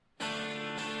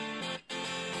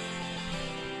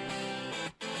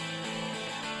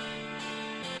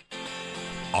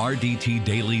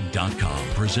RDTDaily.com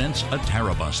presents a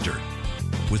Tarabuster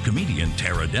with comedian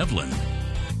Tara Devlin.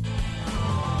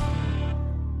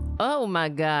 Oh my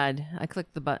God, I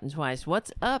clicked the button twice.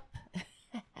 What's up?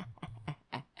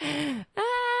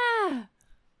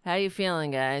 How you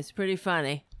feeling, guys? Pretty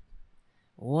funny.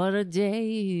 What a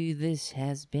day this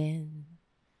has been.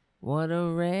 What a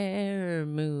rare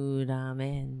mood I'm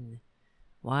in.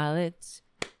 While it's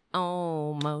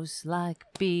almost like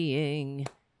being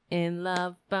in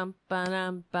love. Bum,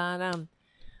 ba-dum, ba-dum.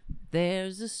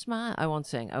 There's a smile. I won't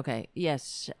sing. Okay.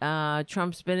 Yes.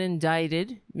 Trump's been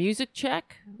indicted. Music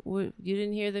check? You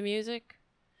didn't hear the music?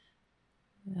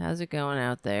 How's it going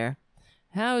out there?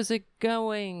 How's it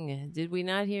going? Did we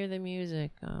not hear the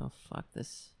music? Oh, fuck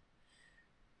this.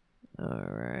 All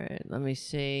right. Let me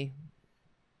see.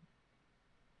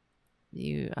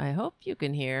 I hope you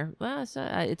can hear. Well, it's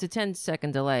a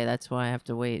 10-second delay. That's why I have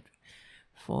to wait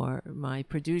for my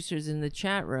producers in the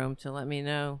chat room to let me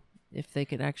know if they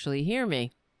could actually hear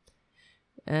me.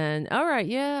 And all right,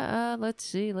 yeah, let's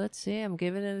see. I'm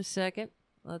giving it a second.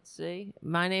 Let's see.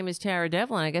 My name is Tara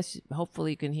Devlin. I guess hopefully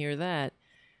you can hear that.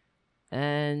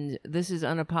 And this is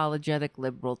unapologetic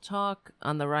liberal talk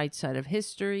on the right side of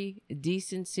history,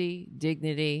 decency,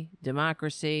 dignity,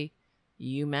 democracy,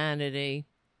 humanity.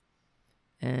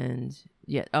 And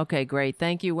yeah, okay, great.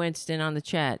 Thank you, Winston, on the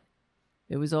chat.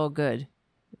 It was all good.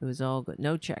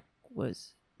 No check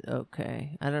was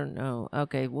okay. I don't know.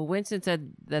 Okay, well, Winston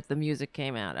said that the music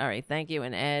came out. All right, thank you.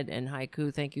 And Ed and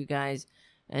Haiku, thank you, guys.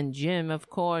 And Jim, of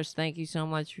course, thank you so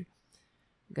much,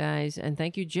 guys. And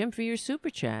thank you, Jim, for your super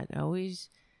chat.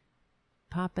 Always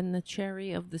popping the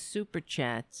cherry of the super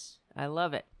chats. I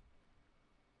love it.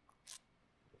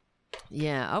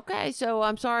 Yeah, okay, so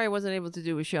I'm sorry I wasn't able to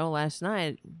do a show last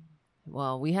night.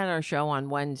 Well, we had our show on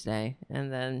Wednesday,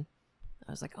 and then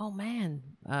I was like, oh, man,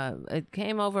 it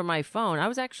came over my phone. I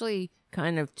was actually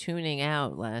kind of tuning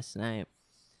out last night.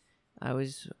 I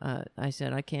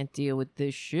said, I can't deal with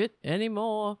this shit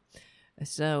anymore.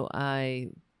 So I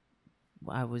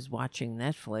was watching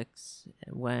Netflix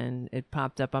when it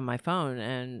popped up on my phone,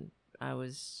 and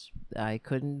I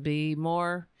couldn't be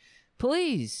more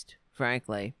pleased,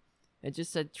 frankly. It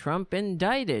just said Trump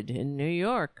indicted in New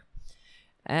York.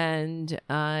 And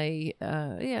I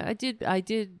have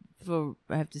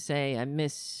to say, I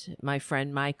miss my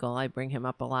friend Michael. I bring him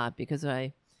up a lot because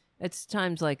it's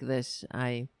times like this,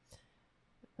 I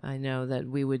know that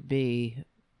we would be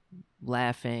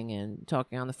laughing and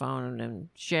talking on the phone and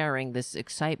sharing this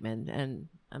excitement. And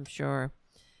I'm sure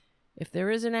if there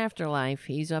is an afterlife,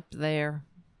 he's up there.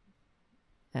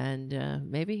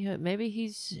 And maybe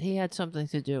he had something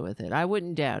to do with it. I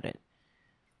wouldn't doubt it.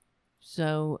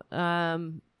 So,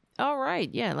 all right.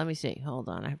 Yeah, let me see. Hold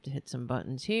on. I have to hit some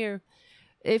buttons here.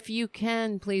 If you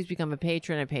can, please become a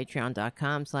patron at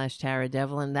patreon.com/Tara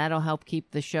Devlin. That'll help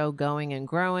keep the show going and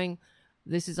growing.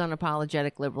 This is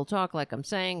unapologetic liberal talk, like I'm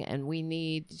saying, and we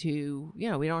need to,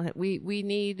 we don't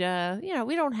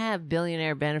have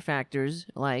billionaire benefactors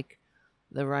like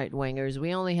the right wingers.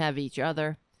 We only have each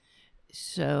other.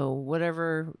 So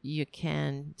whatever you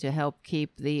can to help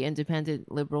keep the independent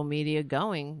liberal media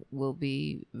going will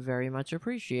be very much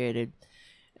appreciated.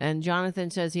 And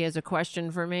Jonathan says he has a question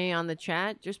for me on the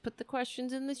chat. Just put the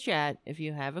questions in the chat if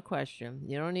you have a question.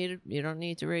 You don't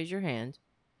need to raise your hand.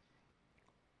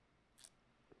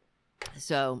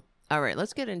 So, all right,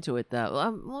 let's get into it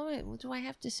though. Do I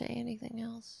have to say anything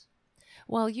else?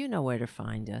 Well, you know where to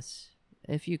find us.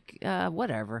 If you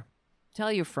whatever. Tell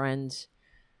your friends.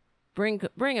 Bring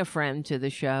a friend to the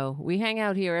show. We hang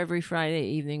out here every Friday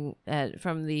evening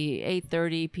from the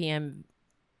 8:30 p.m.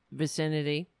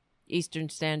 vicinity, Eastern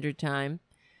Standard Time.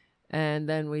 And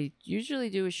then we usually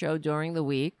do a show during the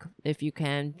week. If you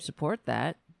can support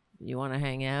that, you want to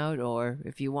hang out, or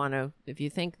if you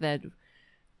think that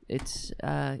it's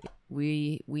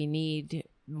we need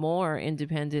more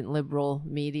independent liberal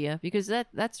media, because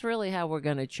that's really how we're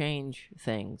going to change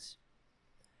things.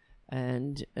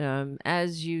 And I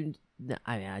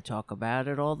talk about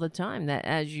it all the time, that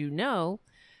as you know,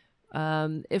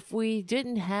 if we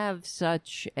didn't have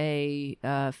such a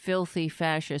filthy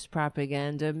fascist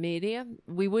propaganda media,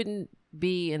 we wouldn't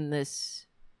be in this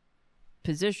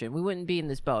position. We wouldn't be in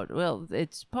this boat. Well,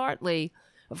 it's partly,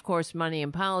 of course, money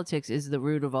and politics is the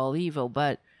root of all evil,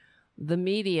 but the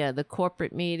media, the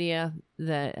corporate media,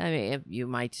 you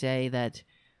might say that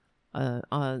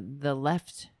the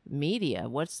left media,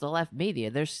 what's the left media?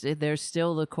 There's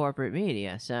still the corporate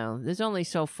media. So there's only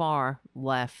so far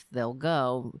left they'll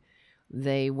go.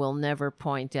 They will never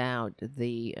point out that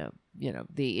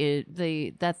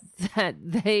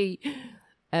they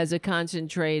as a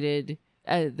concentrated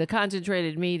the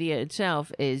concentrated media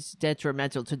itself is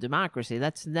detrimental to democracy.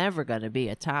 That's never going to be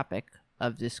a topic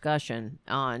of discussion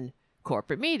on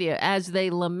corporate media, as they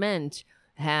lament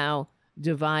how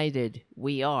divided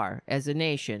we are as a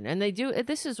nation. And they do,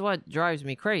 this is what drives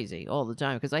me crazy all the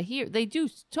time, because I hear they do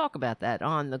talk about that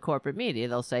on the corporate media.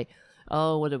 They'll say,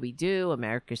 oh, what do we do?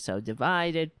 America's so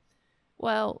divided.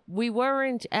 Well, we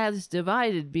weren't as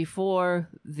divided before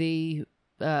the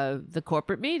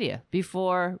corporate media,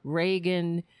 before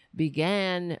Reagan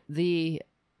began the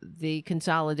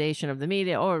consolidation of the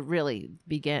media, or really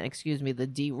began, the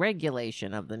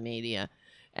deregulation of the media.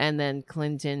 And then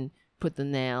Clinton put the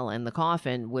nail in the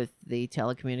coffin with the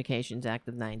Telecommunications Act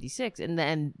of 96. And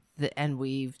then, and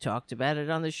we've talked about it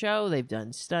on the show. They've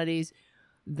done studies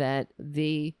that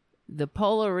the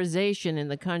polarization in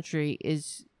the country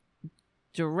is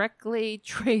directly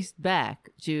traced back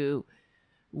to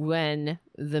when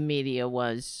the media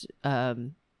was, I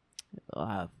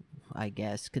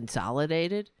guess,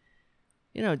 consolidated.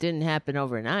 You know, it didn't happen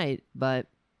overnight, but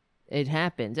it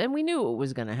happened. And we knew it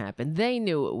was going to happen. They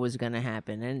knew it was going to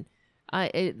happen. And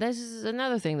this is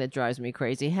another thing that drives me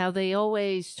crazy, how they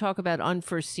always talk about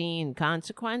unforeseen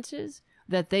consequences,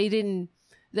 that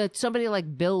that somebody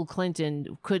like Bill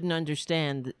Clinton couldn't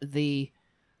understand the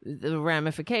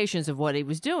ramifications of what he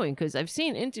was doing. Because I've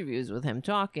seen interviews with him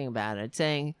talking about it,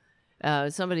 saying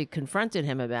somebody confronted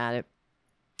him about it.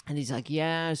 And he's like,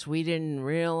 yes, we didn't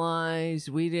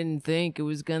think it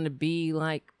was going to be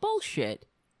like bullshit.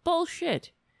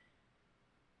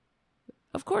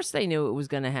 Of course they knew it was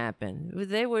going to happen.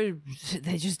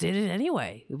 They just did it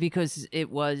anyway, because it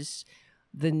was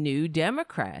the New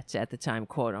Democrats at the time,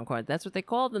 quote unquote. That's what they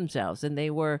called themselves. And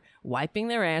they were wiping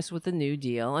their ass with the New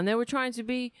Deal. And they were trying to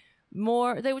be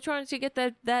more, they were trying to get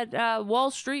that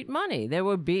Wall Street money. They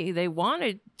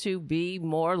wanted to be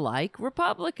more like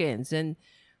Republicans. And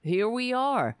here we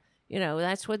are. You know,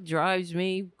 that's what drives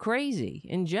me crazy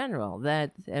in general.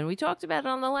 And we talked about it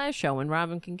on the last show when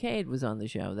Robin Kincaid was on the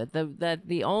show, that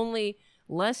the only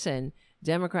lesson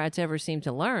Democrats ever seem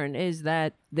to learn is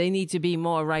that they need to be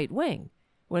more right wing.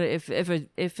 Well,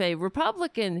 if a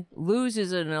Republican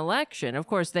loses an election, of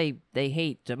course they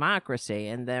hate democracy,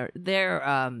 and they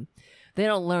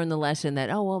don't learn the lesson that,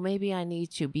 oh well, maybe I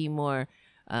need to be more.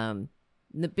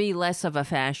 Be less of a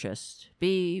fascist,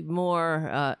 be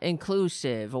more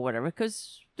inclusive or whatever,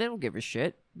 because they don't give a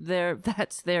shit.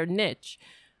 That's their niche.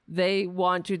 They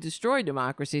want to destroy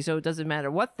democracy, so it doesn't matter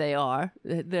what they are.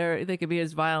 They can be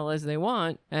as vile as they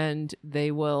want, and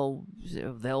they'll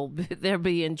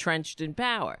be entrenched in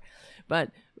power.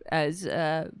 But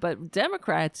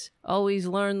Democrats always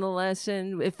learn the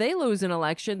lesson. If they lose an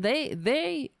election,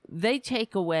 they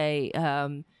take away.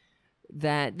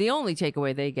 That the only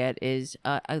takeaway they get is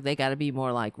they got to be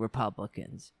more like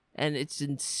Republicans, and it's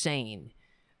insane.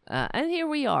 And here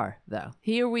we are, though.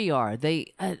 Here we are.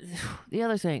 The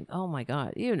other thing, oh my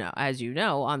God, as you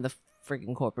know, on the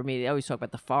freaking corporate media, they always talk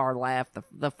about the far left,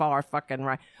 the far fucking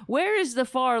right. Where is the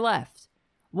far left?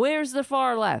 Where's the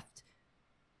far left?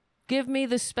 Give me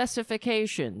the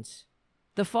specifications.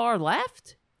 The far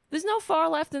left? There's no far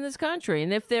left in this country,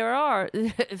 and if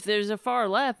there's a far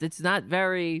left, it's not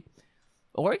very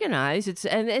organized. It's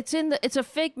a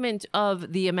figment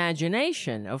of the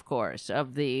imagination, of course,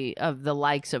 of the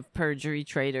likes of Perjury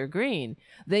Trader Green.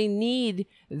 They need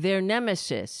their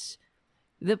nemesis.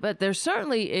 But there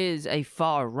certainly is a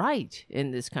far right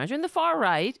in this country, and the far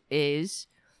right is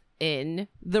in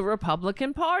the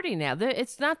Republican Party now.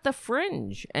 It's not the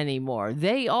fringe anymore.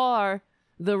 They are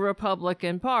the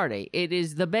Republican Party. It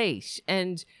is the base,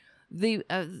 and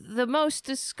the most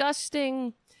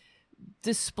disgusting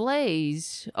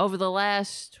displays over the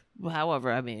last,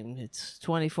 it's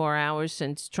 24 hours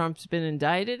since Trump's been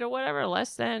indicted or whatever,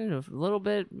 less than, a little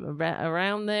bit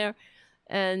around there.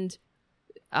 And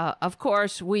of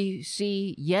course, we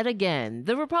see yet again,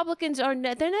 the Republicans they're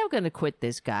never going to quit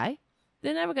this guy.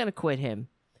 They're never going to quit him.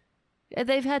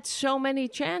 They've had so many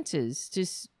chances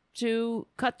to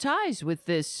cut ties with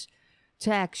this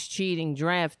tax cheating,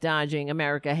 draft dodging,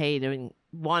 America hating,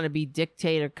 wannabe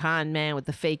dictator con man with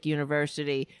the fake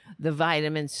university, the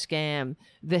vitamin scam,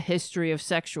 the history of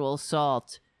sexual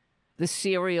assault, the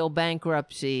serial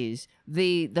bankruptcies,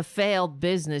 the failed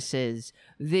businesses,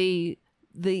 the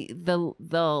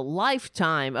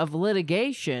lifetime of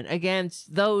litigation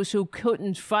against those who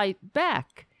couldn't fight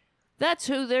back. That's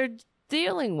who they're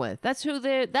dealing with. That's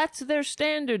their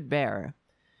standard bearer.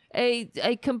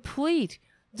 A complete,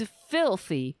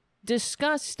 filthy,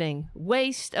 disgusting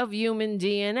waste of human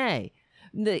DNA.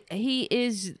 He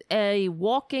is a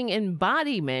walking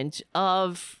embodiment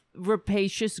of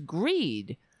rapacious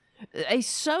greed, a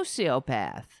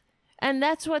sociopath. And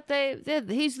that's what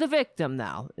he's the victim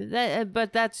now.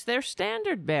 But that's their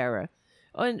standard bearer.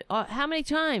 And how many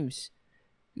times,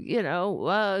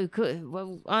 on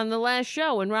the last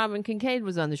show when Robin Kincaid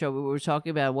was on the show, we were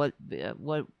talking about what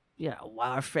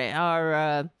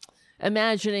our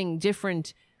imagining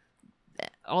different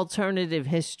alternative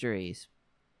histories.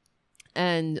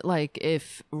 And like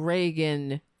if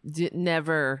Reagan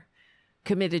never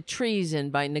committed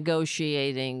treason by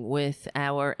negotiating with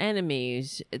our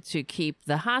enemies to keep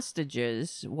the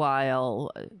hostages,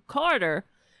 while Carter,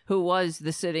 who was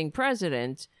the sitting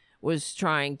president, was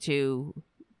trying to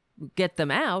get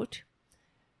them out,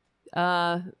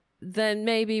 then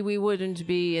maybe we wouldn't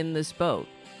be in this boat.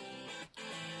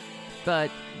 But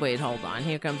wait, hold on.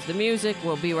 Here comes the music.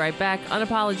 We'll be right back.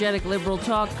 Unapologetic liberal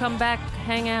talk. Come back,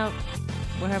 hang out.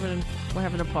 We're having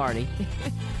a party.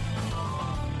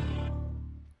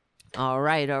 All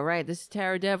right. This is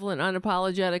Tara Devlin,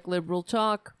 Unapologetic Liberal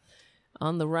Talk,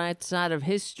 on the right side of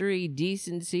history,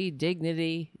 decency,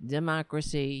 dignity,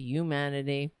 democracy,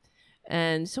 humanity.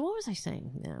 And so what was I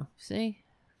saying now? See?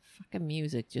 Fucking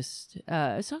music. Just,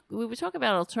 we were talking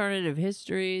about alternative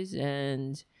histories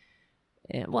and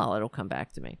well, it'll come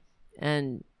back to me.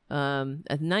 And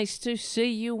nice to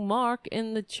see you, Mark,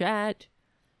 in the chat.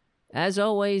 As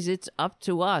always, it's up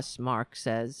to us, Mark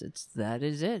says. That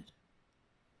is it.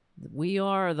 We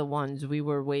are the ones we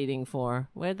were waiting for.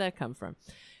 Where'd that come from?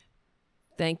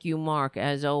 Thank you, Mark.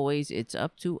 As always, it's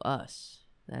up to us.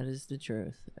 That is the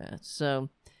truth.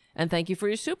 And thank you for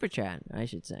your super chat, I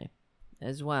should say,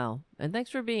 as well. And thanks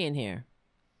for being here.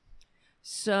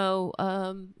 So,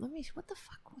 what the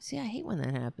fuck? See, I hate when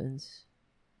that happens.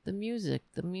 The music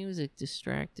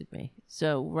distracted me.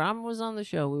 So, Ram was on the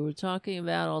show. We were talking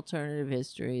about alternative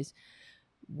histories.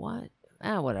 What?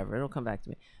 Whatever. It'll come back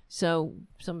to me. So,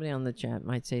 somebody on the chat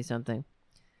might say something.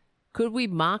 Could we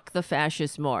mock the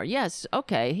fascists more? Yes.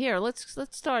 Okay. Here, let's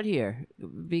start here,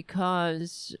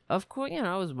 because of course,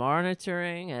 I was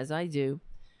monitoring, as I do,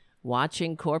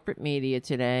 watching corporate media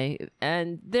today,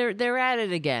 and they're at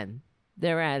it again.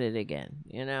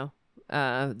 The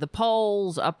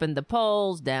polls, up in the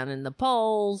polls, down in the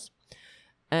polls,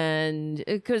 and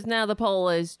because now the poll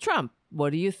is Trump. What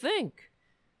do you think?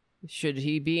 Should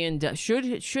he be should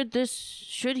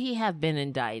he have been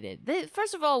indicted?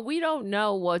 First of all, we don't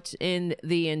know what's in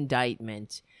the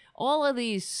indictment. All of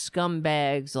these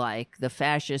scumbags, like the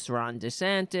fascist Ron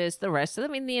DeSantis, the rest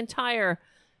of them, the entire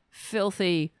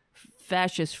filthy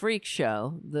fascist freak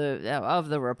show of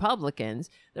the Republicans,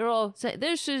 they're all saying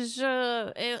this is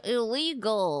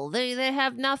illegal. They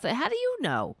have nothing. How do you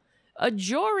know? A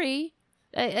grand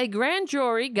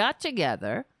jury got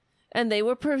together, and they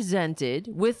were presented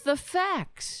with the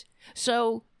facts.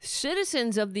 So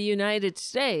citizens of the United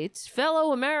States,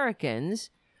 fellow Americans,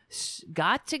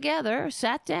 got together,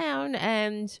 sat down,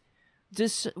 and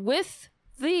with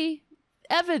the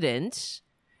evidence,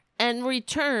 and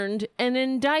returned an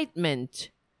indictment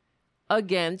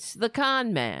against the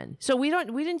con man. So we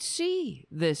didn't see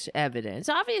this evidence.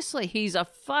 Obviously, he's a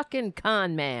fucking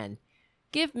con man.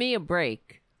 Give me a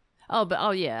break.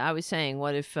 Yeah, I was saying,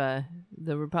 what if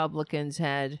the Republicans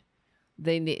had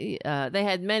many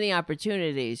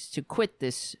opportunities to quit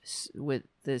this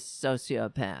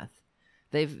sociopath.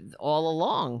 All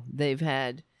along they've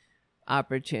had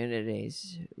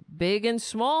opportunities, big and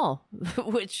small,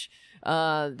 which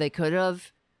they could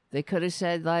have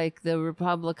said, like the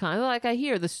Republicans. Like I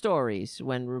hear the stories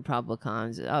when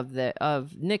Republicans of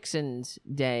Nixon's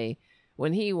day,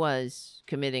 when he was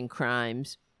committing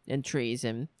crimes and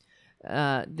treason,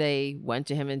 they went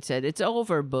to him and said, "It's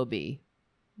over, booby,"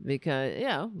 because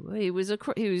he was a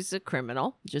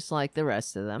criminal just like the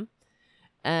rest of them,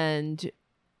 and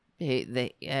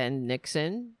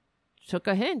Nixon took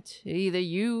a hint: either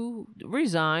you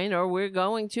resign or we're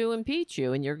going to impeach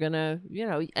you, and you're gonna,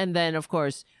 and then of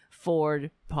course Ford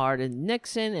pardoned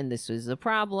Nixon, and this was the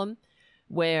problem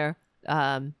where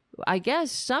I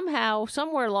guess somehow,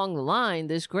 somewhere along the line,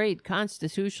 this great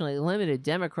constitutionally limited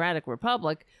democratic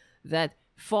republic that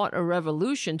fought a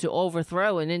revolution to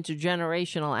overthrow an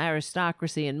intergenerational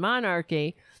aristocracy and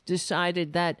monarchy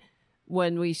decided that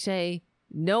when we say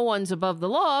no one's above the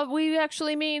law, we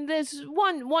actually mean there's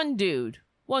one dude,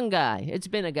 one guy. It's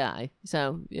been a guy.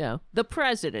 So, the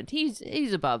president,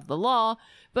 he's above the law.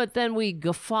 But then we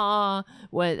guffaw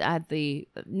at the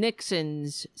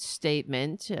Nixon's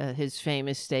statement, his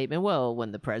famous statement, well,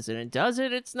 when the president does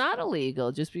it, it's not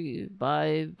illegal just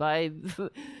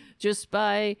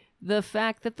by the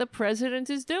fact that the president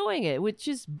is doing it, which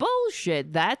is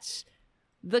bullshit. That's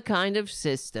the kind of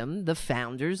system the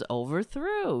founders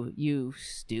overthrew. You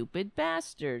stupid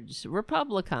bastards,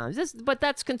 Republicans. But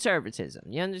that's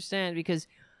conservatism. You understand? Because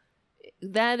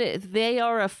they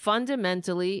are a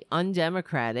fundamentally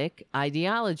undemocratic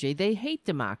ideology. They hate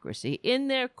democracy in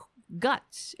their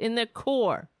guts, in their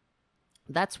core.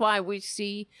 That's why we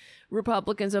see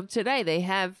Republicans of today. They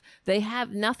have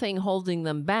nothing holding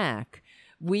them back.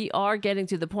 We are getting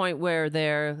to the point where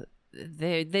they're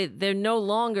no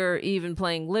longer even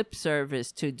playing lip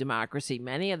service to democracy.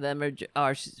 Many of them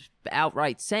are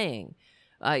outright saying,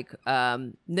 like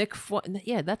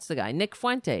that's the guy, Nick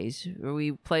Fuentes.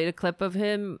 We played a clip of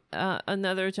him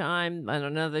another time on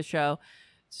another show,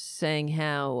 saying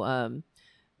how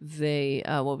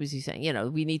what was he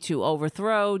saying? We need to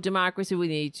overthrow democracy. We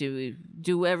need to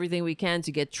do everything we can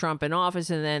to get Trump in office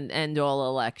and then end all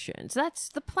elections. That's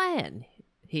the plan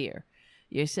here,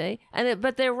 you say.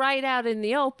 But they're right out in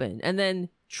the open. And then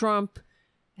Trump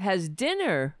has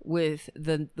dinner with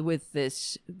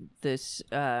this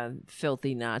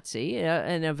filthy Nazi,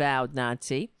 an avowed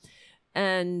Nazi,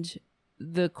 and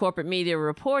the corporate media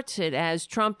reports it as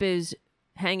Trump is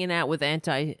hanging out with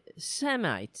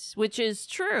anti-Semites, which is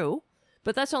true,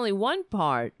 but that's only one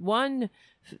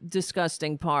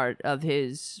disgusting part of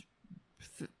his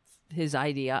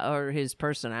idea or his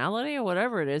personality or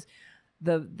whatever it is.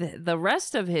 The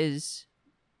rest of his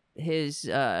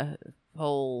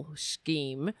whole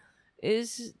scheme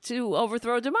is to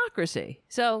overthrow democracy.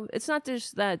 So it's not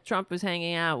just that Trump is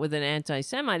hanging out with an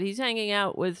anti-Semite. He's hanging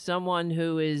out with someone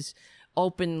who is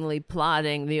openly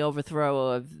plotting the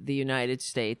overthrow of the United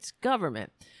States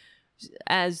government,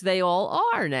 as they all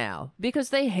are now, because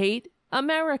they hate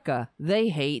America. They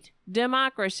hate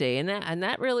democracy. And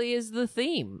that really is the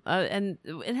theme. And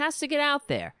it has to get out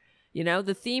there.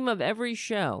 The theme of every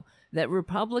show, that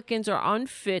Republicans are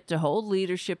unfit to hold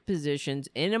leadership positions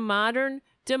in a modern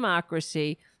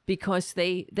democracy because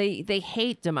they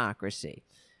hate democracy.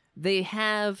 They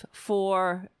have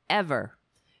forever.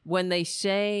 When they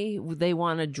say they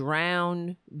want to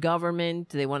drown government,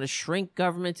 they want to shrink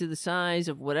government to the size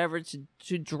of whatever,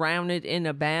 to drown it in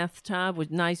a bathtub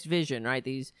with nice vision, right?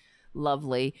 These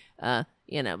lovely, but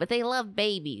they love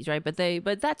babies, right? But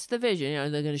that's the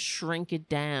vision. They're going to shrink it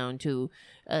down to,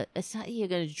 you're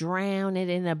going to drown it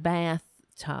in a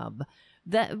bathtub.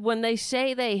 That when they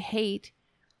say they hate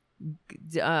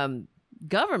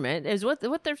government, is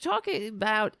what they're talking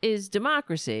about is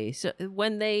democracy. So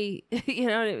when they,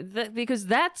 because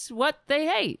that's what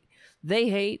they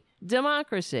hate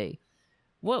democracy.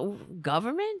 What,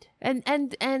 government?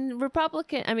 And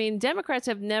Democrats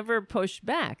have never pushed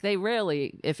back. They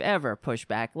rarely, if ever, push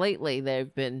back. Lately,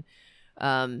 they've been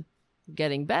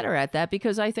getting better at that,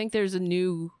 because I think there's a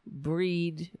new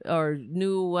breed or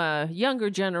new younger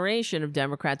generation of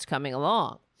Democrats coming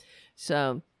along.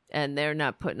 So, and they're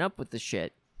not putting up with the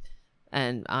shit.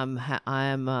 And I'm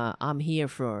here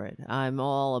for it. I'm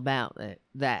all about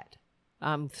that.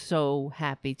 I'm so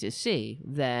happy to see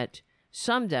that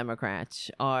some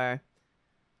Democrats are,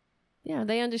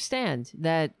 they understand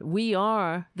that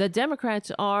the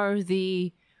Democrats are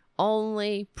the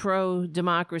only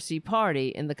pro-democracy party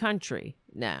in the country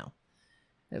now,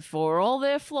 for all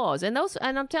their flaws. And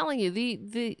I'm telling you,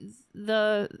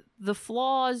 the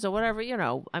flaws or whatever,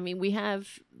 we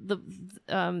have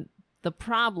the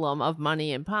problem of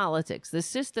money in politics. The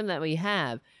system that we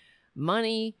have,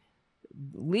 money,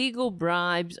 legal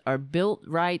bribes are built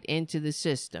right into the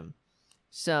system.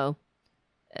 So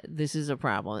this is a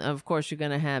problem. Of course, you're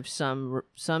going to have some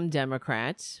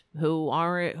Democrats who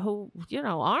aren't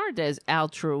as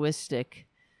altruistic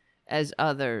as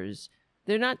others.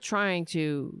 They're not trying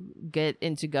to get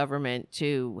into government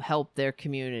to help their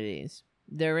communities.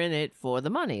 They're in it for the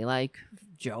money, like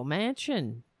Joe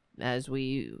Manchin, as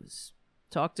we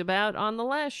talked about on the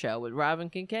last show with Robin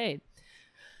Kincaid.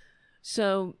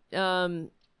 So,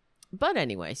 but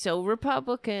anyway, so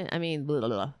Republicans.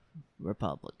 What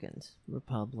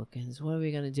are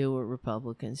we going to do with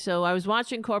Republicans? So I was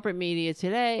watching corporate media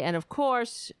today, and of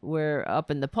course, we're up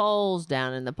in the polls,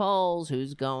 down in the polls.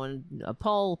 Who's going a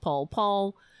poll?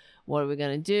 What are we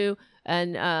going to do?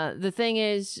 And the thing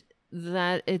is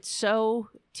that it's so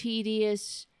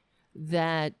tedious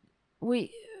that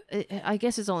I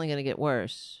guess it's only going to get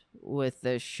worse with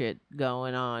this shit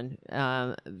going on,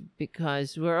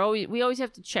 because we always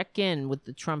have to check in with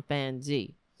the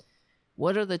Trumpanzee.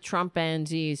 What are the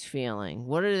Trumpanzees feeling?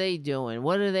 What are they doing?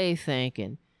 What are they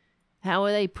thinking? How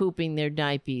are they pooping their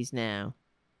diapers now?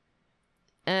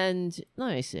 And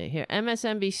let me see here.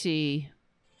 MSNBC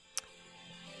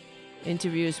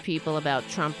interviews people about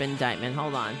Trump indictment.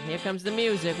 Hold on. Here comes the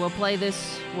music. We'll play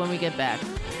this when we get back.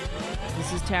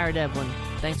 This is Tara Devlin.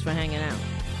 Thanks for hanging out.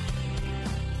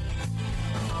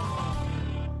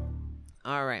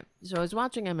 All right. So I was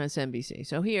watching MSNBC.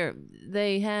 So here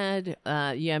they had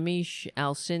Yamiche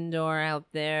Alcindor out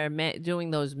there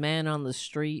doing those man on the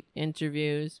street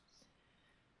interviews.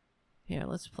 Here,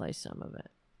 let's play some of it.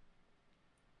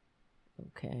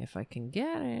 Okay, if I can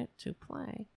get it to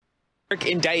play.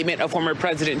 Indictment of former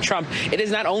President Trump. It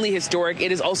is not only historic,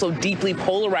 it is also deeply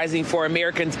polarizing for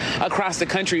Americans across the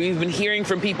country. We've been hearing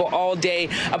from people all day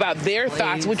about their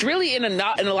thoughts, which really in a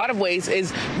lot of ways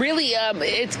is really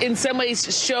it's in some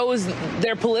ways shows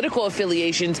their political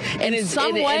affiliations and in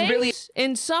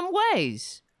some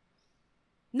ways.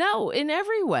 No, in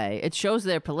every way. It shows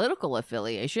their political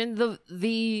affiliation. The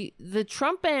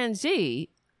Trumpanzee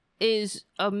is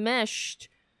enmeshed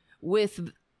with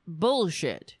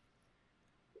bullshit.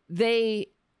 They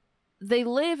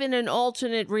live in an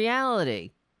alternate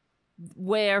reality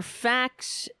where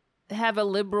facts have a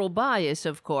liberal bias,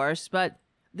 of course, but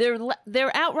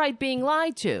they're outright being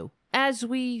lied to, as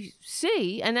we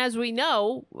see and as we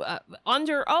know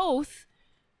under oath.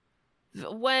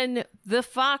 When the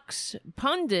Fox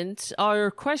pundits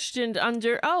are questioned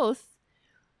under oath,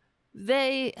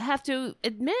 they have to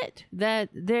admit that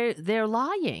they're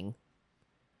lying.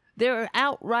 They're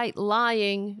outright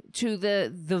lying to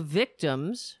the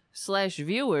victims /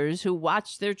 viewers who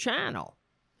watch their channel.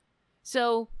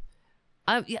 So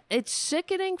it's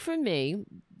sickening for me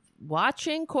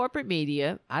watching corporate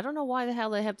media. I don't know why the hell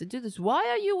they have to do this. Why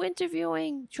are you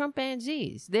interviewing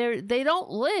Trumpanzees? They don't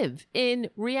live in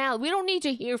reality. We don't need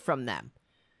to hear from them.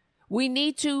 We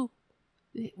need to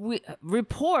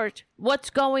report what's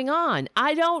going on.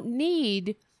 I don't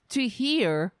need to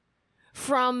hear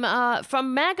from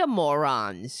MAGA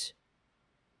morons.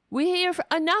 We hear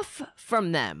enough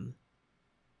from them.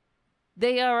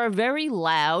 They are a very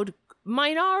loud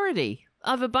minority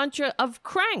of a bunch of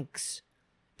cranks.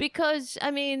 Because,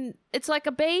 I mean, it's like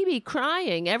a baby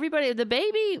crying. Everybody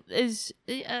has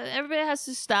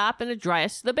to stop and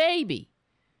address the baby.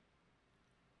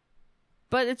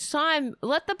 But it's time,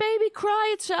 let the baby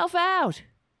cry itself out.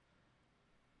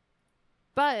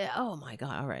 But, oh my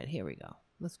God, all right, here we go.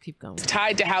 Let's keep going.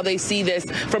 Tied to how they see this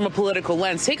from a political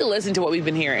lens. Take a listen to what we've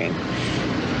been hearing.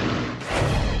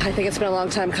 I think it's been a long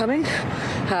time coming.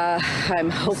 I'm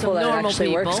hopeful that it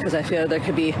actually works because I feel there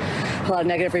could be a lot of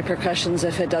negative repercussions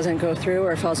if it doesn't go through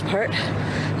or falls apart.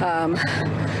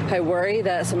 I worry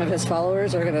that some of his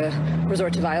followers are going to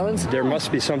resort to violence. There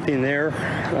must be something there.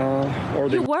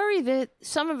 You worry that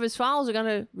some of his followers are going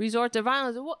to resort to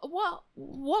violence.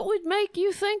 What would make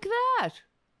you think that?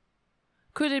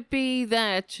 Could it be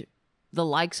that the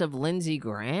likes of Lindsey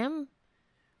Graham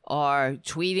are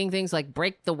tweeting things like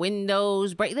break the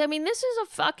windows, I mean, this is a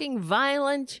fucking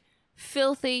violent,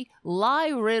 filthy,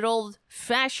 lie-riddled,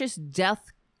 fascist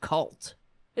death cult.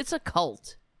 It's a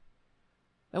cult.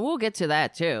 And we'll get to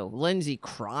that, too. Lindsey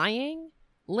crying?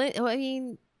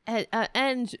 And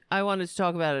I wanted to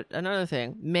talk about another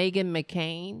thing. Meghan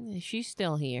McCain, she's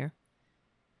still here.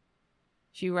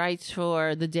 She writes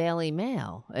for the Daily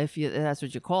Mail, if that's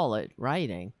what you call it,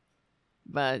 writing.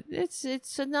 But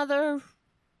it's another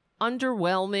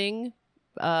underwhelming,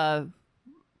 I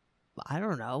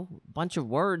don't know, bunch of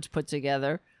words put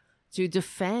together to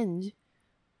defend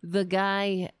the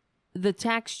guy, the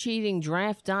tax-cheating,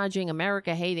 draft-dodging,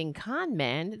 America-hating con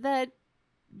man that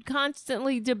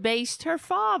constantly debased her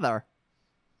father.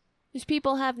 These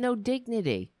people have no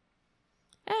dignity.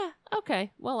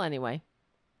 Okay. Well, anyway.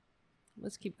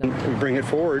 Let's keep going. Bring it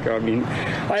forward. I mean,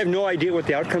 I have no idea what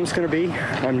the outcome's going to be.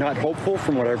 I'm not hopeful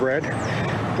from what I've read.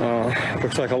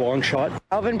 Looks like a long shot.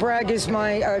 Alvin Bragg is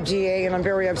my DA, and I'm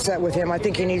very upset with him. I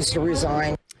think he needs to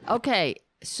resign. Okay,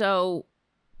 so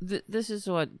this is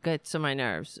what gets on my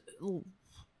nerves.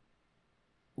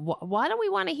 Why don't we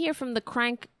want to hear from the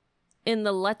crank in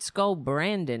the Let's Go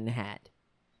Brandon hat?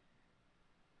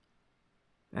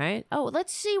 All right? Oh,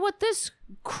 let's see what this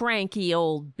cranky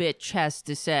old bitch has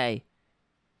to say.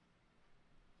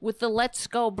 With the Let's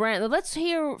Go Brandon, let's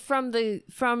hear from the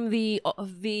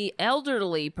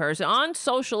elderly person on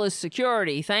Socialist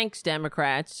Security. Thanks,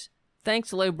 Democrats.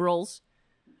 Thanks, liberals.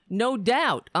 No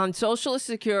doubt on Socialist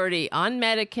Security, on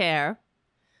Medicare,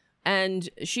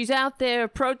 and she's out there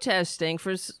protesting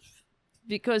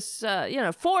because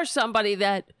for somebody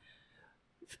that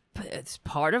it's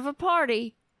part of a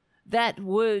party that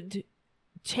would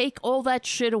take all that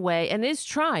shit away and is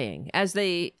trying, as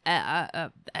they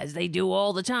do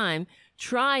all the time,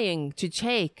 trying to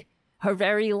take her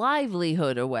very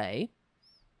livelihood away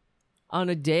on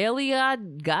a daily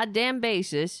goddamn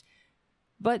basis,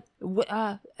 but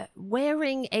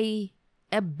wearing a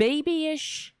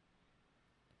babyish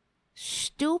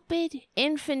stupid,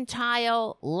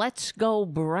 infantile, let's go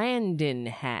Brandon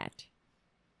hat.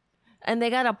 And they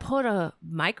got to put a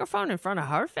microphone in front of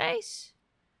her face?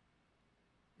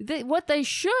 What they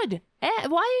should... Why are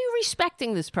you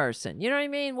respecting this person? You know what I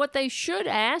mean? What they should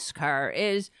ask her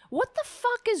is, what the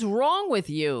fuck is wrong with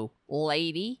you,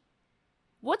 lady?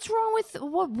 What's wrong with...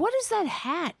 What is that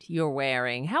hat you're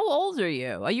wearing? How old are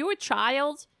you? Are you a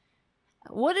child?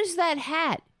 What is that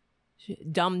hat?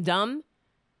 Dum-dum?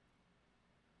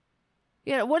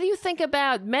 You know, what do you think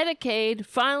about Medicaid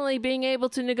finally being able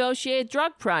to negotiate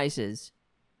drug prices?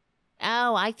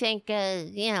 Oh, I think,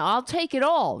 I'll take it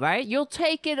all, right? You'll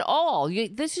take it all.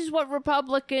 This is what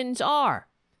Republicans are.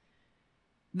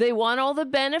 They want all the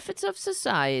benefits of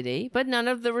society, but none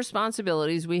of the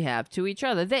responsibilities we have to each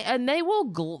other. They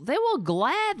will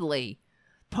gladly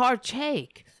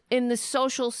partake in the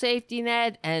social safety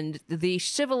net and the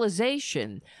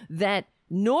civilization that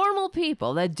normal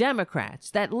people, that Democrats,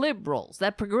 that liberals,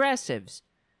 that progressives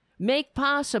make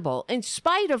possible in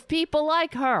spite of people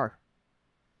like her.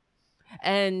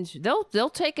 And they'll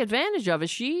take advantage of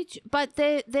it. But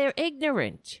they're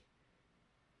ignorant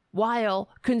while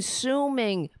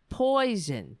consuming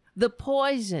poison. The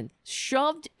poison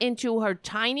shoved into her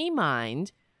tiny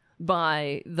mind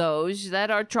by those that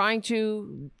are trying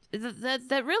to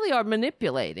that really are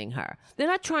manipulating her. They're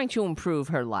not trying to improve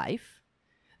her life.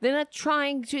 They're not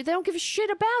trying to. They don't give a shit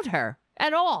about her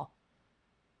at all.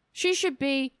 She should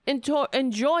be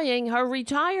enjoying her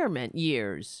retirement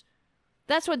years.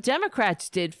 That's what Democrats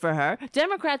did for her.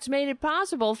 Democrats made it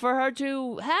possible for her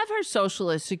to have her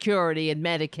Socialist Security and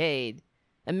Medicaid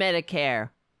and Medicare.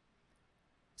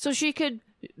 So she could,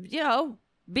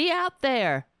 be out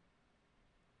there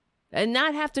and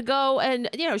not have to go and,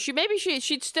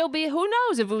 she'd still be, who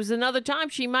knows, if it was another time,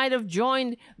 she might have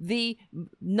joined the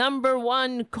number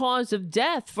one cause of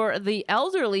death for the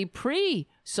elderly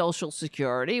pre-Social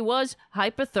Security was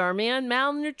hypothermia and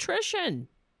malnutrition.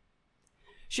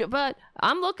 But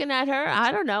I'm looking at her, I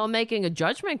don't know, making a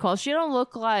judgment call. She don't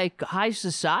look like high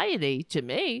society to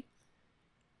me.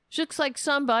 She looks like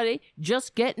somebody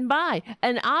just getting by.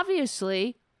 And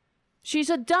obviously, she's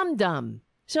a dum-dum.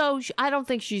 So I don't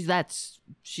think she's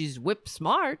whip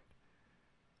smart.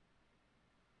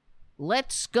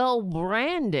 Let's Go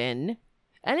Brandon.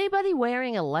 Anybody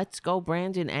wearing a Let's Go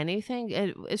Brandon anything?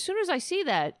 As soon as I see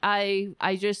that,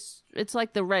 it's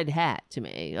like the red hat to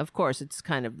me. Of course, it's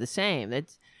kind of the same.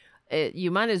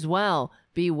 You might as well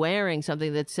be wearing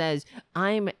something that says,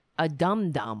 I'm a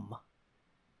dum-dum.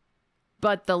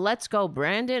 But the Let's Go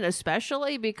Brandon,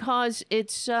 especially because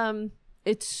it's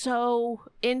so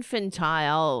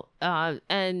infantile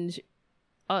and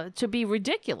to be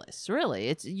ridiculous,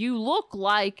 really. You look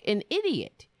like an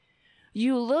idiot.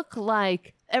 You look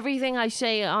like everything I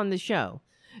say on the show,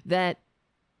 that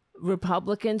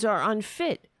Republicans are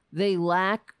unfit. They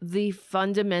lack the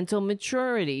fundamental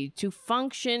maturity to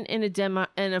function in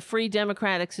a free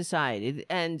democratic society.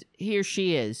 And here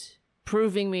she is,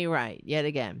 proving me right yet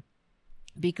again.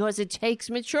 Because it takes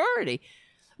maturity.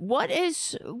 What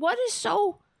is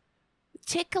so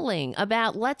tickling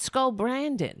about Let's Go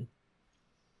Brandon?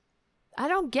 I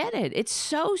don't get it. It's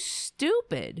so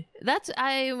stupid.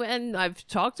 And I've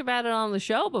talked about it on the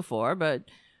show before, but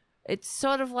it's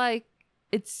sort of like,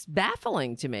 it's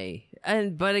baffling to me.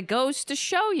 But it goes to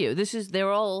show you, they're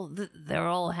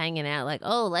all hanging out like,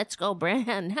 oh, let's go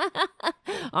Brand.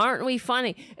 Aren't we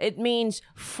funny? It means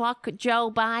fuck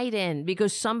Joe Biden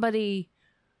because somebody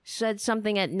said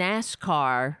something at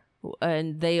NASCAR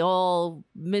and they all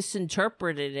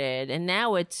misinterpreted it, and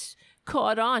now it's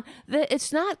caught on.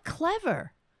 It's not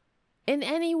clever in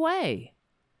any way.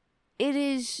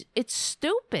 It's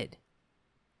stupid.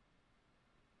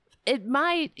 It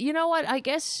might, you know what? I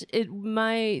guess it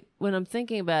might, when I'm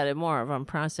thinking about it more, if I'm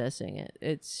processing it,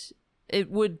 it's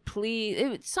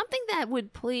something that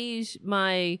would please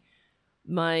my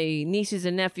nieces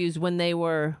and nephews when they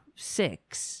were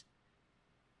 6.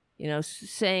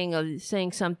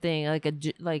 Saying something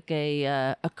like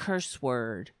a curse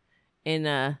word in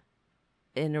a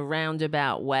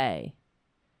roundabout way.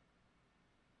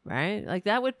 Right? Like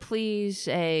that would please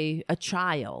a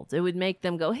child. It would make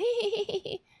them go,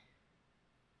 hee.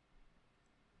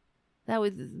 That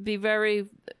would be very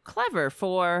clever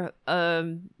for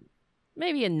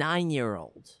maybe a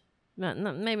 9-year-old.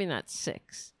 Maybe not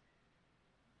 6.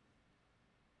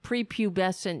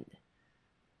 Prepubescent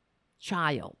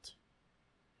child.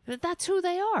 But that's who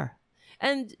they are.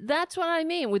 And that's what I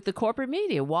mean with the corporate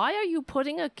media. Why are you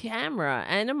putting a camera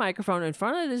and a microphone in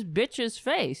front of this bitch's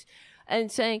face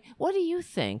and saying, what do you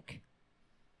think?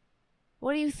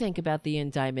 What do you think about the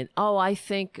indictment? Oh, I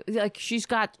think like she's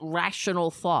got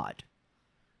rational thought.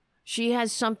 She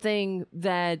has something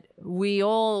that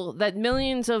that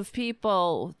millions of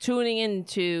people tuning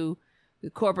into the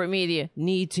corporate media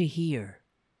need to hear.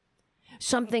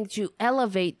 Something to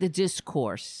elevate the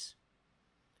discourse.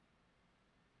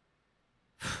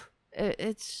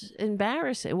 It's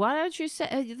embarrassing. Why don't you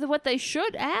say what they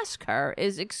should ask her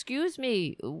is, excuse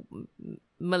me,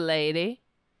 m'lady,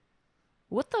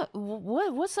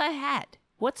 what's that hat?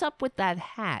 What's up with that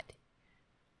hat?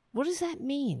 What does that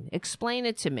mean? Explain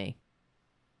it to me.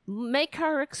 Make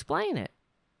her explain it.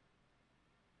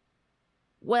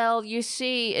 Well, you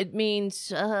see, it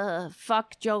means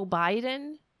fuck Joe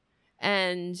Biden.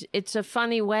 And it's a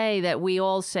funny way that we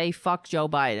all say fuck Joe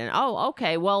Biden. Oh,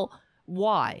 okay. Well,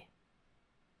 why?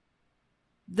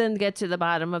 Then get to the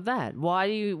bottom of that. What are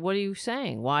you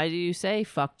saying? Why do you say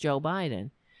fuck Joe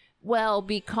Biden? Well,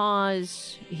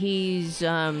 because he's, we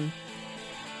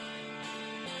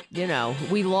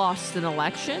lost an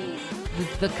election.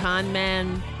 The con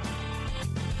man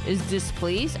is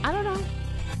displeased. I don't know.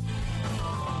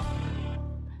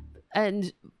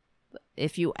 And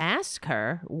if you ask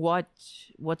her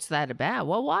what's that about?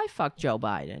 Well, why fuck Joe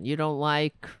Biden? You don't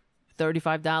like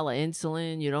 $35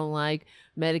 insulin. You don't like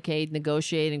Medicaid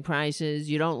negotiating prices.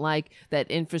 You don't like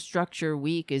that infrastructure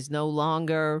week is no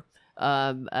longer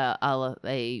a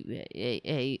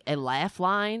laugh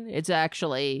line. It's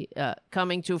actually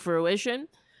coming to fruition.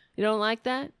 You don't like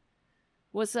that?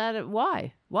 What's that?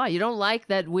 Why? You don't like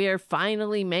that we're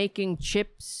finally making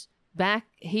chips back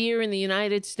here in the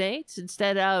United States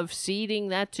instead of ceding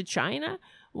that to China?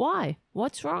 Why?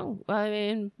 What's wrong? I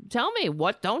mean, tell me,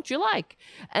 what don't you like?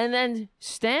 And then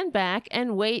stand back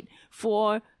and wait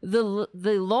for the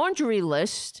laundry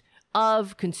list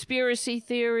of conspiracy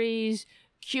theories,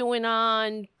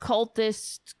 QAnon,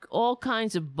 cultists, all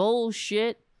kinds of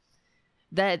bullshit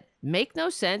that make no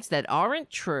sense, that aren't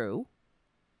true.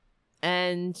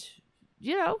 And,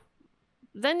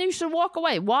 then you should walk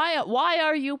away. Why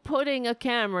are you putting a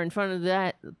camera in front of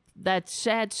that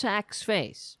sad sack's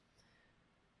face?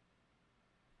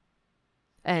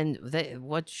 And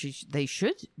what they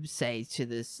should say to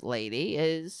this lady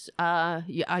is, are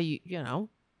you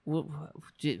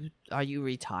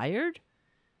retired?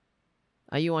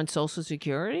 Are you on Social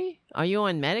Security? Are you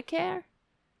on Medicare?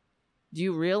 Do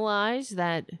you realize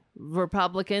that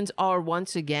Republicans are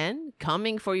once again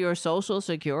coming for your Social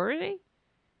Security?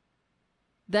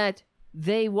 That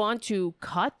they want to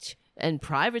cut and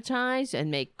privatize and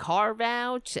make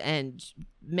carve-outs and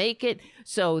make it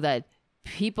so that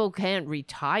people can't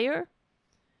retire?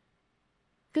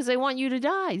 Because they want you to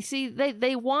die. See,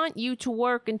 they want you to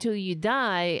work until you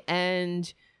die,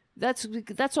 and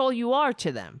that's all you are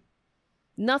to them.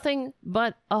 Nothing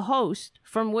but a host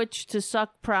from which to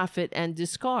suck profit and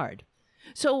discard.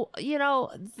 So,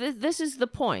 this is the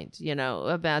point,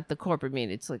 about the corporate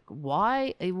media. It's like,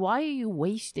 why are you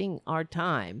wasting our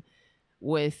time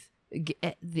with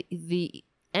the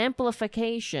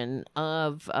amplification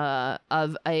of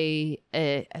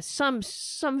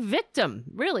some victim,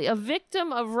 really, a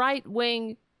victim of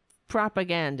right-wing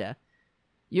propaganda?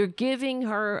 You're giving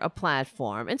her a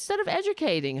platform instead of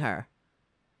educating her.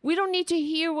 We don't need to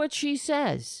hear what she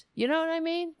says. You know what I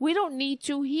mean? We don't need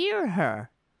to hear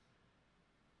her.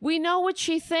 We know what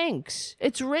she thinks.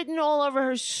 It's written all over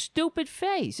her stupid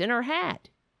face in her hat.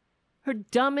 Her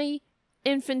dummy,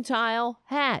 infantile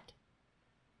hat.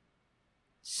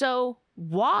 So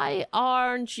why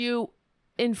aren't you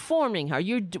informing her?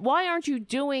 Why aren't you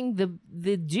doing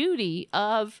the duty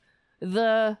of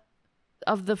the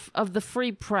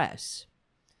free press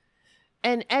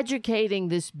and educating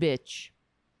this bitch?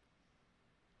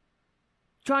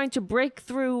 Trying to break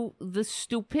through the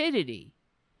stupidity.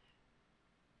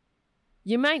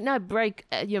 You might not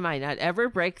ever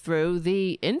break through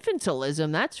the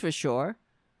infantilism, that's for sure.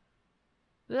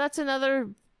 That's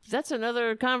another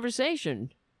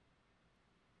conversation.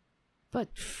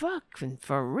 But fucking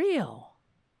for real.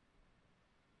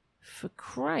 For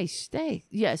Christ's sake.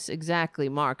 Yes, exactly.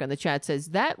 Mark on the chat says,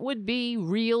 that would be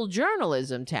real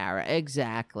journalism, Tara.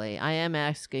 Exactly. I am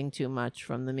asking too much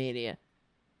from the media.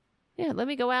 Yeah, let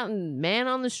me go out and man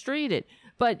on the street it.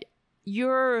 But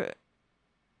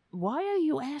why are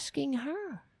you asking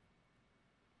her?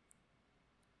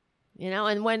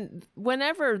 And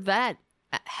whenever that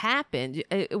happened,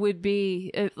 it would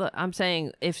be, I'm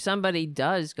saying, if somebody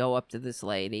does go up to this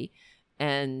lady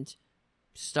and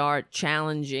start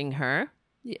challenging her,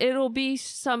 it'll be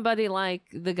somebody like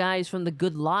the guys from The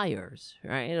Good Liars,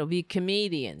 right? It'll be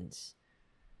comedians.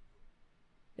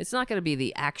 It's not going to be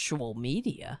the actual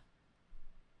media.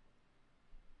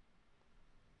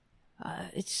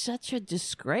 It's such a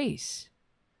disgrace.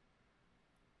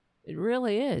 It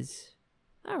really is.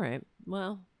 All right.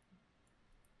 Well,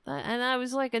 and I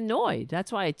was like annoyed.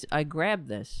 That's why I grabbed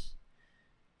this.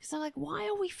 Because I'm like, why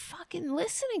are we fucking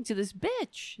listening to this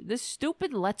bitch? This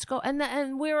stupid let's go.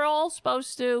 And we're all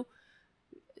supposed to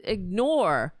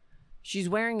ignore. She's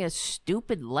wearing a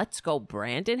stupid let's go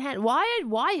Brandon hat.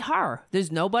 Why her?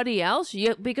 There's nobody else?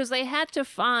 Because they had to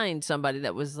find somebody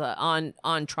that was on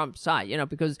Trump's side,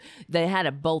 because they had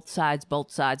a both sides.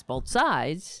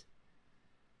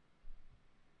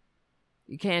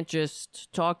 You can't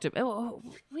just talk to.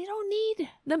 We don't need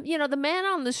them. The man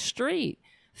on the street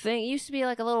thing used to be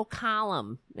like a little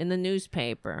column in the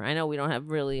newspaper. I know we don't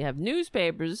really have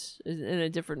newspapers in a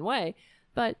different way,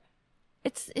 but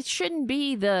it shouldn't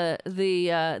be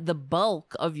the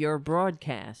bulk of your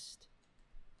broadcast.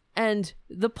 And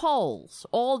the polls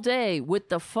all day with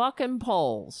the fucking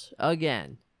polls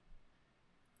again.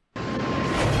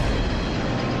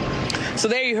 So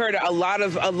there you heard a lot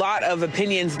of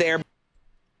opinions there.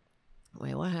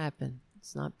 Wait, what happened?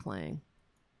 It's not playing.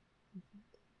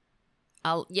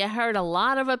 You heard a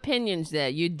lot of opinions there.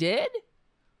 You did?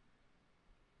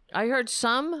 I heard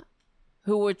some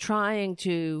who were trying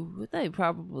to,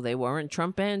 they weren't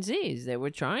Trumpanzees.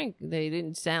 They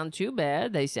didn't sound too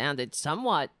bad. They sounded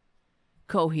somewhat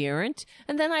coherent.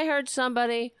 And then I heard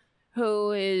somebody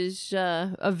who is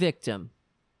a victim,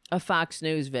 a Fox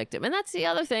News victim. And that's the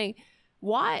other thing.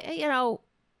 Why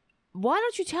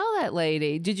don't you tell that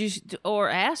lady? Or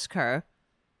ask her,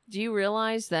 do you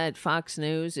realize that Fox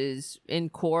News is in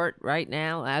court right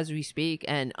now as we speak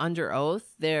and under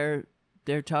oath? They're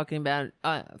talking about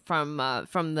from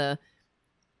the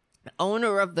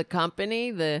owner of the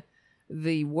company, the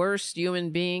worst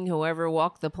human being who ever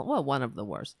walked one of the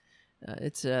worst.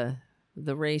 It's the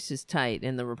race is tight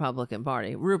in the Republican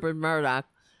Party. Rupert Murdoch,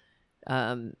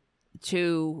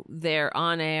 to their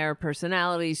on-air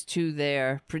personalities, to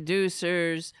their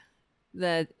producers,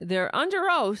 that they're under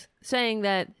oath saying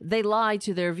that they lie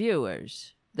to their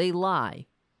viewers. They lie.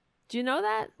 Do you know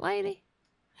that, lady?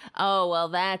 Oh, well,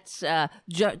 that's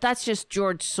just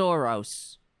George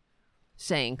Soros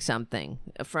saying something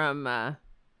from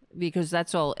because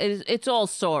that's all. It's all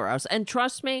Soros. And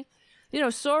trust me,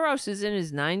 Soros is in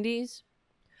his 90s.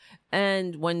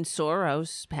 And when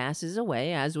Soros passes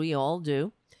away, as we all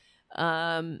do,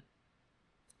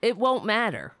 it won't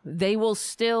matter. They will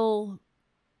still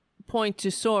point to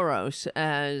Soros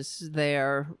as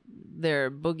their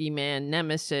boogeyman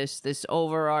nemesis, this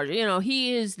overarching,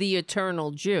 he is the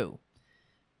eternal Jew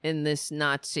in this new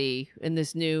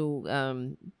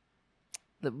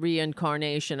the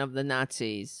reincarnation of the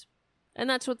Nazis. And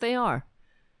that's what they are.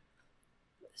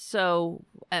 So,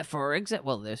 for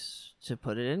example, this, to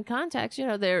put it in context,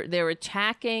 they're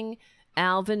attacking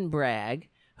Alvin Bragg,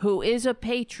 who is a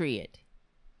patriot.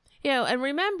 And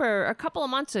remember a couple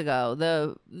of months ago,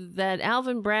 that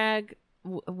Alvin Bragg,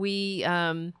 we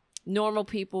normal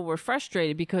people were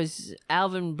frustrated because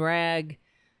Alvin Bragg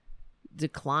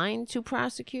declined to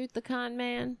prosecute the con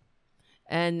man,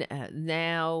 and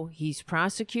now he's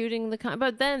prosecuting the con.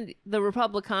 But then the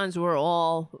Republicans were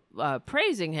all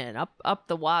praising him up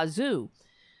the wazoo.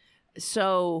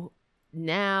 So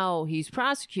now he's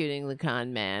prosecuting the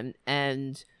con man,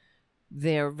 and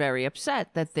they're very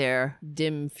upset that their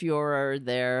dim Führer,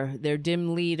 their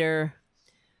dim leader,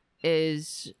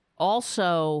 is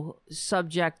also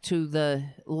subject to the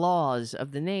laws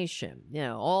of the nation.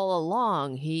 All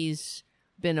along he's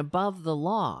been above the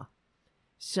law.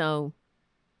 So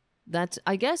that's,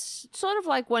 I guess, sort of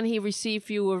like when he received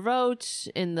fewer votes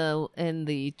in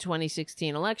the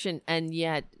 2016 election, and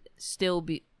yet still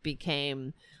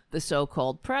became the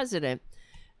so-called president.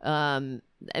 And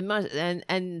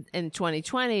in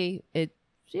 2020,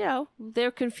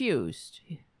 they're confused.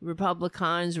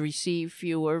 Republicans receive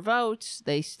fewer votes.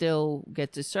 They still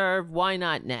get to serve. Why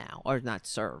not now? Or not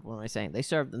serve. What am I saying? They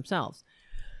serve themselves.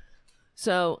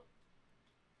 So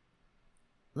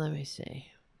let me see.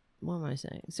 What am I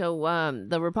saying? So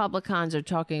the Republicans are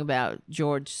talking about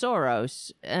George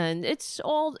Soros, and it's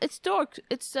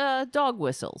dog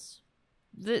whistles.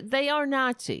 They are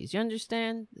Nazis. You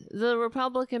understand? The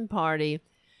Republican Party,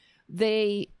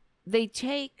 they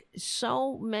take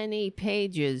so many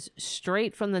pages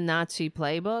straight from the Nazi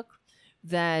playbook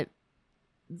that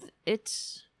the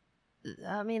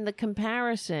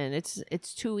comparison,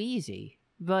 it's too easy,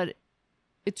 but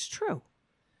it's true.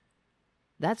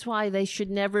 That's why they should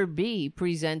never be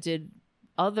presented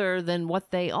other than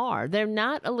what they are. They're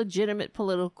not a legitimate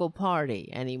political party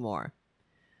anymore.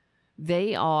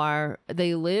 They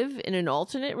live in an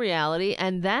alternate reality,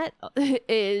 and that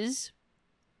is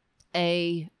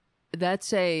a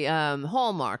That's a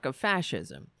hallmark of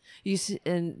fascism. You see,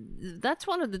 and that's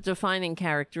one of the defining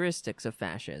characteristics of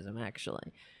fascism,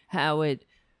 actually. How it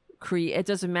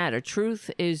doesn't matter.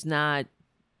 Truth is not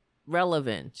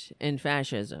relevant in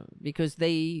fascism because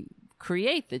they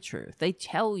create the truth. They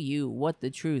tell you what the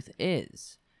truth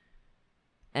is.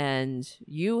 And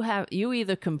you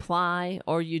either comply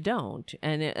or you don't.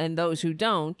 And those who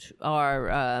don't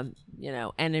are,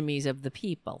 enemies of the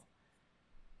people.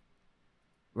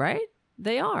 Right?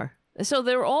 They are. So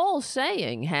they're all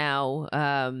saying how,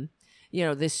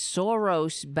 this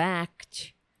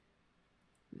Soros-backed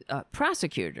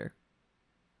prosecutor,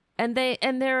 and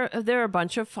they're a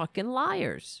bunch of fucking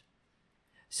liars.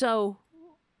 So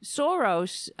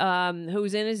Soros,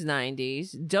 who's in his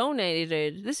 90s,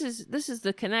 donated. This is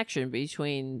the connection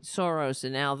between Soros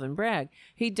and Alvin Bragg.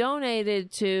 He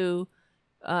donated to,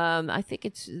 I think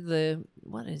it's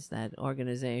what is that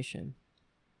organization?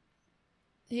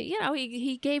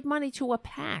 He gave money to a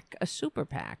PAC, a super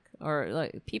PAC, or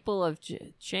like People of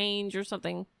Change or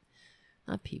something.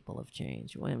 Not People of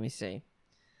Change. Let me see.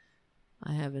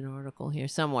 I have an article here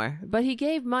somewhere. But he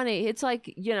gave money. It's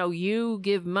like, you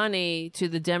give money to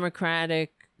the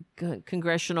Democratic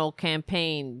Congressional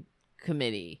Campaign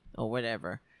Committee or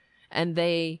whatever, and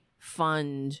they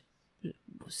fund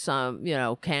some,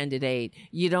 candidate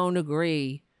you don't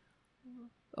agree,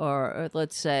 or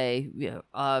let's say,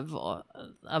 of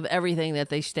everything that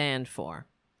they stand for.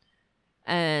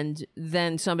 And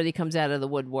then somebody comes out of the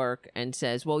woodwork and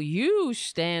says, well, you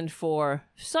stand for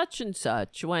such and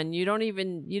such, when you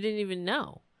didn't even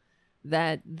know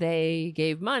that they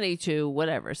gave money to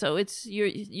whatever. So it's,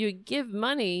 you give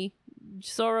money.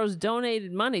 Soros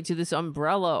donated money to this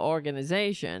umbrella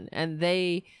organization, and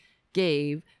they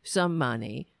gave some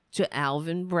money to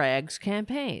Alvin Bragg's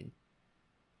campaign.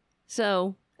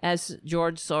 So, as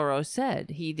George Soros said,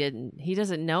 he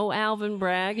doesn't know Alvin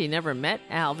Bragg. He never met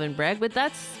Alvin Bragg, but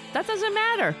that doesn't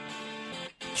matter.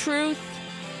 Truth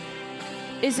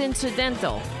is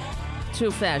incidental to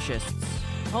fascists.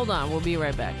 Hold on, we'll be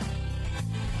right back.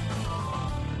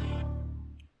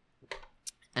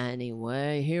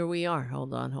 Anyway, here we are.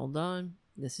 Hold on.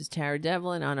 This is Tara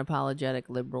Devlin, Unapologetic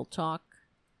Liberal Talk.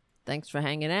 Thanks for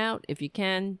hanging out. If you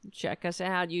can, check us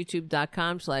out,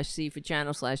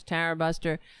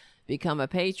 youtube.com/C4channel/Tarabuster. Become a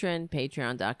patron,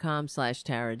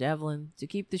 patreon.com/Tara Devlin, to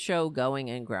keep the show going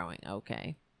and growing.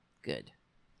 Okay, good.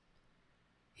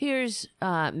 Here's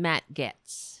Matt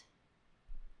Getz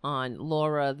on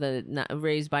Laura, the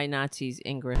Raised by Nazis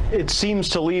Ingrid. It seems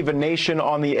to leave a nation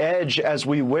on the edge as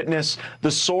we witness the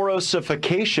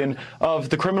Sorosification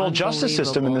of the criminal justice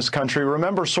system in this country.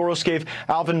 Remember, Soros gave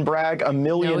Alvin Bragg $1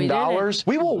 million.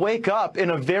 We will wake up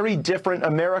in a very different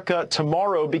America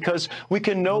tomorrow, because we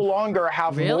can no longer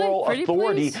have moral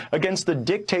authority against the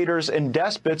dictators and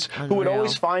despots who would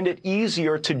always find it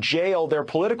easier to jail their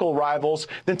political rivals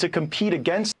than to compete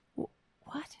against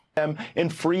them in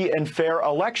free and fair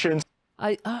elections.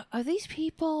 Are these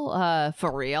people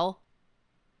for real?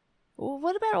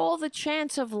 What about all the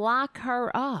chants of lock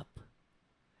her up?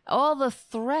 All the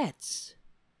threats.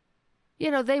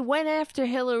 They went after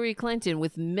Hillary Clinton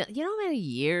with how many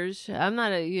years? I'm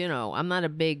not a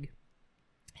big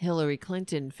Hillary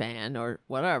Clinton fan or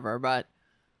whatever, but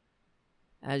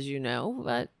as you know,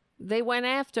 but they went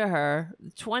after her.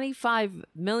 $25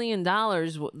 million,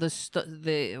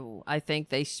 I think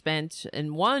they spent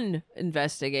in one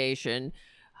investigation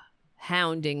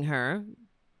hounding her.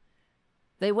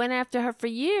 They went after her for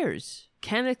years.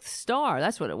 Kenneth Starr,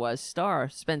 that's what it was. Starr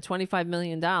spent $25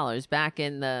 million back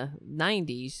in the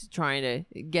 90s trying to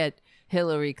get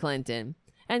Hillary Clinton,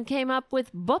 and came up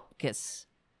with bupkis.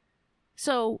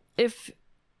 So if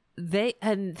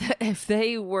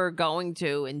they were going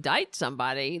to indict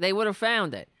somebody, they would have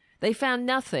found it. They found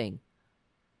nothing.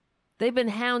 They've been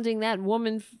hounding that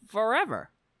woman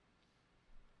forever.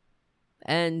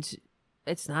 And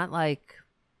it's not like,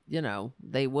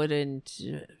 they wouldn't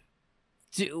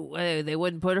they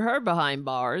wouldn't put her behind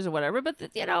bars or whatever, but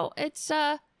it's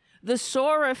the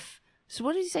Soros, so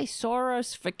what did he say?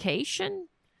 Sorosification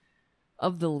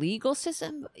of the legal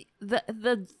system.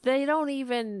 They don't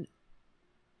even.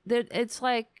 It's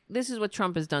like, this is what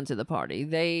Trump has done to the party.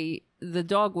 The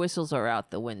dog whistles are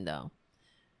out the window.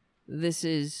 This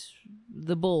is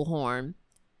the bullhorn.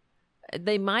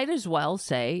 They might as well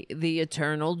say the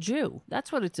eternal Jew.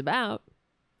 That's what it's about.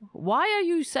 Why are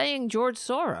you saying George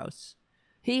Soros?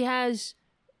 He has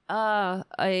a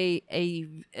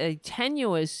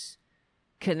tenuous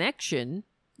connection.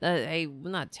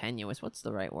 Not tenuous. What's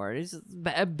the right word?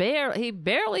 He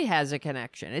barely has a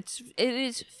connection. It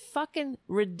is fucking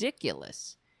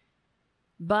ridiculous.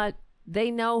 But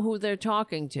They know who they're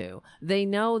talking to. They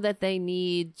know that they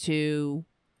need to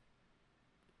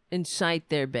incite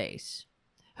their base,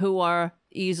 who are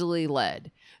easily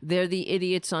led. They're the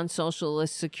idiots on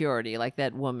socialist security, like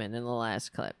that woman in the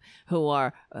last clip,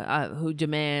 who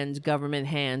demands government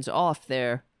hands off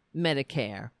their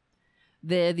Medicare.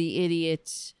 They're the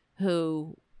idiots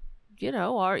who,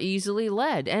 are easily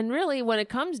led. And really, when it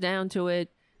comes down to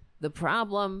it, the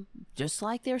problem, just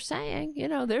like they're saying,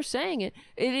 they're saying it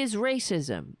is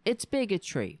racism. It's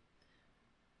bigotry.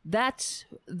 That's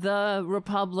the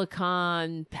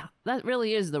Republican, that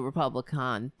really is the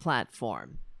Republican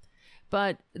platform.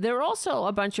 But they're also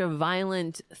a bunch of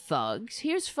violent thugs.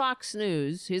 Here's Fox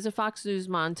News. Here's a Fox News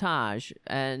montage.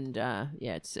 And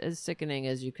it's as sickening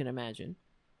as you can imagine.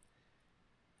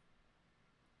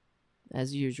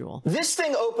 As usual. This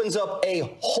thing opens up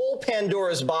a whole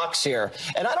Pandora's box here.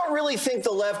 And I don't really think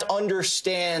the left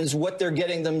understands what they're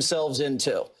getting themselves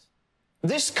into.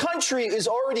 This country is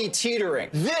already teetering.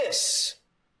 This,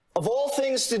 of all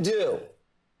things to do,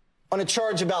 on a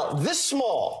charge about this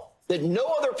small, that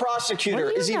no other prosecutor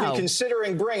is even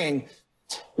considering bringing,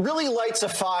 really lights a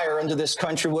fire under this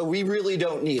country where we really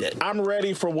don't need it. I'm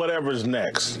ready for whatever's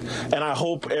next. And I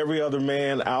hope every other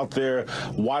man out there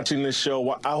watching this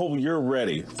show, I hope you're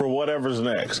ready for whatever's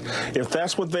next. If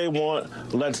that's what they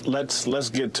want, let's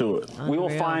get to it. We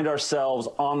will find ourselves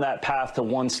on that path to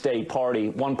one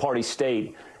party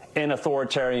state in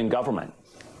authoritarian government.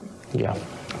 Yeah,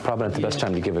 probably not the best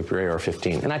time to give up your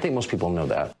AR-15. And I think most people know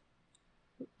that.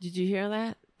 Did you hear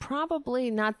that?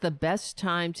 Probably not the best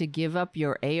time to give up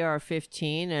your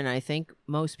AR-15, and I think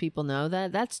most people know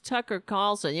that. That's Tucker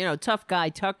Carlson, tough guy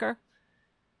Tucker.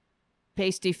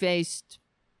 Pasty-faced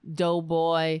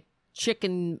doughboy,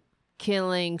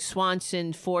 chicken-killing,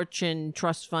 Swanson fortune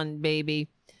trust fund baby.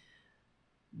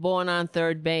 Born on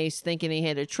third base, thinking he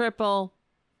hit a triple.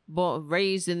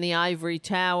 Raised in the ivory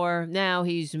tower. Now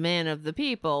he's man of the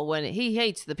people when he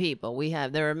hates the people.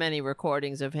 There are many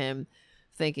recordings of him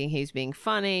thinking he's being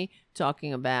funny,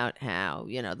 talking about how,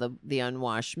 the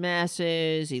unwashed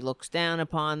masses, he looks down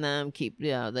upon them, keep,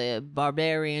 the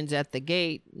barbarians at the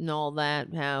gate and all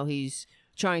that, how he's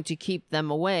trying to keep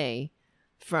them away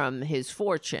from his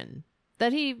fortune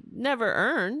that he never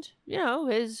earned.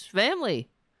 His family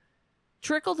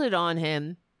trickled it on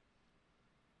him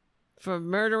for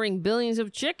murdering billions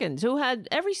of chickens, who had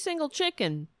every single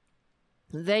chicken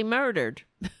they murdered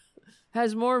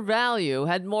has more value,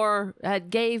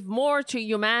 gave more to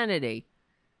humanity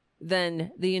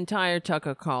than the entire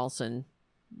Tucker Carlson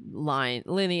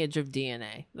lineage of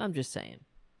DNA. I'm just saying.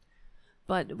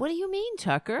 But what do you mean,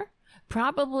 Tucker?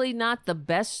 Probably not the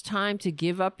best time to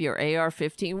give up your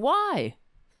AR-15. Why?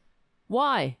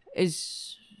 Why?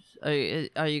 Are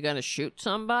you going to shoot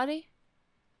somebody?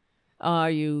 Who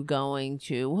are you going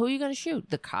to shoot?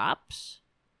 The cops?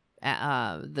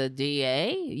 The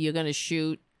DA? You're going to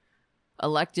shoot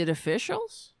elected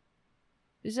officials?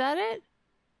 Is that it?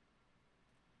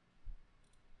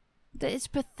 It's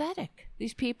pathetic.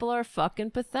 These people are fucking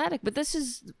pathetic. But this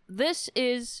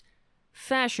is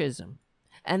fascism.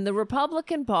 And the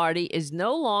Republican Party is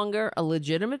no longer a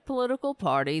legitimate political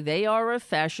party. They are a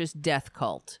fascist death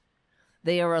cult.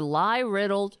 They are a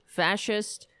lie-riddled,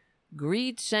 fascist,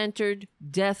 greed-centered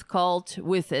death cult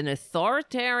with an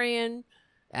authoritarian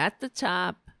at the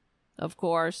top, of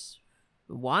course,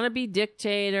 wannabe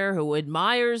dictator who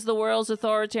admires the world's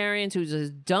authoritarians, who's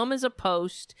as dumb as a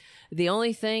post. The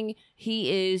only thing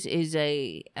he is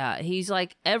he's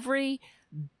like every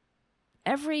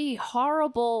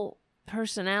horrible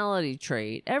personality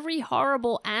trait, every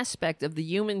horrible aspect of the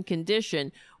human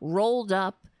condition rolled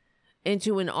up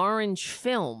into an orange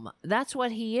film. That's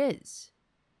what he is.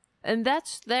 And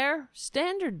that's their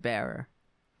standard bearer.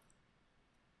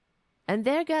 And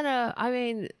they're gonna,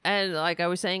 and like I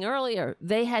was saying earlier,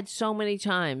 they had so many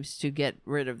times to get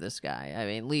rid of this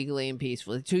guy. Legally and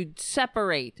peacefully, to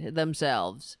separate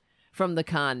themselves from the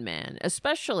con man,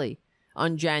 especially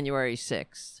on January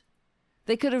 6th.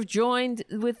 They could have joined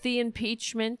with the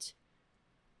impeachment,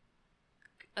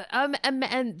 and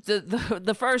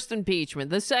the first impeachment,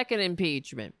 the second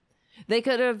impeachment. They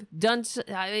could have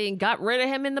got rid of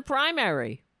him in the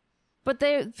primary. But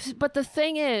the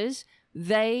thing is,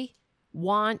 they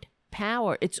want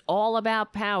power. It's all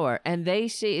about power. And they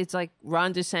see, it's like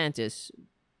Ron DeSantis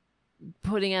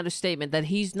putting out a statement that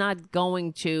he's not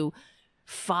going to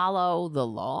follow the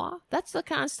law. That's the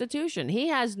Constitution. He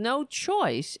has no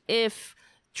choice. If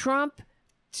Trump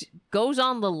goes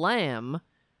on the lam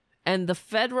and the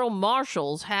federal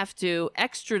marshals have to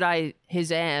extradite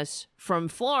his ass from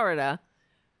Florida,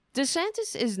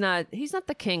 DeSantis he's not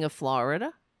the king of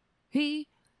Florida. He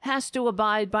has to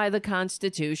abide by the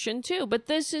Constitution too. But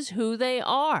this is who they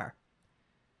are.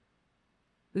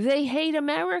 They hate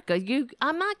America.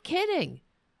 I'm not kidding.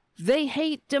 They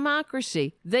hate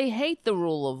democracy. They hate the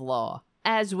rule of law,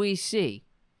 as we see.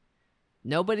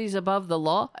 Nobody's above the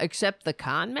law except the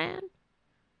con man?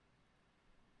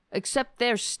 Except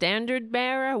their standard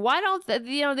bearer? Why don't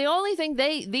the only thing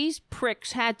these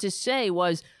pricks had to say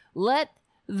was, let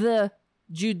the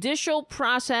judicial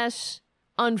process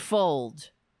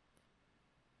unfold.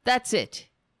 That's it.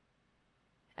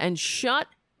 And shut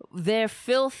their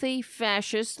filthy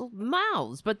fascist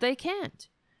mouths, but they can't.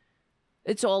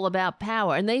 It's all about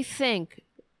power. And they think,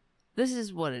 this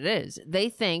is what it is. They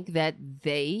think that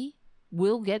they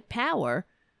will get power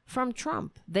from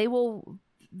Trump.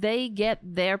 They get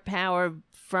their power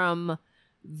from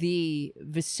the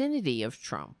vicinity of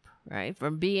Trump, right?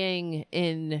 From being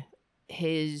in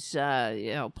his,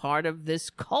 part of this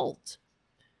cult.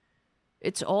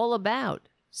 It's all about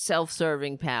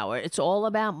self-serving power. It's all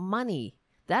about money.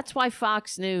 That's why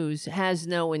Fox News has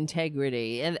no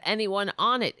integrity, and anyone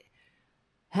on it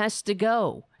has to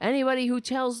go. Anybody who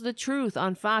tells the truth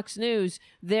on Fox News,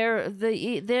 they're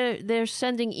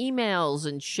sending emails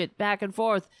and shit back and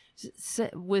forth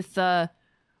with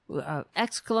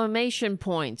exclamation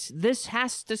points. This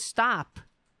has to stop.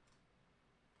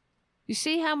 You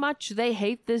see how much they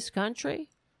hate this country?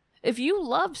 If you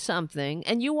love something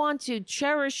and you want to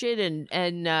cherish it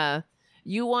and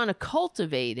you want to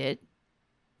cultivate it,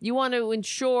 you want to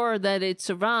ensure that it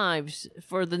survives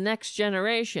for the next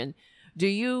generation, do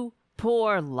you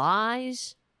pour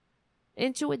lies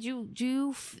into it?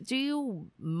 Do you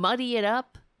muddy it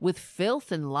up with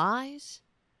filth and lies?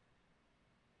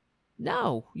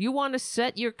 No, you want to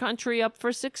set your country up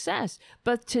for success.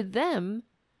 But to them,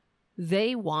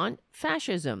 they want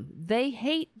fascism. They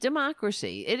hate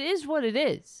democracy. It is what it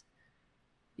is.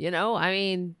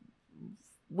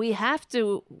 We have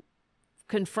to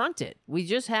confront it. We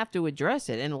just have to address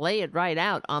it and lay it right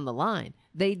out on the line.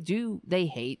 They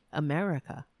hate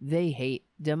America. They hate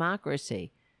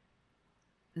democracy.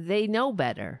 They know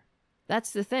better.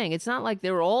 That's the thing. It's not like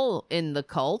they're all in the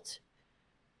cult.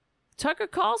 Tucker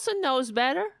Carlson knows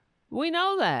better. We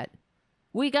know that.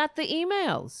 We got the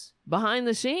emails behind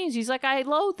the scenes. He's like, I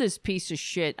loathe this piece of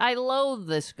shit. I loathe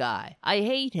this guy. I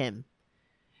hate him.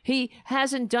 He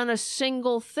hasn't done a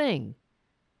single thing.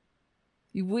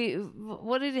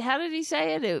 How did he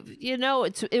say it?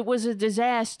 It was a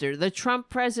disaster. The Trump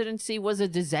presidency was a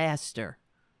disaster.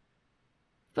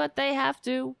 But they have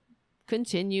to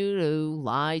continue to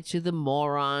lie to the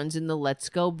morons in the Let's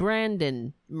Go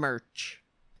Brandon merch.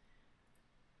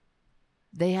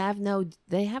 They have no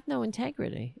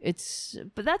integrity.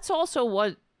 But that's also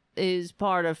what is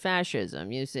part of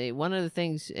fascism. You see, one of the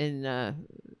things in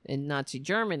Nazi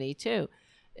Germany too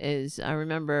is, I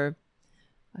remember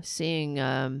seeing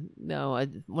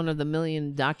one of the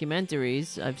million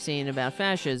documentaries I've seen about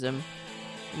fascism,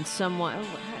 and someone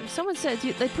said,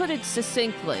 they put it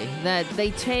succinctly, that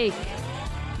they take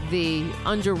the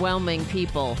underwhelming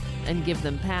people and give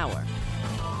them power.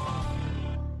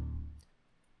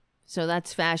 So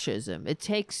that's fascism. It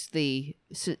takes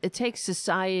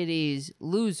society's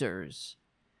losers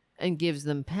and gives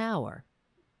them power.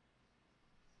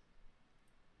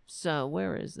 So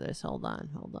where is this? Hold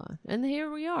on. And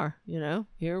here we are,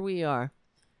 here we are.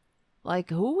 Like,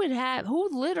 who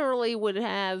literally would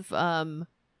have,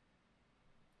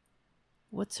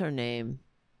 what's her name?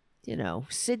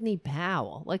 Sidney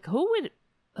Powell. Like, who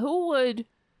would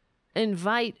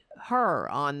invite her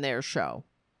on their show?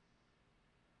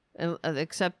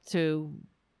 Except to,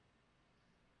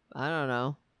 I don't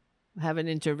know, have an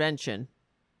intervention.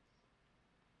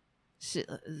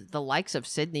 The likes of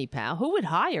Sidney Powell, who would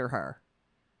hire her?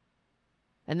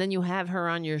 And then you have her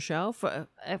on your show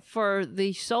for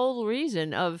the sole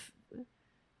reason of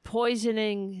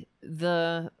poisoning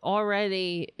the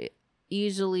already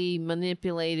easily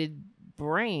manipulated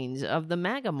brains of the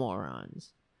MAGA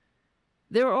morons.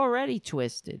 They're already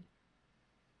twisted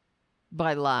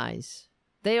by lies.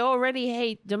 They already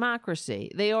hate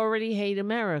democracy. They already hate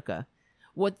America.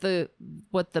 What the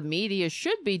media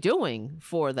should be doing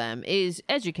for them is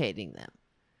educating them,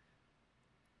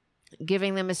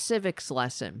 giving them a civics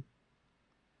lesson,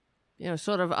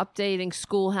 sort of updating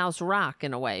Schoolhouse Rock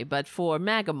in a way, but for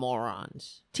MAGA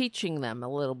morons, teaching them a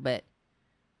little bit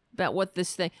about what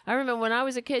this thing. I remember when I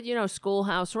was a kid,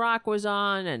 Schoolhouse Rock was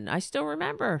on, and I still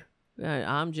remember,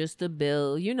 I'm just a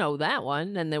bill, that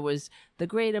one. And there was The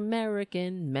Great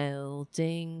American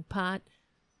Melting Pot.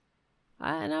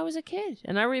 And I was a kid,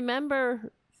 and I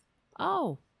remember,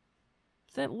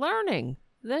 learning.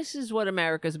 This is what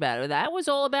America's about. That was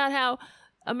all about how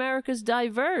America's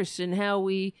diverse and how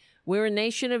we're a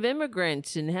nation of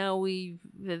immigrants and how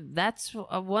that's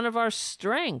one of our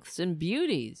strengths and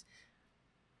beauties.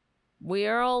 We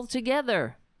are all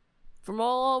together from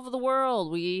all over the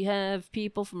world. We have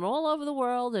people from all over the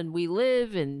world, and we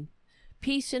live in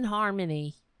peace and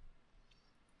harmony.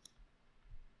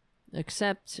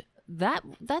 Except that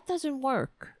doesn't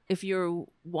work if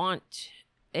you want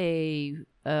a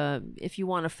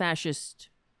fascist,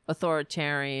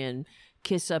 authoritarian,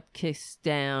 kiss up, kick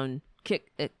down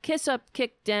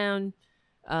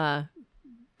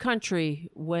country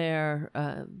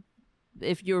where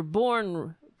if you're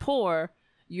born poor,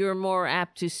 you're more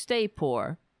apt to stay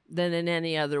poor than in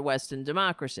any other Western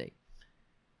democracy.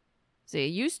 See,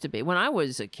 it used to be when I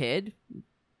was a kid.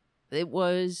 It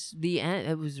was the end.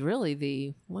 It was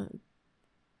really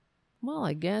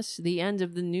I guess the end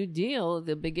of the New Deal,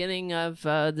 the beginning of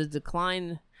the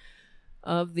decline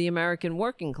of the American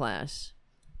working class.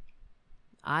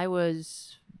 I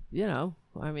was, I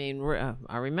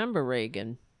remember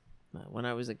Reagan when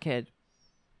I was a kid.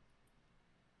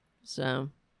 So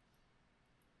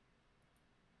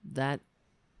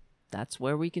that's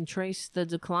where we can trace the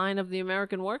decline of the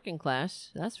American working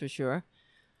class. That's for sure.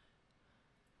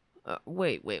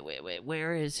 Wait.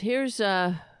 Here's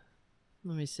let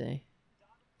me see.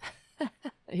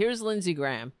 Here's Lindsey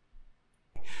Graham.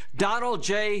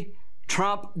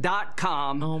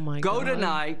 DonaldJTrump.com. Oh my God. Go God.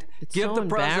 tonight. It's give so the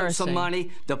president some embarrassing.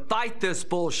 money to fight this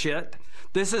bullshit.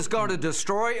 This is going to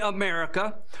destroy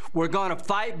America. We're going to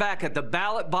fight back at the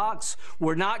ballot box.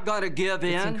 We're not going to give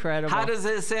in. It's incredible. How does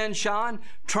this end, Sean?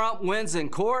 Trump wins in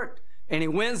court and he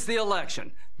wins the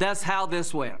election. That's how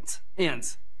this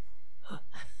ends.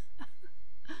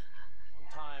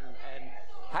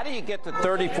 How do you get to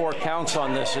 34 counts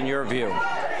on this, in your view?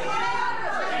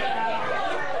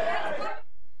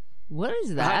 What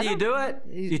is that? How do you do it?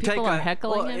 You People are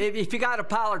heckling him? If you got a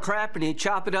pile of crap and you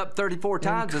chop it up 34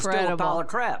 times, it's still a pile of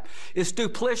crap. It's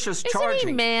duplicitous charging. Isn't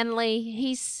he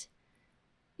manly?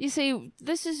 You see,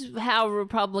 this is how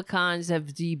Republicans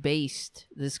have debased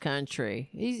this country.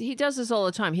 He does this all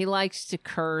the time. He likes to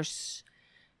curse.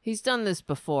 He's done this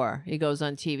before. He goes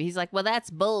on TV. He's like, well,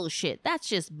 that's bullshit. That's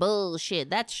just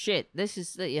bullshit. That's shit. This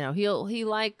is, he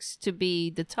likes to be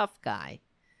the tough guy.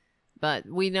 But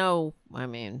we know,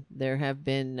 there have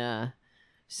been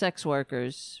sex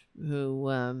workers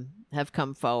who have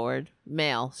come forward,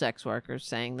 male sex workers,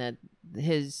 saying that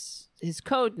his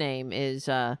code name is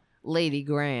Lady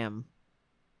Graham.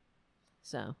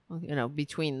 So,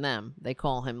 between them, they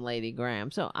call him Lady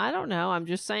Graham. So, I don't know. I'm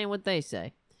just saying what they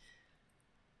say.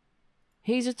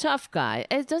 He's a tough guy.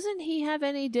 Doesn't he have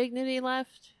any dignity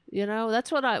left?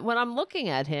 That's when I'm looking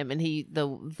at him and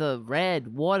the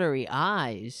red, watery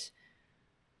eyes.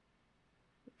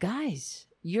 Guys,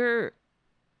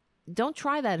 don't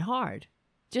try that hard.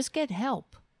 Just get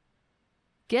help.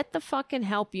 Get the fucking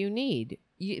help you need.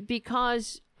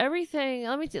 Because everything,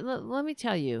 let me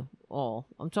tell you all.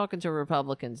 I'm talking to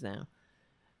Republicans now.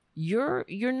 You're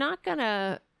not going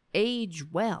to age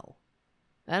well.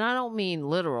 And I don't mean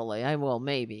literally.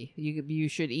 Maybe. You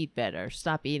should eat better.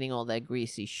 Stop eating all that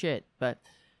greasy shit. But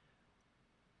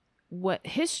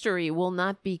history will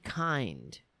not be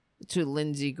kind to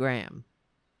Lindsey Graham.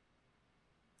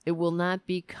 It will not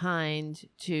be kind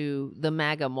to the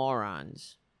MAGA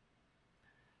morons.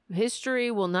 History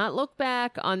will not look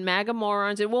back on MAGA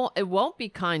morons. It won't be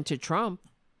kind to Trump.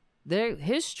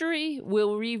 History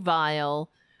will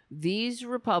revile these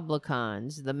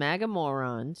Republicans, the MAGA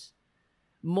morons,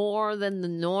 more than the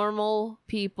normal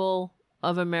people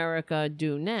of America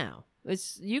do now.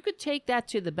 You could take that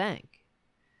to the bank.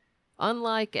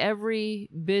 Unlike every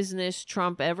business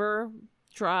Trump ever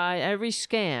tried, every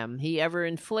scam he ever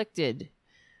inflicted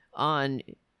on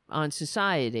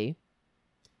society,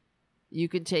 you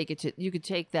could take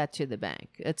that to the bank.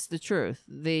 It's the truth.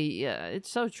 It's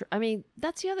so true.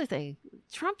 That's the other thing.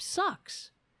 Trump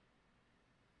sucks.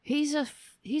 He's a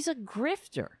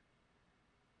grifter.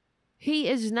 He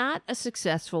is not a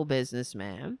successful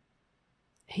businessman.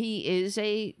 He is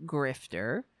a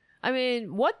grifter.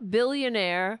 What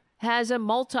billionaire has a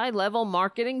multi-level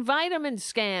marketing vitamin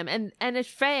scam and it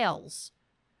fails?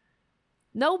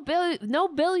 No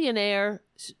billionaire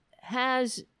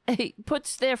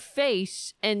puts their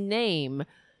face and name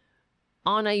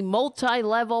on a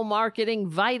multi-level marketing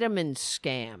vitamin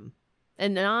scam, a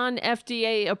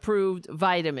non-FDA approved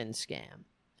vitamin scam.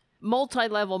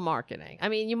 Multi-level marketing.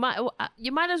 You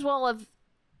might as well have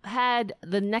had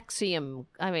the Nexium.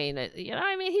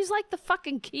 He's like the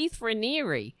fucking Keith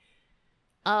Raniere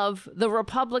of the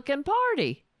Republican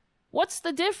Party. What's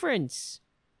the difference?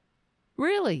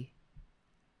 Really?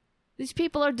 These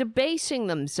people are debasing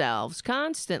themselves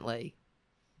constantly.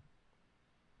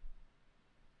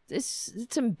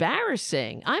 It's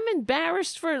embarrassing. I'm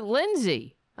embarrassed for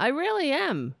Lindsay. I really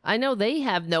am. I know they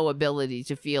have no ability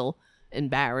to feel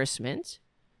embarrassment.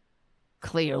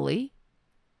 Clearly.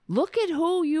 Look at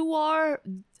who you are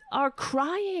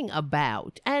crying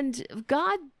about. And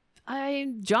John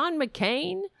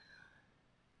McCain,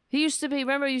 he used to be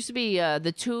whatever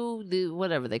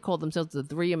they called themselves, the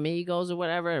three amigos or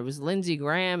whatever. It was Lindsey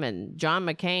Graham and John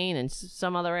McCain and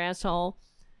some other asshole.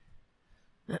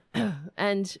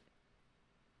 and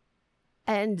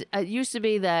it used to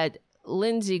be that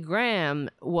Lindsey Graham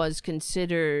was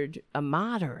considered a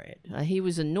moderate. He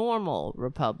was a normal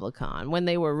Republican when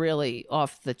they were really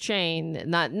off the chain.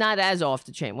 Not as off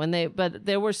the chain but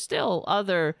there were still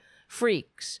other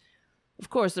freaks. Of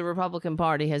course, the Republican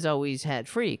Party has always had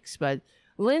freaks, but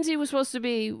Lindsey was supposed to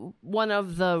be one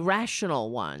of the rational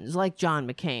ones, like John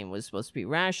McCain was supposed to be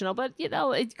rational. But,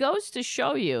 it goes to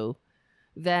show you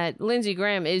that Lindsey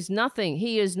Graham is nothing.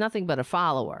 He is nothing but a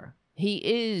follower. He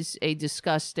is a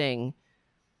disgusting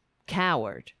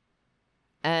coward.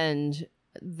 And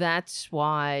that's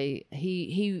why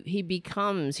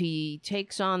he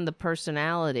takes on the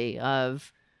personality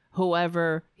of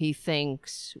whoever he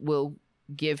thinks will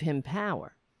give him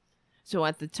power. So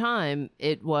at the time,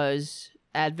 it was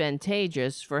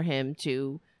advantageous for him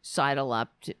to sidle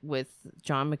up with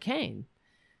John McCain.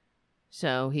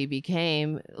 So he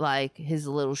became like his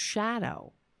little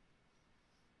shadow.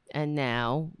 And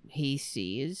now he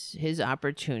sees his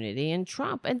opportunity in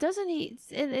Trump. And doesn't he,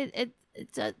 it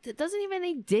doesn't he have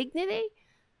any dignity?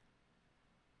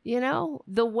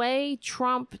 The way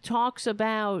Trump talks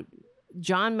about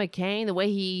John McCain, the way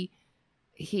he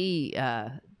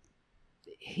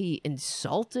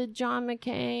insulted John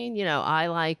McCain. I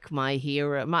like my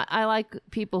hero. I like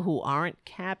people who aren't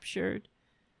captured.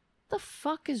 What the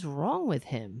fuck is wrong with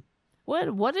him?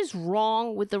 What is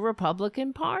wrong with the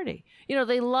Republican Party?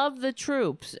 They love the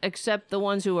troops, except the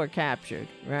ones who are captured,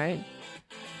 right?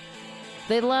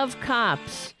 They love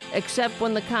cops, except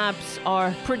when the cops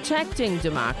are protecting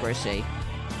democracy.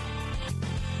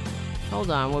 Hold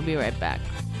on, we'll be right back.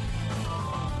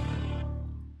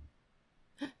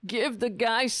 Give the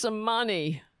guy some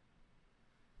money.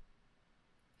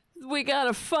 We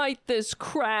gotta fight this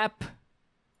crap.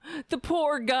 The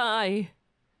poor guy.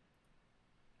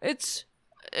 It's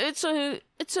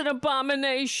an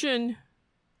abomination.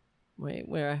 Wait,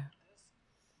 where?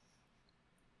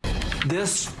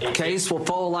 This case will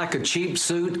fall like a cheap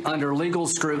suit under legal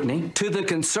scrutiny. To the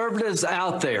conservatives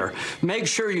out there, make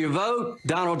sure you vote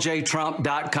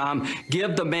DonaldJTrump.com.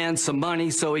 Give the man some money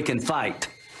so he can fight.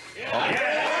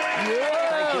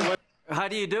 Yeah. How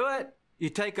do you do it? You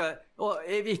take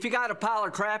if you got a pile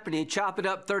of crap and you chop it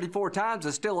up 34 times,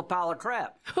 it's still a pile of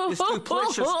crap. It's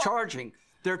duplicitous charging.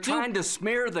 They're trying to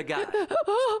smear the guy.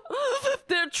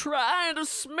 They're trying to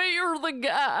smear the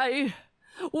guy.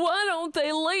 Why don't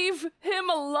they leave him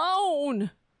alone?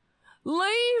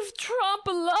 Leave Trump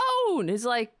alone. It's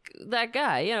like that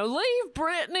guy, leave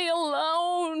Britney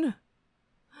alone.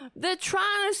 They're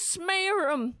trying to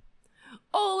smear him.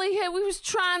 All he was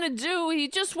trying to do, he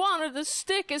just wanted to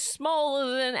stick his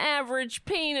smaller than average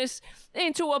penis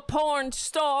into a porn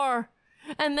star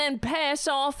and then pass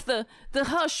off the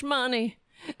hush money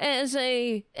as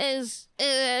a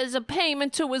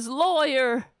payment to his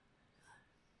lawyer,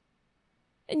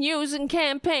 and using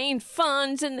campaign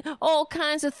funds and all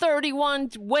kinds of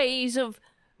 31 ways of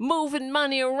moving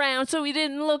money around so he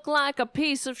didn't look like a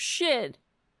piece of shit.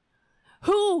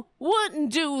 Who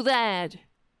wouldn't do that?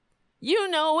 You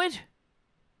know it.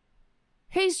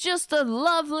 He's just a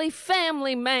lovely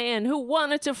family man who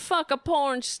wanted to fuck a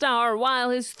porn star while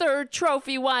his third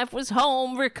trophy wife was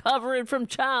home recovering from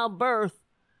childbirth.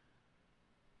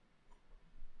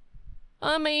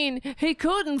 I mean, he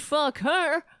couldn't fuck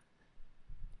her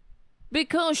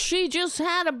because she just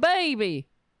had a baby.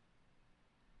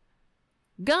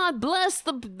 God bless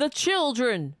the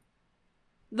children.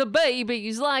 The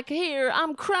babies, like here,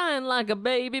 I'm crying like a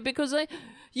baby because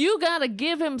you gotta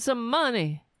give him some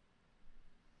money.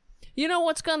 You know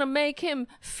what's gonna make him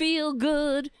feel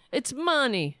good? It's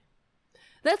money.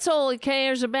 That's all he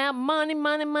cares about. Money,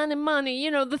 money, money, money.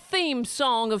 The theme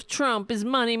song of Trump is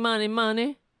money, money,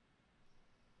 money.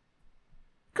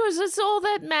 Because it's all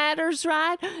that matters,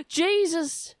 right?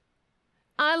 Jesus.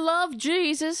 I love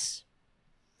Jesus.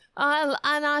 And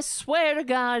I swear to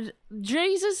God,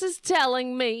 Jesus is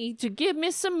telling me to give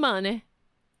me some money.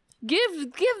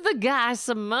 Give the guy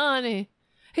some money.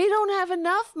 He don't have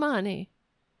enough money.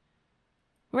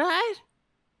 Right?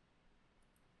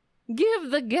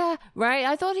 Give the guy, right?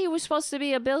 I thought he was supposed to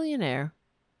be a billionaire.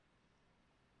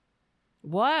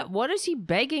 What is he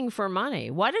begging for money?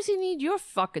 Why does he need your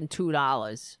fucking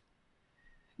 $2?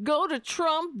 Go to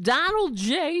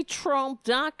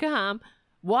DonaldJTrump.com.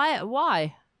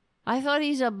 Why? I thought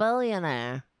he's a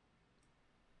billionaire.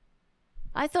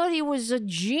 I thought he was a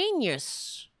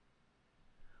genius.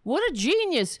 What a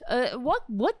genius.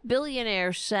 What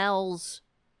billionaire sells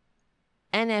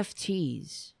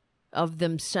NFTs of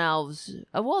themselves?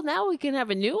 Well, now we can have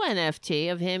a new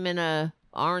NFT of him in a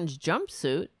orange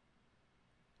jumpsuit.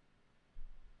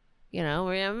 You know,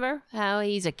 remember how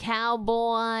he's a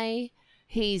cowboy?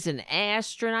 He's an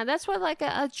astronaut. That's what, like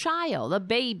a child, a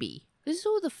baby. This is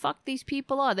who the fuck these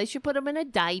people are. They should put him in a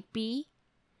diaper.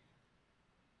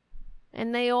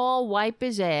 And they all wipe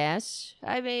his ass.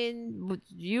 I mean,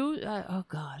 oh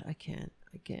God, I can't.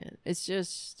 It's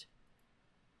just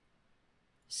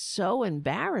so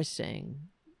embarrassing.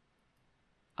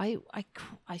 I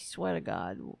swear to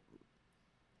God.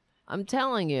 I'm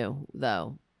telling you,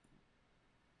 though,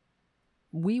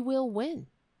 we will win.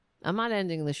 I'm not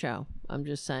ending the show. I'm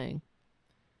just saying.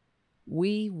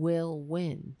 We will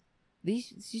win. You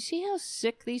see how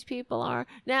sick these people are?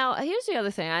 Now, here's the other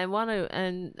thing. I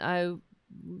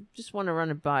just want to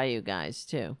run it by you guys,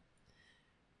 too.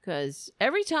 Because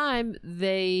every time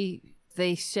they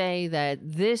say that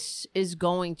this is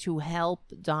going to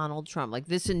help Donald Trump, like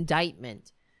this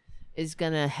indictment is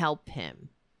going to help him.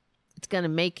 It's going to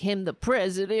make him the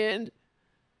president.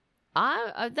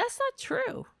 That's not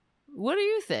true. What do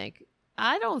you think?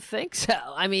 I don't think so.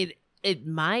 I mean, it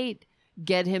might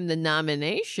get him the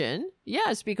nomination.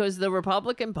 Yes, because the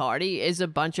Republican Party is a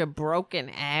bunch of broken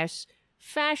ass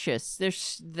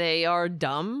fascists. They are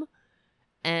dumb,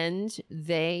 and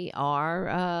they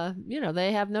are,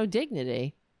 they have no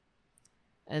dignity,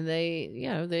 and they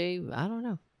I don't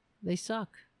know, they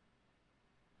suck.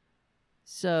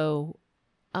 So,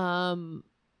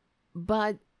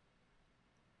 but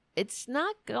it's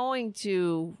not going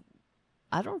to.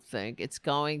 I don't think it's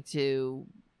going to.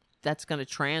 That's going to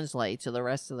translate to the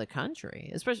rest of the country,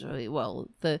 especially, well,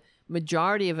 the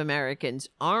majority of Americans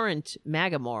aren't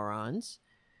MAGA morons.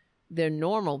 They're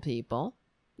normal people,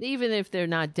 even if they're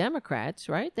not Democrats,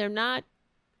 right? They're not,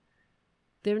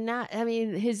 I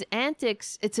mean, his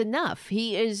antics, it's enough.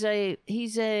 He's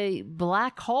a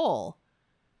black hole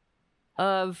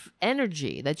of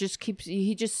energy that just keeps,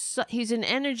 he's an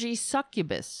energy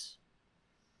succubus.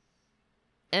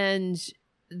 And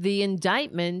the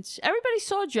indictment, everybody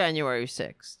saw January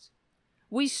 6th.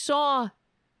 We saw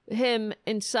him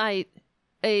incite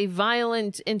a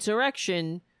violent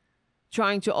insurrection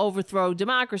trying to overthrow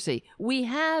democracy. We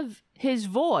have his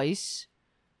voice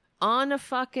on a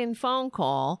fucking phone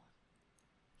call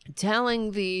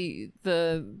telling the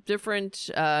different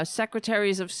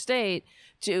secretaries of state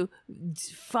to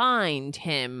find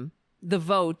him the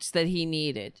votes that he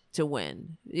needed to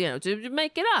win, to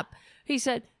make it up. He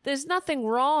said, there's nothing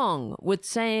wrong with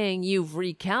saying you've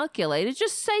recalculated.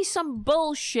 Just say some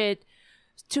bullshit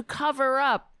to cover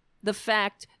up the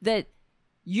fact that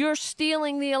you're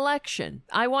stealing the election.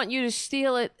 I want you to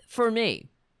steal it for me.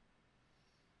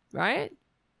 Right?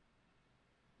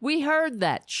 We heard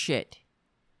that shit.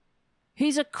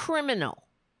 He's a criminal.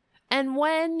 And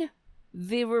when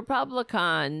the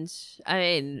Republicans, I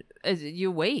mean,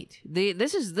 you wait.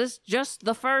 This is just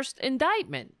the first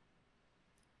indictment.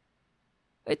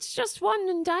 It's just one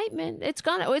indictment. It's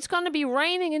gonna be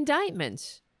raining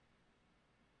indictments.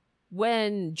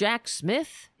 When Jack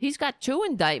Smith, he's got 2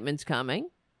 indictments coming.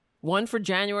 One for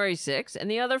January 6th and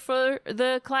the other for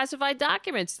the classified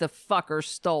documents the fucker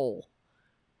stole.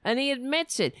 And he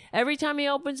admits it. Every time he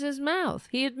opens his mouth,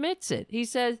 he admits it. He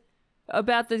says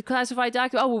about the classified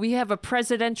document, well, we have a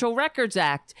Presidential Records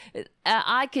Act.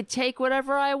 I could take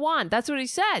whatever I want. That's what he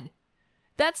said.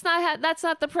 That's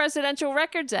not the Presidential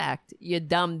Records Act, you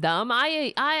dumb.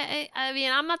 I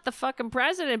mean, I'm not the fucking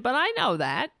president, but I know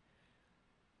that.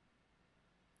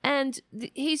 And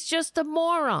he's just a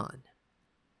moron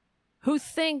who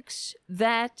thinks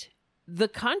that the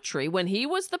country, when he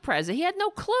was the president, he had no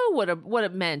clue what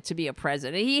it meant to be a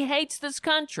president. He hates this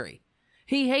country.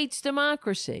 He hates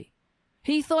democracy.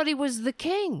 He thought he was the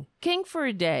king for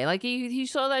a day. Like he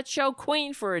saw that show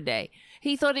Queen for a day.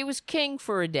 He thought he was king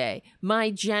for a day.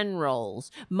 My generals,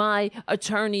 my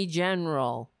attorney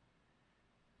general.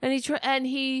 And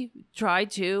he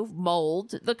tried to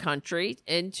mold the country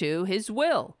into his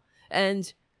will.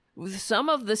 And some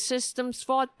of the systems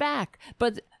fought back.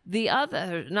 But The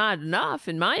other, not enough,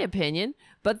 in my opinion,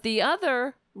 but the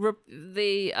other,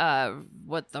 the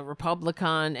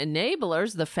Republican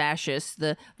enablers, the fascists,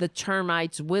 the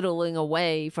termites whittling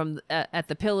away from at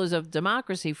the pillars of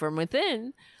democracy from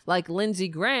within, like Lindsey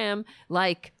Graham,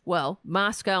 like, well,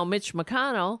 Moscow Mitch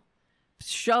McConnell,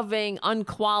 shoving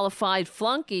unqualified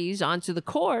flunkies onto the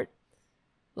court,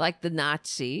 like the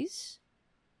Nazis,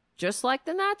 just like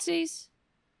the Nazis,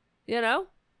 you know?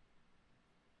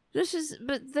 This is,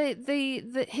 but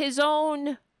his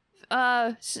own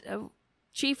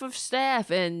chief of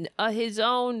staff and his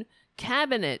own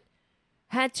cabinet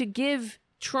had to give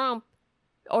Trump,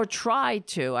 or tried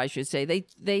to, I should say,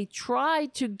 they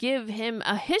tried to give him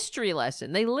a history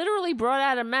lesson. They literally brought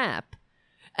out a map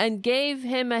and gave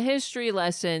him a history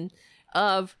lesson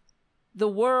of the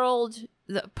world,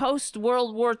 the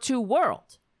post-World War II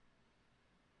world.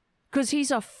 Because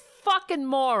he's a fucking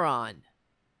moron.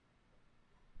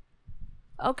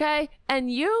 Okay?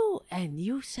 And you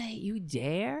say you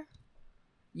dare?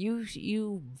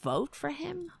 You vote for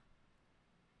him?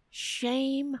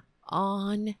 Shame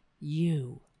on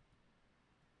you.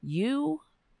 You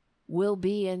will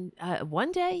be in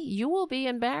one day you will be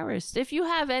embarrassed if you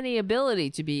have any ability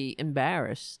to be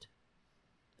embarrassed.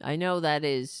 I know that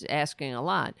is asking a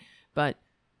lot, but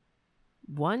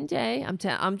one day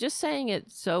I'm just saying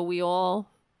it so we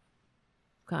all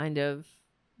kind of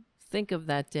think of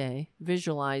that day,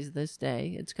 visualize this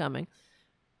day. It's coming.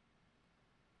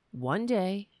 One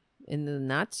day in the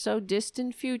not so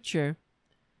distant future,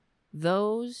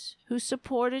 those who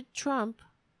supported Trump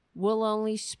will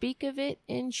only speak of it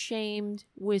in shamed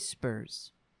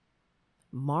whispers.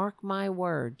 Mark my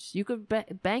words. You could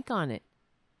bank on it.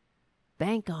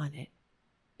 Bank on it.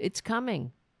 It's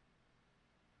coming.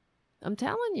 I'm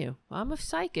telling you, I'm a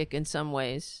psychic in some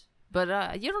ways.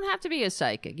 But you don't have to be a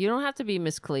psychic. You don't have to be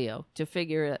Miss Cleo to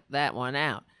figure that one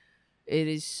out. It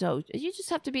is so, you just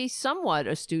have to be somewhat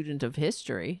a student of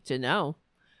history to know.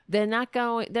 They're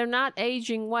not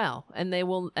aging well, and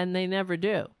they never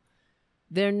do.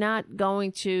 They're not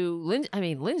going to,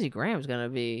 Lindsey Graham's going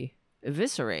to be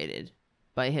eviscerated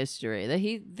by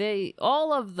history.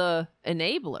 All of the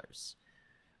enablers.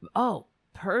 Oh,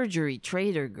 perjury,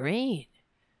 traitor, Green.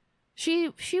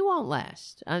 She won't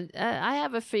last. I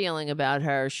have a feeling about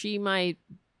her. She might,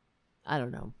 I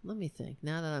don't know. Let me think.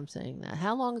 Now that I'm saying that,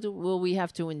 how long will we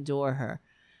have to endure her?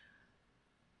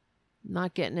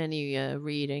 Not getting any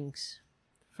readings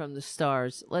from the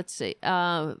stars. Let's see.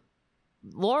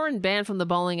 Lauren banned from the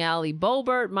bowling alley.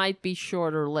 Boebert might be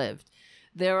shorter lived.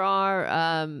 There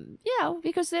are,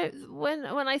 because when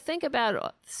I think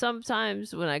about,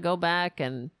 sometimes when I go back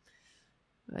and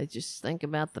I just think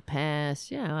about the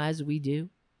past, as we do.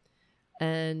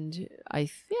 And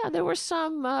there were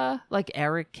some, like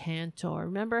Eric Cantor.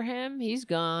 Remember him? He's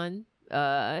gone.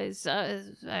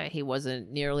 He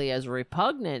wasn't nearly as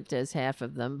repugnant as half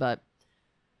of them, but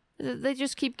they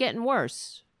just keep getting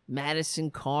worse. Madison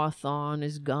Cawthorn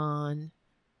is gone.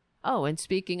 Oh, and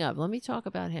speaking of, let me talk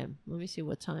about him. Let me see,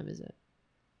 what time is it?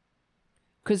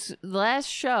 Because the last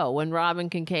show, when Robin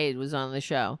Kincaid was on the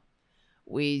show,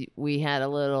 we had a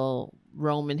little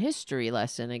Roman history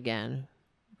lesson again,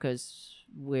 because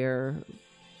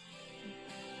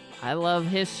I love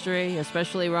history,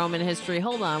 especially Roman history.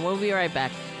 Hold on, we'll be right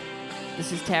back.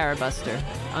 This is Tarabuster,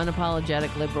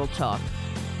 unapologetic liberal talk.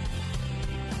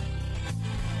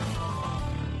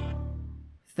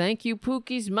 Thank you,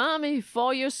 Pookie's mommy,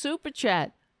 for your super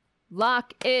chat.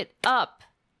 Lock it up.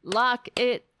 Lock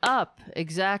it up.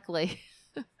 Exactly.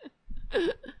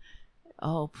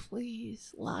 Oh,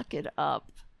 please, lock it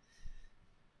up.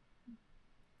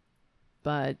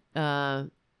 But, what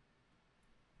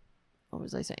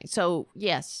was I saying? So,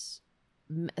 yes,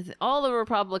 all the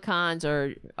Republicans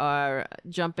are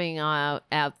jumping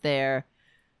out there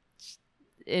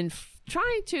in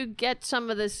trying to get some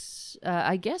of this,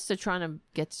 I guess they're trying to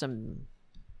get some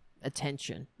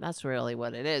attention. That's really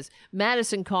what it is.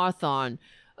 Madison Cawthorn,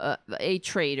 a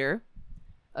traitor,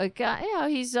 a guy,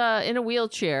 he's in a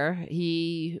wheelchair.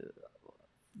 He's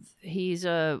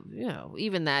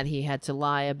even that he had to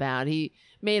lie about. He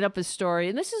made up a story,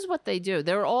 and this is what they do.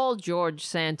 They're all George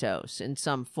Santos in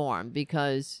some form,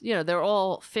 because they're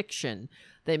all fiction.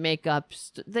 They make up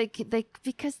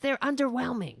because they're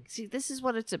underwhelming. See, this is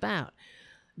what it's about.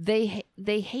 They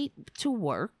hate to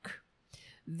work.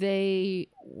 They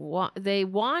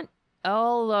want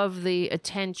all of the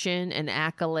attention and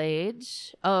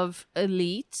accolades of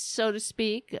elites, so to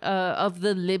speak, of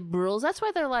the liberals. That's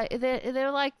why they're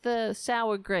like the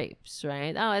sour grapes,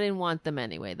 right? Oh, I didn't want them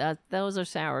anyway. Those are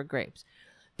sour grapes.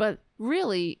 But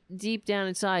really, deep down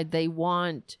inside, they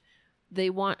want they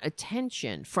want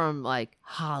attention from like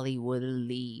Hollywood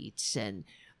elites, and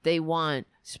they want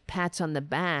pats on the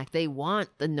back. They want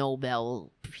the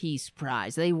Nobel Peace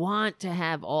Prize. They want to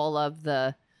have all of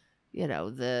the, you know,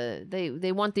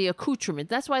 they want the accoutrement.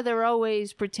 That's why they're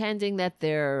always pretending that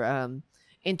they're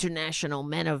international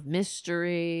men of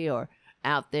mystery or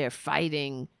out there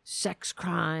fighting sex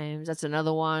crimes. That's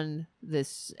another one.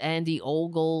 This Andy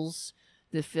Ogles,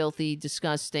 the filthy,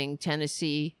 disgusting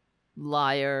Tennessee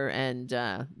liar and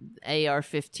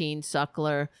AR-15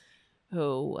 suckler,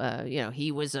 who,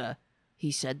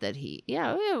 he said that he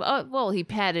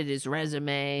padded his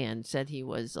resume and said he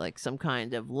was like some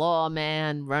kind of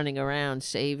lawman running around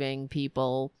saving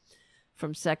people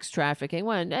from sex trafficking.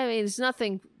 When, I mean, it's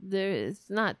nothing there. It's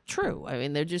not true. I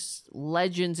mean, they're just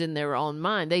legends in their own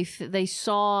mind. They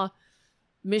saw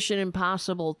Mission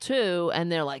Impossible 2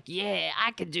 and they're like, yeah,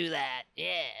 I could do that.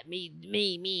 Yeah,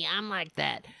 me, I'm like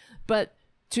that. But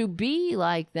to be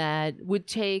like that would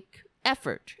take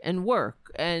effort and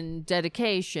work and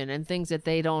dedication and things that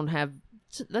they don't have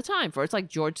the time for. It's like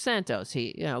George Santos.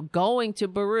 He, going to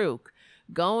Baruch,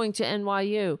 going to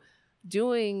NYU,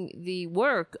 doing the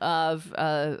work of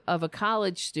a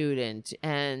college student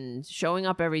and showing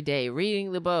up every day,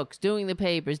 reading the books, doing the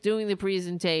papers, doing the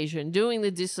presentation, doing the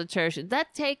dissertation.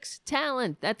 That takes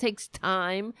talent. That takes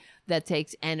time. That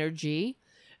takes energy.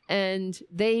 And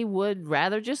they would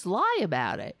rather just lie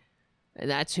about it. And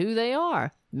that's who they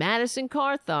are. Madison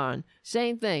Cawthorn,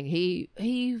 same thing. He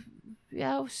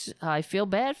I feel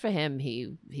bad for him.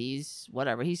 He's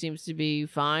whatever. He seems to be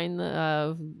fine,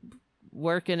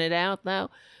 working it out now,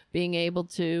 being able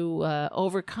to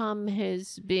overcome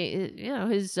his being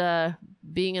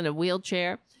in a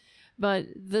wheelchair. But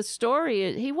the story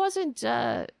is he wasn't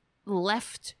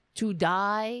left to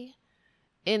die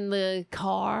in the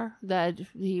car that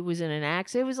he was in an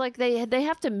accident. It was like they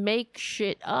have to make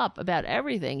shit up about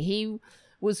everything. He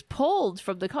was pulled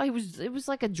from the car. It was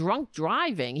like a drunk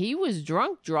driving. He was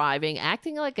drunk driving,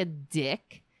 acting like a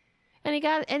dick, and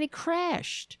he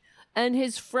crashed. And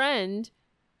his friend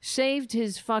saved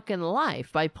his fucking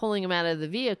life by pulling him out of the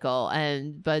vehicle.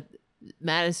 But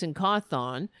Madison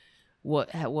Cawthorn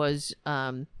was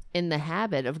in the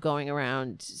habit of going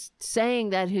around saying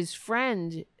that his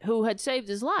friend who had saved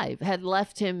his life had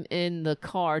left him in the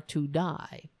car to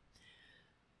die.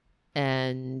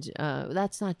 And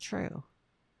that's not true.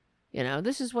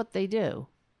 This is what they do.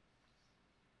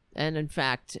 And in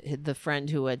fact, the friend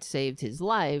who had saved his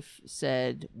life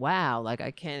said, wow, like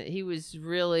I can't, he was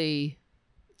really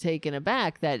taken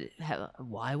aback that,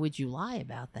 why would you lie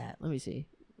about that? Let me see.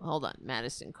 Hold on.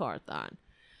 Madison Cawthorn.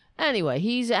 Anyway,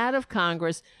 he's out of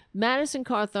Congress. Madison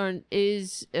Cawthorn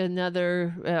is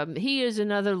another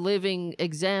living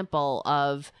example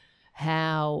of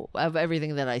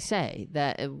everything that I say,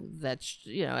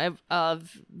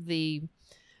 of the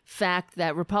fact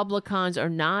that Republicans are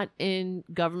not in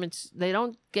governments. They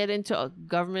don't get into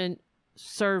government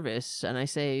service. And I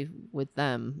say with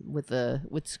them, with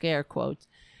scare quotes,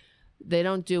 they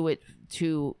don't do it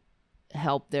to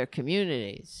help their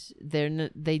communities.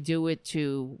 They do it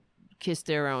to kiss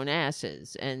their own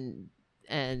asses and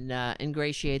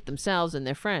ingratiate themselves and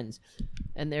their friends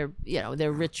and their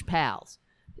rich pals.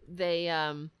 They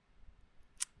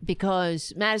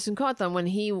because Madison Cawthorn,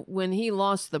 when he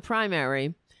lost the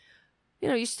primary,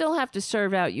 you still have to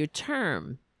serve out your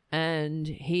term, and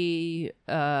he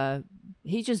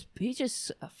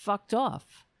just fucked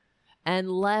off and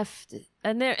left.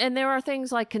 And there are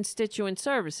things like constituent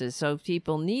services, so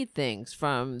people need things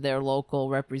from their local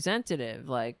representative,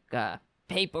 like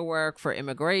paperwork for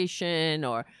immigration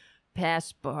or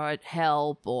passport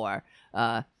help or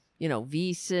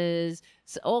visas,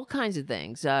 so all kinds of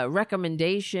things,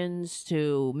 recommendations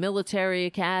to military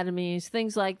academies,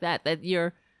 things like that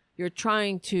you're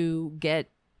trying to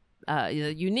get,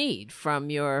 you need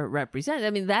from your representative. I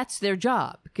mean, that's their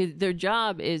job. Their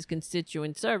job is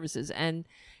constituent services, and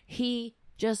he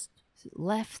just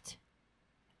left.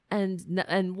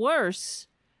 And worse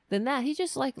than that, he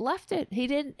just left it.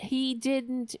 He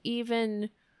didn't even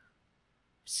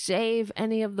save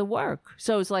any of the work.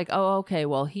 So it's like, oh, okay,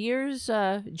 well, here's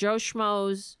Joe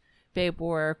Schmo's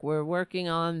paperwork. We're working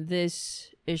on this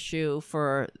issue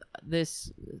for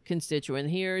this constituent.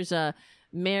 Here's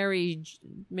Mary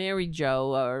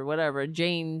Jo or whatever,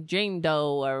 Jane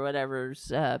Doe or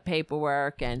whatever's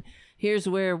paperwork, and here's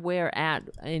where we're at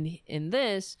in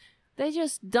this. They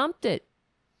just dumped it.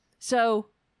 So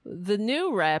the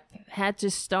new rep had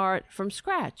to start from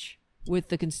scratch with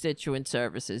the constituent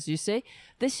services. You see,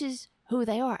 this is who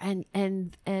they are, and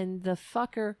the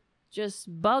fucker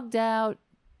just bugged out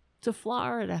to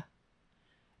Florida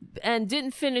and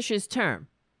didn't finish his term.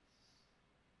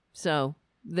 So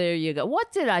there you go.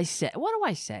 What did I say? What do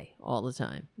I say all the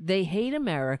time? They hate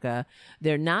America.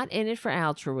 They're not in it for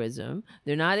altruism.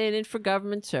 They're not in it for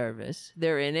government service.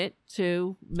 They're in it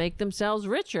to make themselves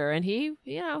richer. And he's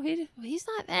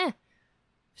not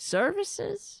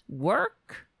services,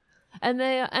 work. And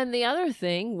the other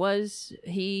thing was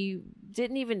he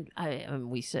didn't even.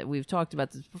 We've talked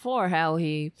about this before. How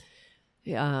he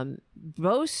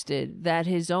boasted that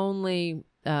his only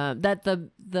that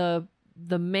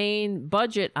the main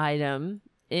budget item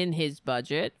in his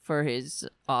budget for his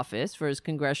office, for his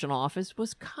congressional office,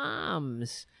 was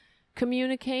comms,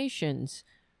 communications.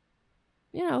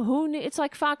 It's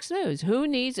like Fox News. Who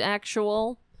needs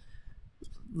actual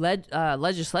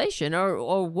legislation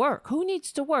or work? Who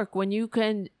needs to work when you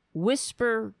can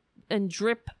whisper and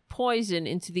drip poison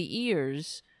into the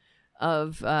ears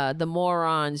of the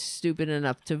morons stupid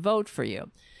enough to vote for you?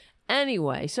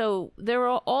 Anyway, so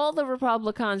all the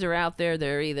Republicans are out there.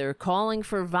 They're either calling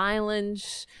for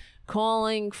violence,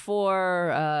 calling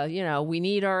for, we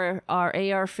need our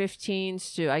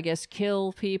AR-15s to, I guess,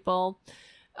 kill people.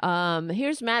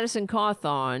 Here's Madison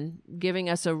Cawthorn giving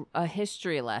us a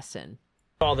history lesson.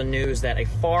 All the news that a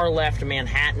far-left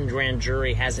Manhattan grand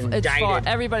jury has indicted.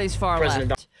 Everybody's far President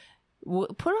left.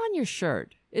 Put on your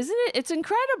shirt. Isn't it? It's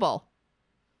incredible.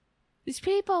 These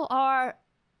people are...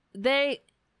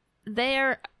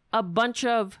 They're a bunch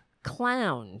of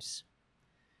clowns.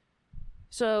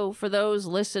 So for those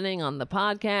listening on the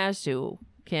podcast who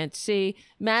can't see,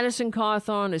 Madison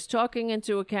Cawthorn is talking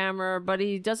into a camera, but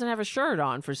he doesn't have a shirt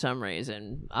on for some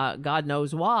reason. God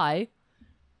knows why.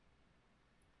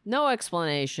 No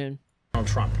explanation.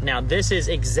 Trump. Now, this is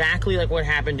exactly like what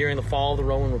happened during the fall of the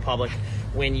Roman Republic,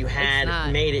 when you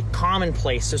had made it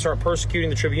commonplace to start persecuting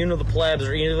the tribune of the plebs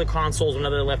or either the consuls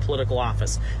whenever they left political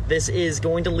office. This is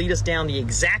going to lead us down the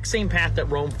exact same path that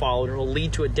Rome followed, and will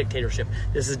lead to a dictatorship.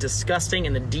 This is disgusting,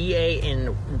 and the DA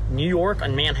in New York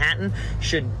and Manhattan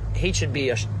should be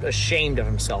ashamed of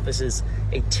himself. This is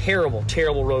a terrible,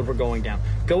 terrible road we're going down.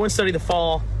 Go and study the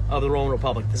fall of the Roman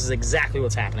Republic. This is exactly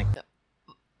what's happening.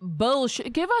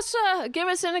 Bullshit. Give us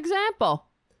an example.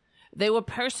 They were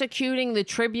persecuting the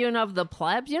tribune of the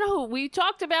plebs. We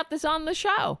talked about this on the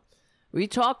show. We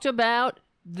talked about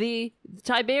the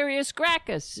Tiberius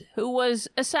Gracchus, who was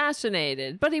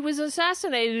assassinated, but he was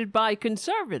assassinated by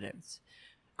conservatives.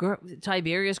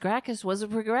 Tiberius Gracchus was a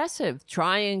progressive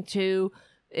trying to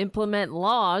implement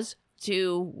laws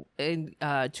to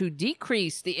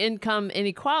decrease the income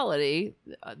inequality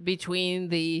between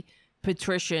the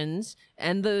patricians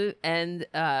and the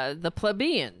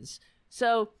plebeians.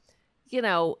 So,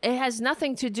 it has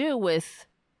nothing to do with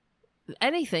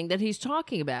anything that he's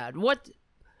talking about. What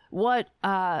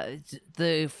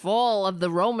the fall of the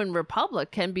Roman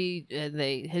Republic can be,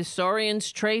 the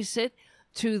historians trace it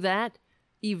to that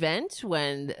event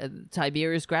when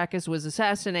Tiberius Gracchus was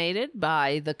assassinated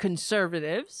by the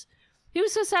conservatives. He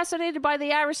was assassinated by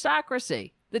the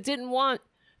aristocracy that didn't want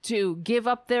to give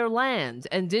up their land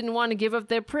and didn't want to give up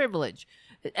their privilege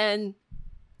and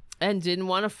didn't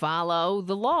want to follow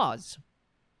the laws.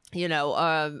 It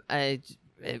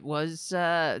was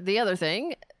the other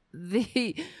thing,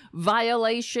 the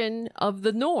violation of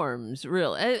the norms,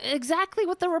 exactly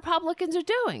what the Republicans are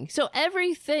doing. So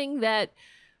everything that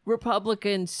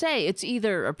Republicans say, it's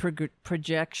either a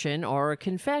projection or a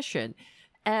confession.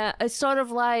 It's sort of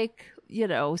like,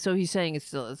 so he's saying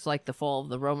it's like the fall of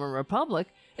the Roman Republic.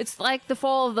 It's like the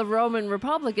fall of the Roman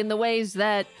Republic in the ways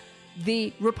that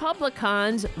the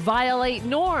Republicans violate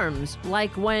norms,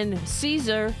 like when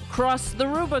Caesar crossed the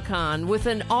Rubicon with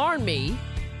an army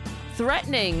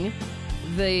threatening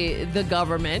the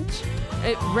government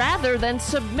rather than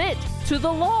submit to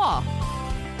the law.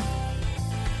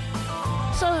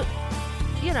 So,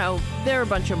 they're a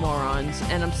bunch of morons,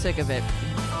 and I'm sick of it.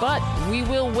 But we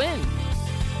will win.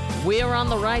 We're on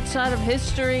the right side of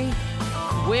history.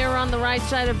 We're on the right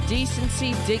side of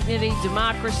decency, dignity,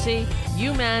 democracy,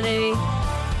 humanity.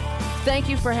 Thank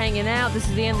you for hanging out. This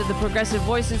is the end of the Progressive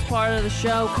Voices part of the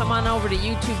show. Come on over to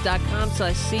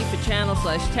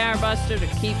youtube.com/CFA-channel/Tarabuster to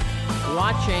keep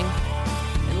watching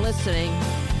and listening.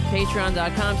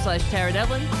 Patreon.com/Tara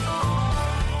Devlin.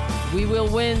 We will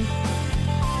win.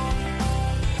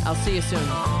 I'll see you soon.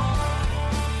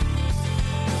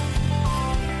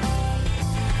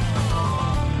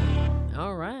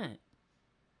 All right.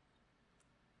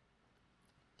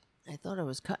 I thought I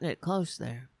was cutting it close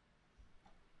there.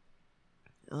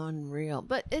 Unreal.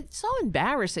 But it's so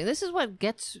embarrassing. This is what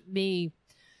gets me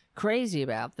crazy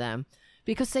about them.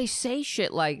 Because they say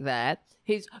shit like that.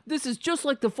 This is just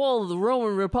like the fall of the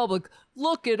Roman Republic.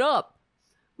 Look it up.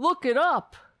 Look it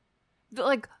up.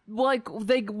 like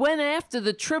they went after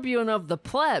the tribune of the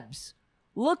plebs.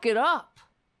 Look it up.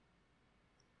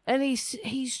 And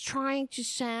he's trying to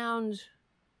sound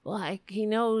like he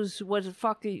knows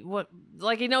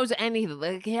like he knows anything,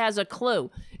 like he has a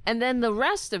clue. And then the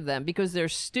rest of them, because they're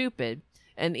stupid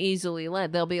and easily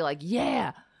led, they'll be like,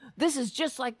 yeah, this is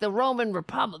just like the Roman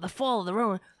Republic, the fall of the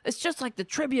Roman. It's just like the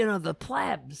tribune of the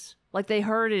plebs. Like they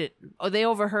heard it, or they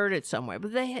overheard it somewhere.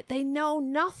 But they know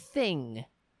nothing.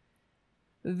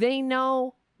 They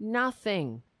know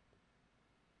nothing.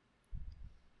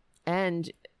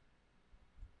 And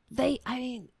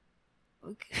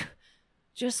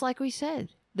just like we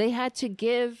said, they had to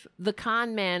give the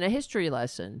con man a history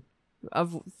lesson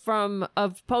of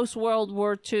post-World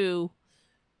War II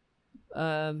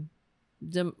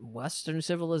Western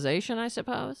civilization, I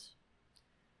suppose.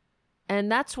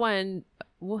 And that's when,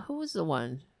 who was the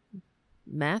one?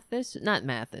 Mathis? Not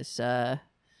Mathis. The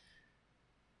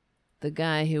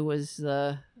guy who was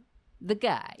the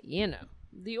guy, you know,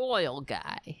 the oil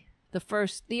guy.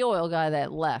 The oil guy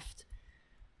that left.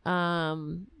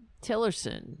 Tillerson,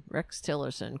 Rex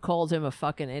Tillerson, called him a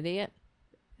fucking idiot.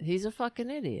 He's a fucking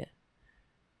idiot.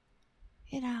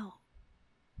 You know.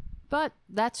 But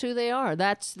that's who they are.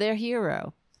 That's their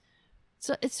hero.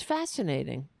 So it's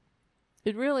fascinating.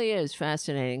 It really is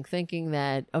fascinating thinking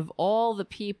that of all the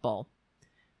people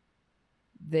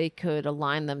they could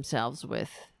align themselves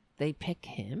with, they pick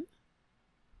him.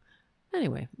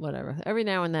 Anyway, whatever. Every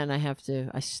now and then I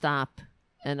stop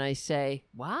and I say,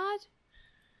 what?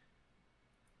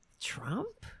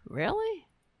 Trump? Really?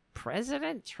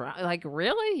 President Trump? Like,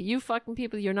 really? You fucking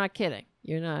people, you're not kidding.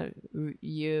 You're not,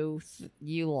 you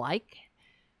like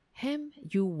him?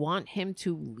 You want him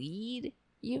to lead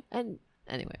you? And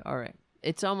anyway, all right.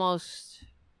 It's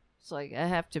like I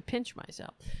have to pinch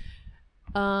myself.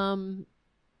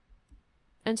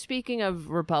 And speaking of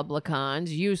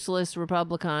Republicans, useless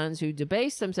Republicans who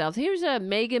debase themselves, here's a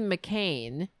Meghan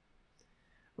McCain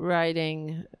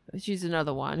writing, she's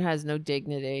another one, has no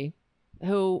dignity,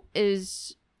 who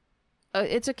is,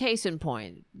 it's a case in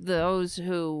point. Those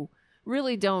who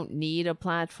really don't need a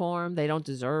platform, they don't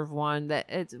deserve one.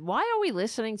 Why are we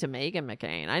listening to Meghan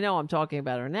McCain? I know I'm talking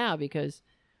about her now because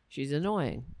she's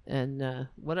annoying and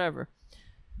whatever.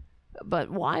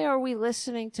 But why are we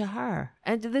listening to her?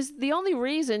 And the only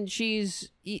reason she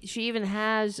even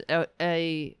has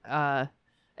I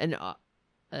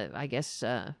guess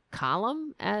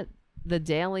column at the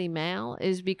Daily Mail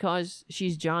is because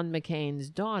she's John McCain's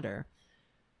daughter.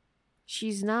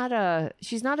 She's not a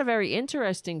very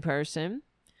interesting person.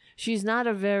 She's not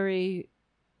a very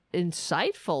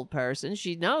insightful person.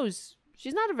 She's not a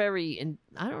very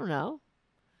I don't know.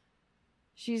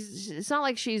 It's not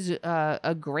like she's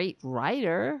a great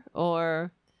writer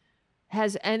or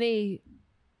has any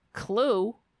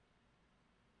clue.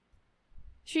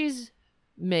 She's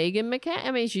Meghan McCain. I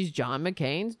mean, she's John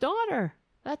McCain's daughter.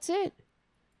 That's it.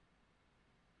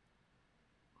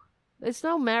 It's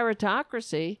no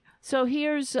meritocracy. So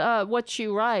here's what she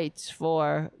writes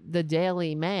for the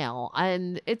Daily Mail.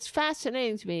 And it's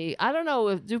fascinating to me. I don't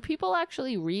know, do people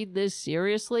actually read this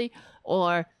seriously,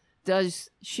 or does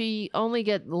she only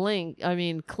get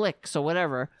clicks or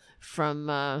whatever from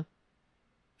the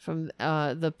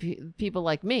people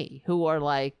like me who are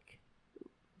like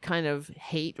kind of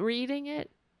hate reading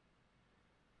it?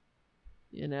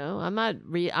 You know, I'm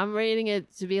reading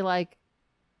it to be like,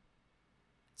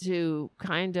 to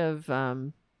kind of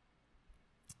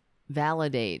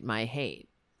validate my hate.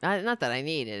 Not that I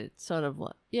need it. It's sort of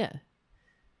like, yeah.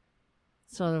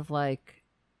 Sort of like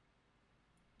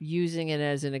using it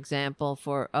as an example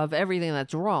of everything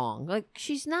that's wrong. Like,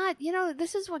 she's not,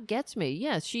 this is what gets me.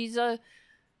 Yes, she's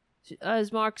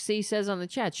as Mark C says on the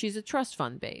chat, she's a trust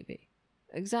fund baby.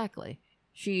 Exactly.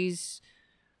 She's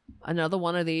another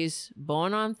one of these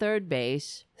born on third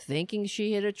base, thinking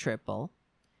she hit a triple,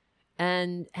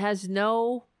 and has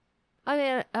no,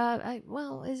 no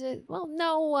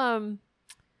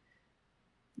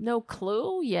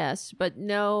clue, yes, but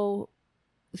no,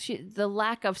 the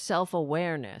lack of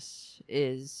self-awareness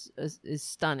is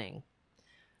stunning.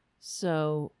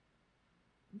 So,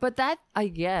 but that, I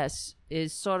guess,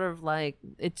 is sort of like,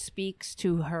 it speaks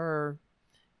to her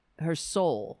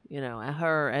soul,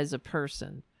 her as a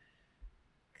person.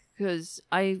 Because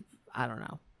I don't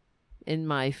know, in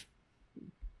my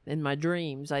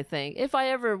dreams, I think, if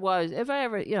I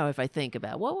think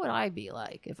about what would I be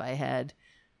like if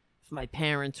my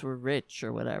parents were rich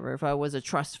or whatever, if I was a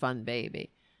trust fund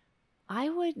baby, I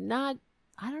would not,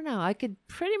 I don't know, I could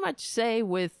pretty much say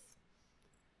with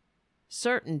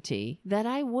certainty that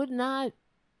I would not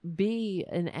be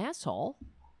an asshole.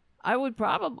 I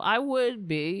would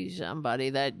be somebody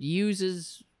that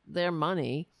uses their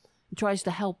money and tries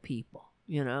to help people.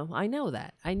 You know, I know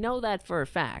that for a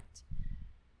fact.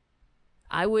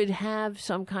 I would have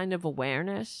some kind of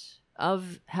awareness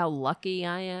of how lucky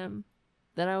I am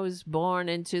that I was born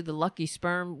into the lucky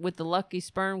sperm with the lucky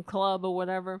sperm club or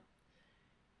whatever.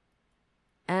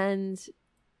 And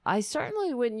I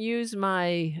certainly wouldn't use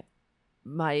my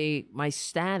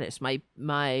status,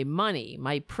 my money,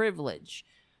 my privilege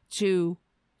to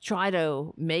try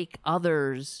to make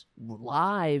others'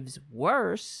 lives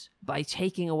worse by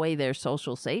taking away their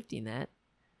social safety net,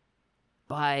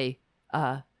 by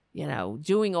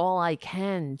doing all I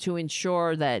can to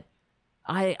ensure that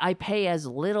I pay as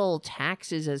little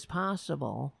taxes as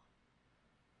possible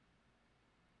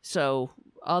so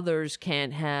others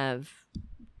can't have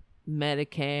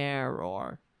Medicare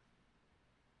or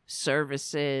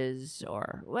services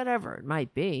or whatever it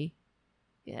might be.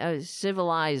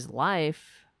 Civilized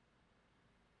life.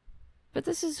 But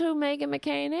this is who Meghan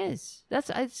McCain is.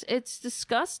 It's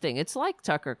disgusting. It's like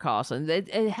Tucker Carlson.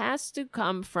 It has to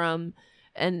come from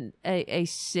a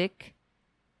sick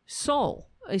soul,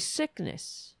 a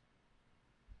sickness.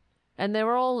 And they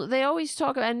always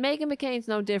talk about, and Meghan McCain's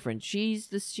no different. She's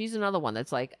another one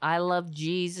that's like, I love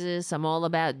Jesus. I'm all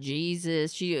about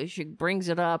Jesus. She brings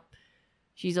it up.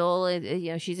 She's all,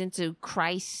 she's into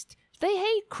Christ. They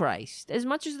hate Christ as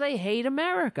much as they hate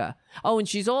America. Oh, and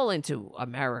she's all into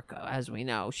America, as we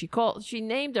know. She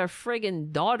named her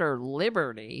friggin' daughter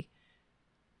Liberty.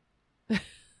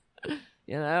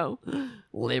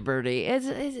 Liberty.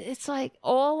 It's like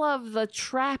all of the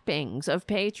trappings of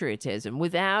patriotism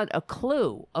without a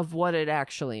clue of what it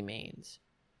actually means.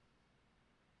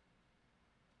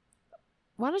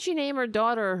 Why don't you name her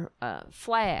daughter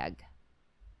Flag?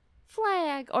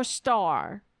 Flag or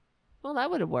Star? Well,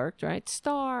 that would have worked, right?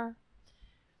 Star.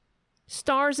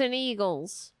 Stars and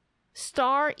Eagles.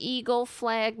 Star, Eagle,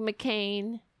 Flag,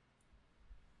 McCain.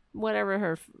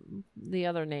 Whatever the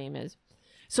other name is.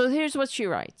 So here's what she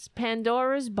writes.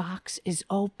 Pandora's box is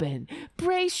open.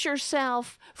 Brace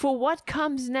yourself for what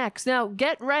comes next. Now,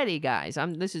 get ready, guys.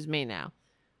 This is me now.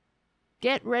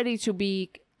 Get ready to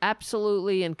be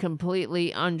absolutely and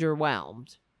completely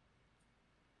underwhelmed.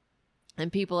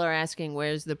 And people are asking,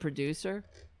 where's the producer?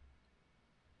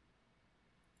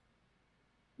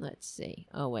 Let's see.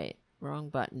 Oh, wait. Wrong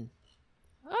button.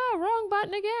 Oh, wrong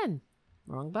button again.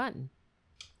 Wrong button.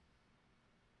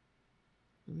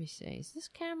 Let me see. Is this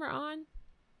camera on?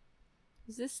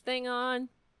 Is this thing on?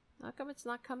 How come it's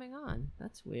not coming on?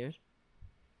 That's weird.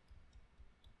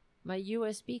 My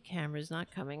USB camera is not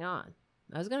coming on.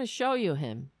 I was going to show you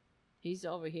him. He's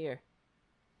over here.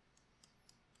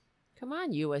 Come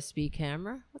on, USB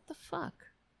camera. What the fuck?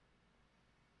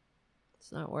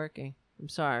 It's not working. I'm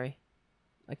sorry.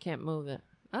 I can't move it.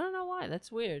 I don't know why.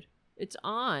 That's weird. It's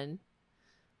on.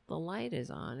 The light is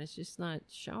on. It's just not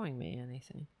showing me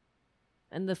anything.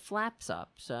 And the flap's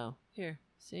up. So, here.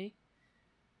 See?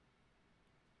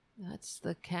 That's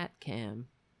the cat cam.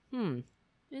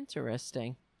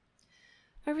 Interesting.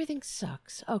 Everything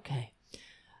sucks. Okay.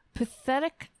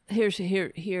 Pathetic.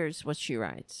 Here's what she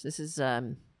writes. This is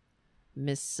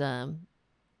Miss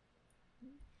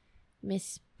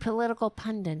Political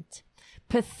Pundit.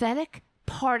 Pathetic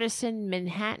partisan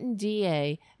Manhattan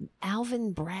DA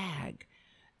Alvin Bragg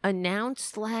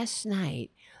announced last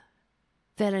night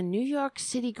that a New York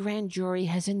City grand jury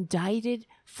has indicted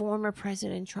former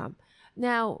President Trump.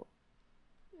 Now,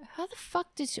 who the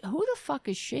fuck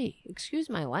is she? Excuse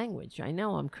my language. I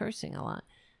know I'm cursing a lot.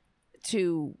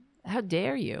 How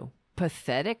dare you?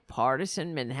 Pathetic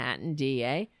partisan Manhattan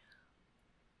DA.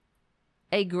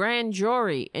 A grand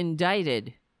jury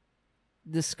indicted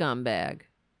the scumbag.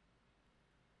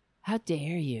 How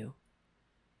dare you?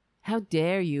 How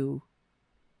dare you?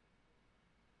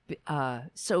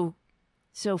 So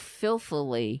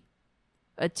filthily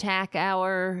attack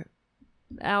our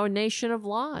nation of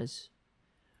laws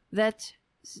that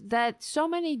so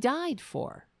many died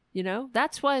for. You know,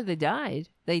 that's why they died.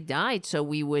 They died so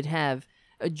we would have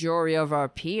a jury of our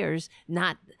peers,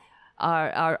 not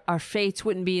our fates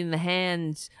wouldn't be in the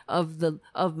hands of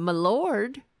my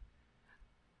lord.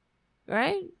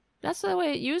 Right? That's the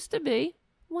way it used to be.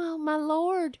 Well, my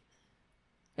lord.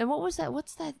 And what was that?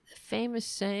 What's that famous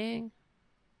saying?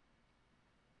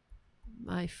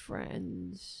 My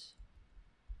friends,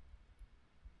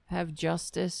 have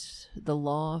justice, the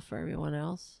law for everyone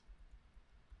else.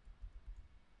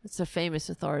 That's a famous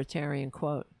authoritarian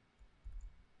quote.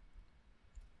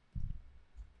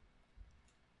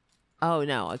 Oh,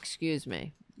 no, excuse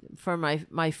me. For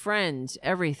my friends,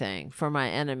 everything. For my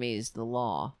enemies, the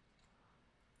law.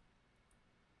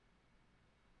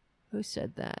 Who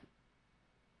said that?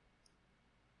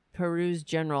 Peru's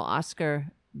General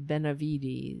Oscar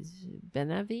Benavides.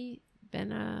 Benavides.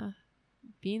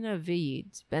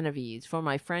 For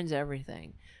my friends,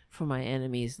 everything. For my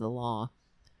enemies, the law.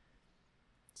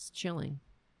 It's chilling.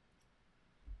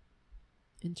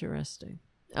 Interesting.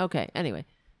 Okay, anyway.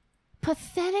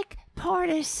 Pathetic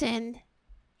partisan.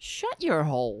 Shut your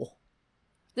hole.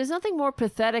 There's nothing more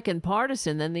pathetic and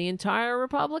partisan than the entire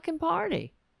Republican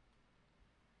Party.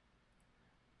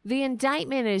 The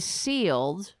indictment is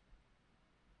sealed.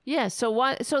 Yeah, so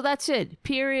what? So that's it.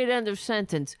 Period. End of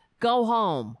sentence. Go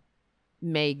home,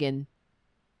 Megan.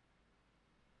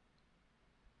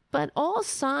 But all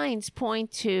signs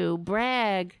point to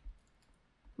Bragg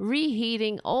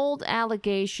reheating old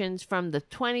allegations from the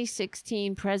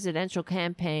 2016 presidential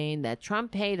campaign that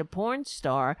Trump paid a porn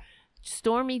star,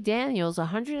 Stormy Daniels,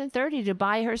 $130 to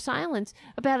buy her silence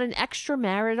about an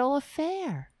extramarital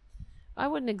affair. I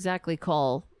wouldn't exactly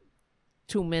call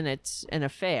 2 minutes an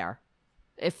affair.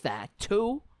 If that.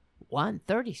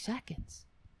 30 seconds.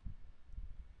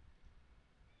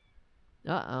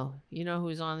 Uh-oh. You know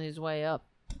who's on his way up.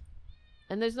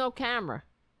 And there's no camera.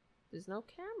 There's no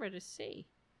camera to see.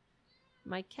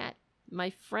 My cat.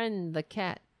 My friend, the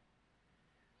cat.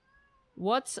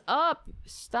 What's up?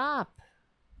 Stop.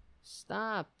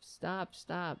 Stop.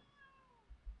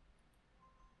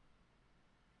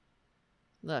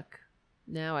 Look.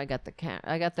 Now I got the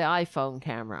iPhone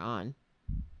camera on.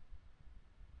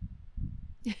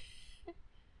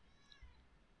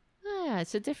 Yeah,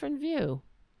 it's a different view.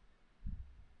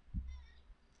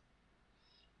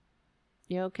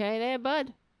 You okay there,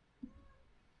 bud?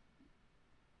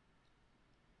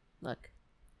 Look.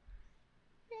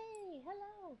 Hey,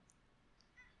 hello.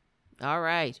 All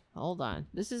right, hold on.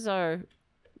 This is our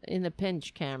in the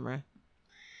pinch camera.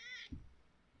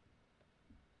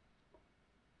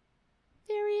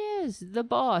 There he is, the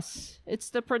boss. It's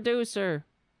the producer.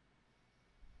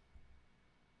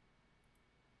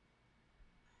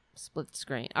 Split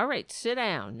screen. All right, sit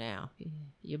down now.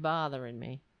 You're bothering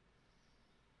me.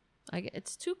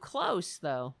 It's too close,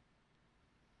 though.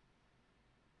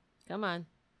 Come on.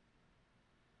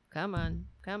 All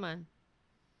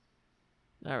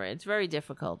right, it's very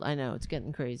difficult. I know, it's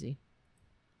getting crazy.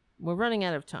 We're running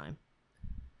out of time.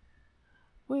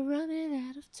 We're running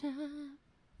out of time.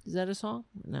 Is that a song?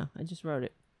 No, I just wrote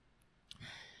it.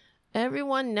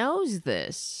 Everyone knows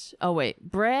this. Oh,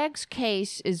 wait. Bragg's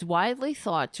case is widely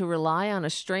thought to rely on a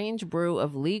strange brew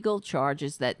of legal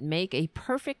charges that make a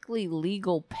perfectly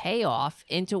legal payoff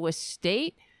into a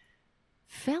state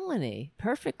felony.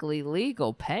 Perfectly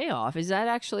legal payoff? Is that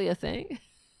actually a thing?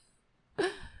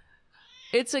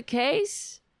 It's a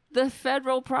case the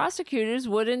federal prosecutors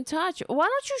wouldn't touch. Why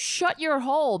don't you shut your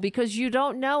hole because you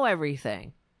don't know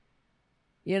everything?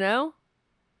 You know?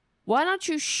 Why don't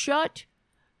you shut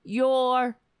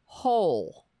your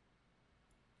hole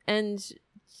and,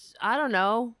 I don't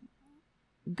know,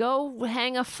 go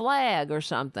hang a flag or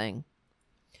something?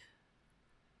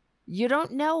 You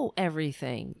don't know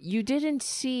everything. You didn't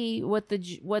see what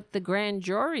the grand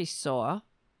jury saw,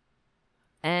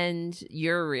 and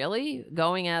you're really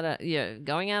going out on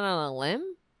a limb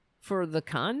for the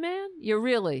con man? You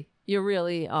really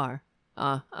are.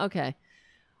 Okay.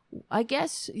 I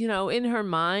guess, in her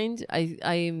mind,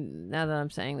 I now that I'm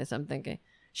saying this, I'm thinking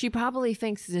she probably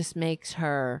thinks this makes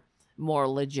her more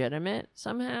legitimate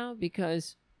somehow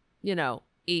because,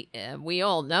 we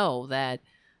all know that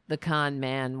the con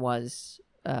man was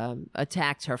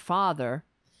attacked her father,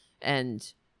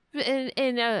 and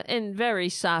in very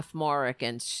sophomoric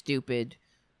and stupid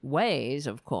ways,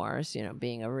 of course,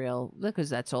 being a real, because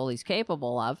that's all he's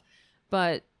capable of.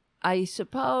 But I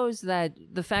suppose that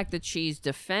the fact that she's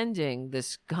defending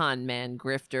this con man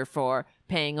grifter for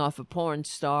paying off a porn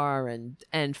star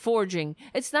and forging,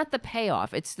 it's not the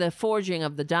payoff, it's the forging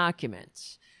of the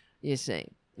documents. You see,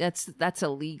 that's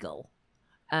illegal.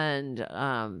 And,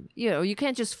 you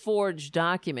can't just forge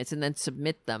documents and then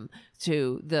submit them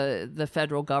to the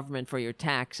federal government for your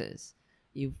taxes.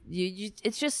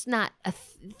 It's just not a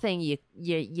thing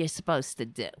you're supposed to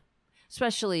do,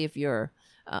 especially if you're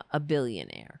a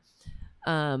billionaire.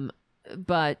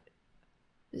 But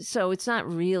so it's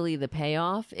not really the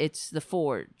payoff. It's the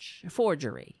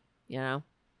forgery,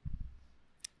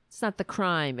 It's not the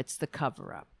crime. It's the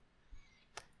cover up.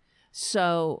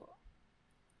 So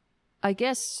I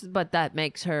guess, but that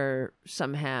makes her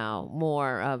somehow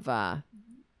more of a,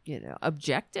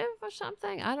 objective or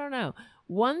something. I don't know.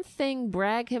 One thing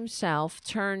Bragg himself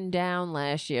turned down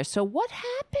last year. So what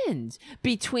happened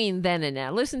between then and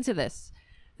now? Listen to this.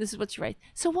 This is what she writes.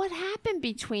 So what happened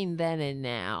between then and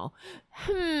now?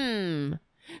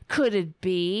 Could it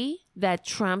be that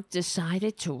Trump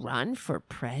decided to run for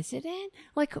president?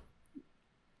 Like,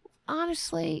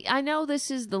 honestly, I know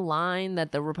this is the line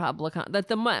that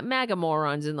the MAGA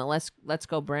morons in the Let's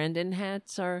Go Brandon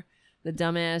hats are, the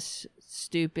dumbass,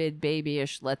 stupid,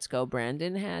 babyish Let's Go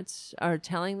Brandon hats are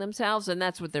telling themselves, and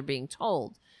that's what they're being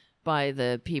told by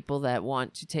the people that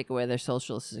want to take away their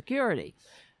Social Security.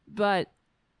 But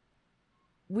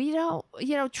we don't,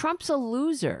 Trump's a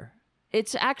loser.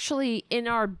 It's actually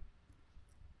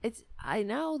I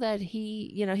know that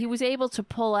he was able to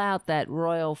pull out that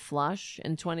royal flush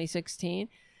in 2016.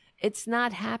 It's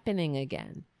not happening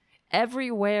again.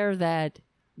 Everywhere that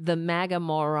the MAGA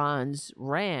morons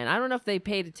ran, I don't know if they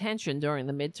paid attention during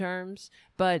the midterms,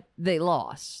 but they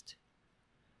lost.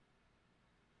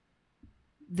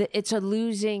 It's a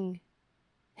losing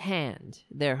hand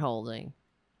they're holding.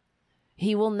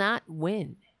 He will not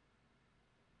win.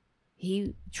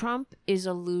 Trump is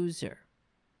a loser.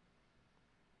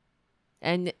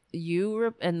 And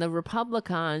the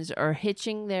Republicans are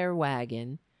hitching their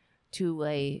wagon to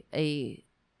a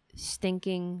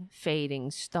stinking,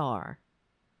 fading star.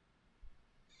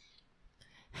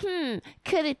 Could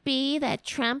it be that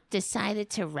Trump decided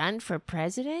to run for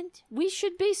president? We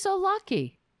should be so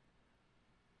lucky.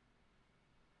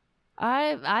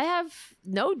 I have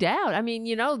no doubt. I mean,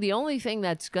 the only thing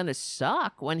that's going to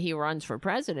suck when he runs for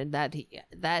president,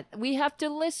 that we have to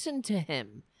listen to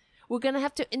him. We're going to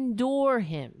have to endure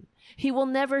him. He will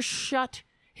never shut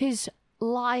his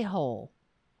lie hole.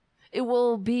 It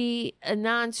will be a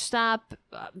nonstop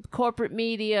corporate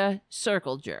media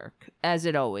circle jerk, as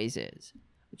it always is.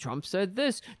 Trump said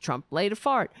this. Trump laid a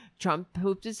fart. Trump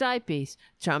pooped his eyepiece.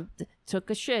 Trump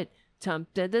took a shit. Trump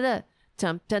da-da-da.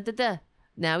 Trump da-da-da.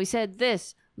 Now he said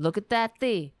this. Look at that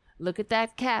thee. Look at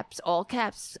that caps. All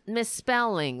caps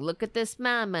misspelling. Look at this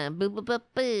mama. Boo, boo, boo,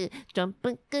 boo. Trump.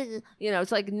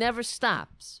 It's like never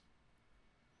stops.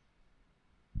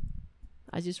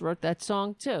 I just wrote that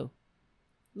song too.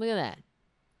 Look at that.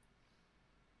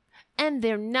 And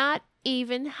they're not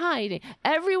even hiding.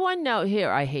 Everyone knows. Here,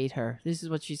 I hate her. This is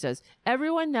what she says.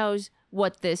 Everyone knows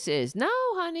what this is. No,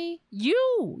 honey.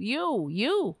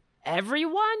 You.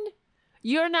 Everyone?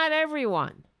 You're not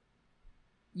everyone.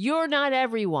 You're not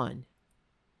everyone.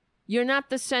 You're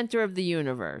not the center of the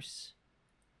universe.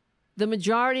 The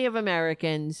majority of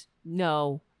Americans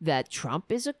know that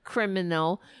Trump is a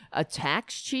criminal, a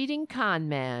tax-cheating con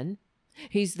man.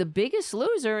 He's the biggest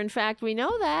loser. In fact, we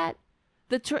know that.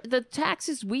 The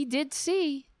taxes we did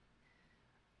see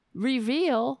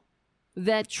reveal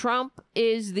that Trump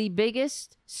is the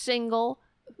biggest single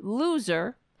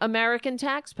loser American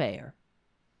taxpayer.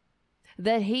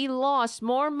 That he lost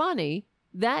more money,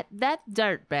 the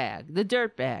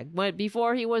dirtbag,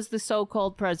 before he was the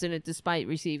so-called president despite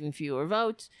receiving fewer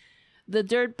votes, the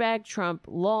dirtbag Trump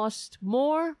lost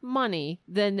more money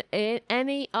than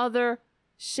any other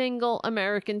single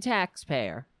American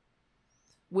taxpayer,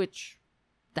 which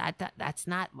that's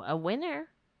not a winner.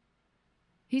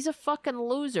 He's a fucking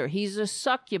loser. He's a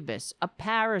succubus, a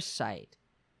parasite,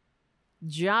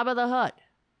 Jabba the Hutt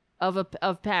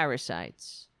of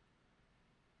parasites.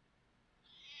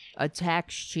 A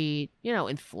tax cheat,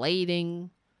 inflating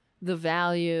the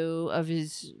value of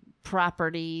his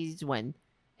properties when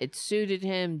it suited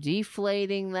him,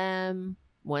 deflating them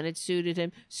when it suited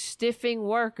him, stiffing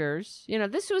workers.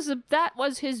 That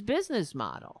was his business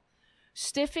model.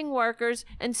 Stiffing workers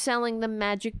and selling them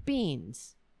magic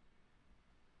beans.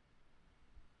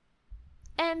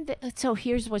 And so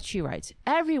here's what she writes.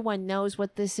 Everyone knows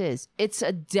what this is. It's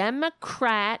a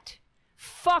Democrat.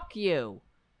 Fuck you.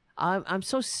 I'm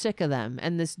so sick of them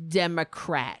and this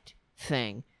Democrat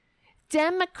thing.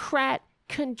 Democrat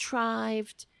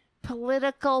contrived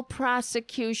political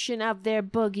prosecution of their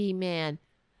boogeyman.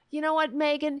 You know what,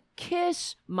 Megan?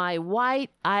 Kiss my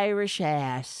white Irish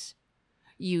ass.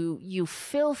 You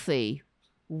filthy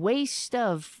waste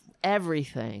of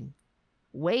everything.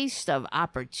 Waste of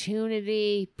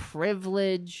opportunity,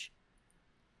 privilege.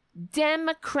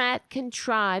 Democrat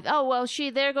contrived. Oh, well,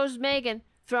 there goes Megan.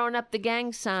 Throwing up the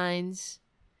gang signs.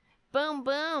 Boom,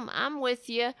 boom, I'm with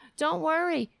you. Don't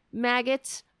worry,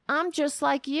 maggots. I'm just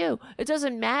like you. It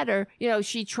doesn't matter.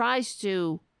 She tries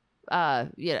to,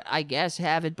 I guess,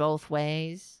 have it both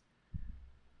ways.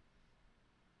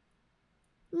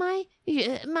 My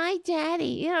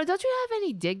daddy, don't you have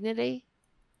any dignity?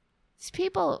 These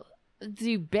people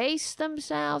debase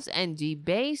themselves and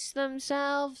debase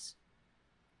themselves.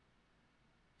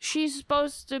 She's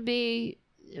supposed to be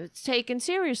taken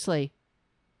seriously,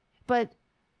 but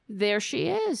there she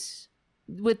is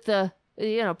with the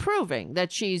proving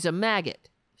that she's a maggot.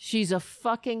 She's a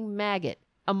fucking maggot,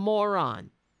 a moron.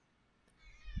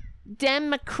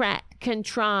 Democrat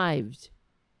contrived.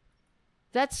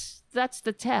 That's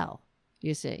the tell,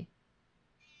 you see.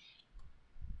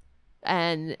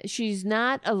 And she's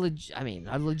not a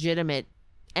legitimate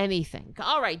anything.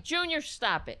 All right, Junior,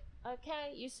 stop it.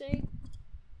 Okay, you see? I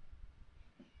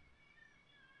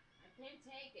can't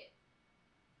take it.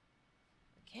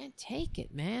 I can't take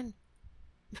it, man.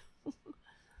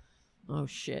 Oh,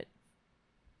 shit.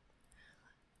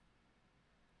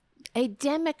 A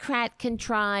Democrat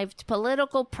contrived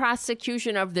political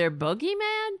prosecution of their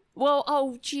boogeyman? Well,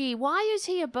 oh, gee, why is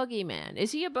he a boogeyman?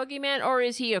 Is he a boogeyman or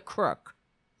is he a crook?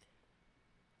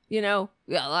 You know,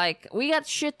 like, we got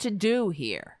shit to do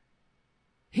here.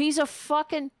 He's a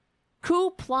fucking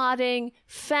coup-plotting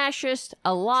fascist,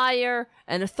 a liar,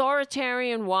 an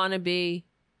authoritarian wannabe.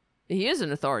 He is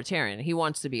an authoritarian. He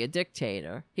wants to be a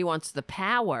dictator. He wants the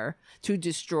power to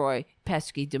destroy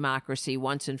pesky democracy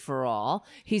once and for all.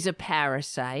 He's a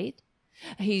parasite.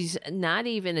 He's not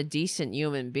even a decent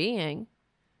human being.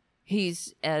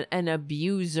 He's an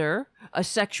abuser, a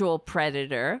sexual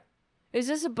predator. Is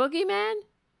this a boogeyman?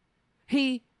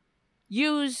 He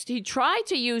tried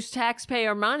to use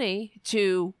taxpayer money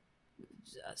to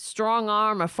strong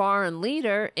arm a foreign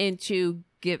leader into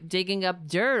digging up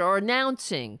dirt or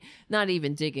announcing, not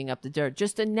even digging up the dirt,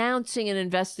 just announcing an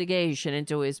investigation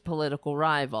into his political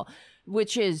rival,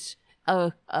 which is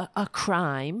a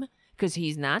crime because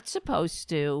he's not supposed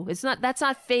to. That's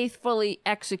not faithfully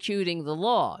executing the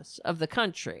laws of the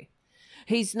country.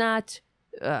 He's not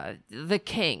the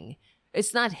king.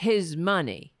 It's not his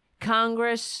money.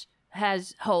 Congress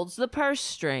holds the purse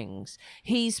strings.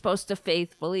 He's supposed to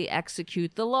faithfully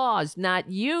execute the laws, not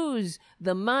use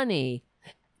the money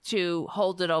to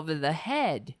hold it over the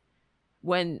head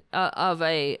of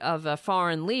a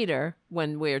foreign leader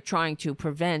when we're trying to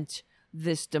prevent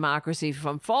this democracy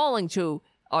from falling to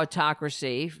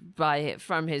autocracy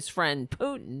from his friend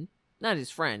Putin. Not his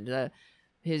friend,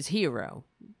 his hero.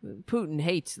 Putin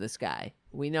hates this guy.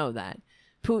 We know that.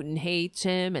 Putin hates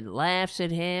him and laughs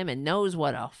at him and knows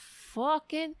what a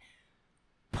fucking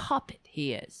puppet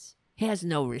he is. He has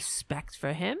no respect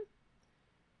for him.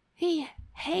 He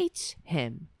hates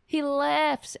him. He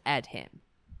laughs at him.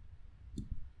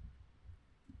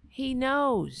 He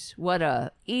knows what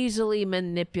a easily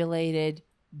manipulated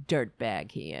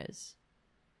dirtbag he is.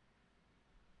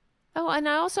 Oh, and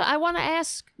I want to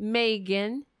ask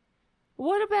Megan,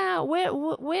 what about,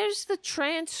 where's the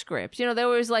transcripts? You know, they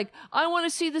were always like, I want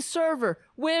to see the server.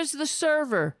 Where's the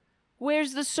server?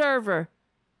 Where's the server?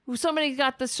 Somebody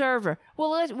got the server.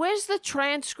 Well, where's the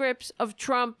transcripts of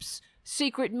Trump's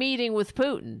secret meeting with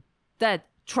Putin that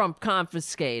Trump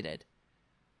confiscated?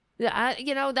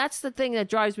 That's the thing that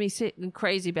drives me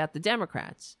crazy about the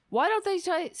Democrats. Why don't they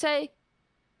say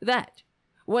that?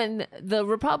 When the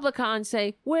Republicans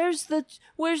say, where's the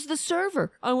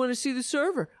server? I want to see the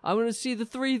server. I want to see the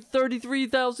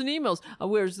 33,000 emails.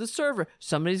 Where's the server?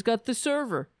 Somebody's got the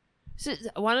server. So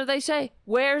why don't they say,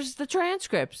 where's the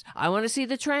transcripts? I want to see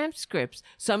the transcripts.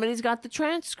 Somebody's got the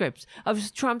transcripts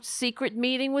of Trump's secret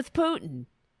meeting with Putin,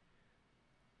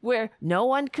 where no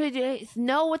one could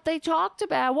know what they talked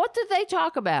about. What did they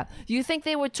talk about? Do you think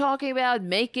they were talking about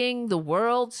making the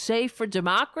world safe for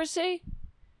democracy?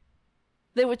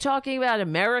 They were talking about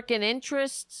American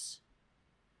interests?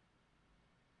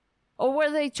 Or were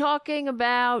they talking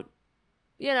about,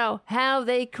 how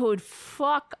they could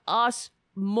fuck us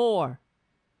more?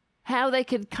 How they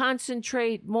could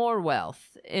concentrate more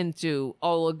wealth into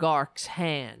oligarchs'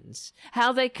 hands?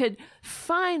 How they could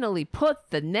finally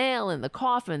put the nail in the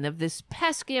coffin of this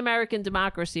pesky American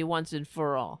democracy once and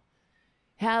for all?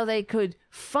 How they could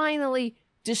finally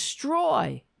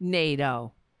destroy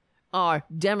NATO, our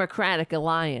democratic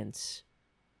alliance?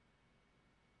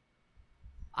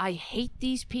 I hate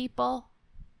these people.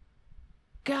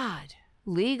 God,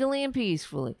 legally and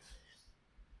peacefully.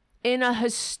 In a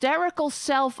hysterical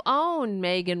self-own,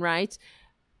 Megan writes,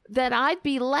 that I'd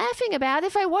be laughing about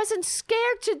if I wasn't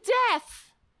scared to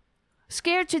death.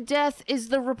 Scared to death is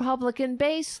the Republican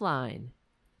baseline.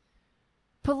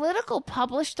 Political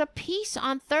published a piece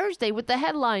on Thursday with the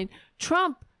headline,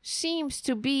 Trump seems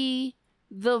to be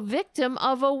the victim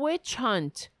of a witch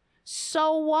hunt.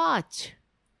 So what?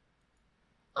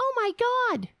 Oh my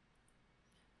God.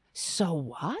 So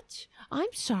what?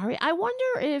 I'm sorry. I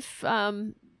wonder if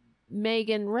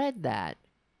Megan read that.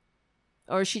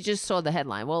 Or she just saw the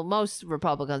headline. Well, most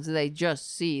Republicans, they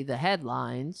just see the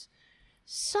headlines.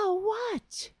 So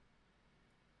what?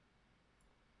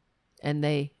 And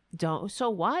they don't. So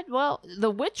what? Well,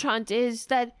 the witch hunt is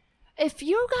that if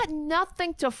you got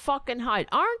nothing to fucking hide,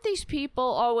 aren't these people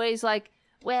always like,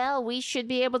 well, we should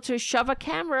be able to shove a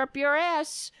camera up your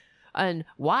ass and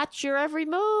watch your every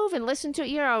move and listen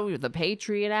to, the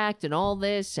Patriot Act and all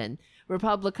this, and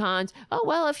Republicans. Oh,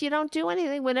 well, if you don't do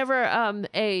anything, whenever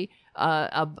a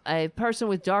person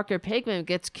with darker pigment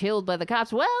gets killed by the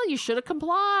cops, well, you should have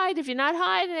complied. If you're not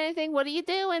hiding anything, what are you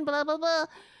doing? Blah, blah, blah.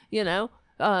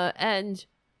 And,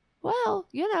 well,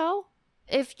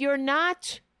 if you're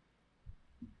not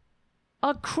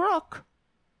a crook,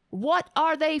 what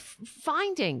are they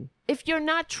finding? If you're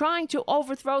not trying to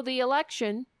overthrow the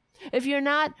election, if you're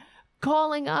not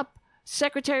calling up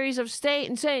secretaries of state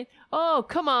and saying, oh,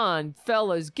 come on,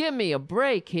 fellas, give me a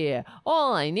break here.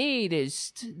 All I need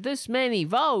is this many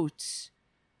votes.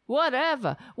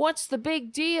 Whatever. What's the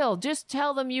big deal? Just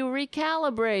tell them you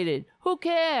recalibrated. Who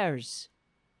cares?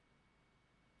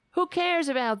 Who cares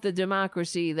about the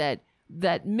democracy that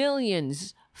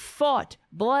millions fought,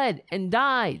 bled, and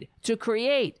died to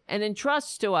create and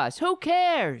entrust to us? Who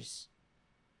cares?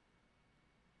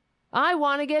 I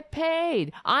want to get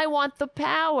paid. I want the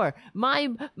power.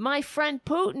 My friend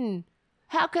Putin,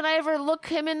 how can I ever look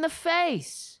him in the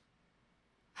face?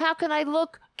 How can I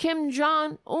look Kim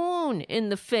Jong-un in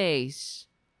the face?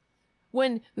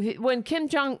 When Kim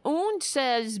Jong-un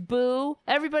says boo,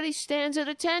 everybody stands at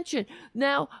attention.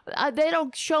 Now, they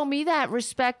don't show me that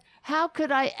respect. How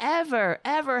could I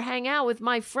ever hang out with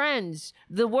my friends,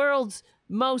 the world's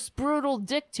most brutal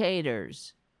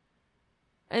dictators,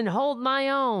 and hold my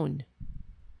own?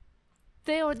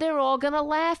 They're all going to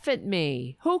laugh at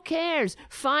me. Who cares?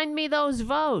 Find me those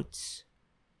votes.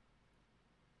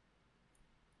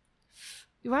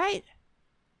 Right?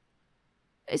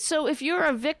 So if you're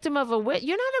a victim of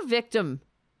you're not a victim.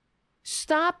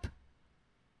 Stop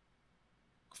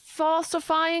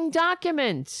falsifying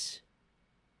documents.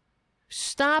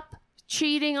 Stop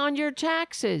cheating on your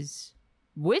taxes.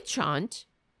 Witch hunt?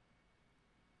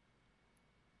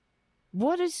 Do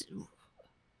a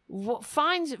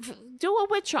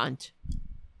witch hunt.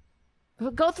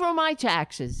 Go through my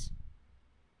taxes.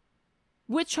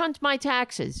 Witch hunt my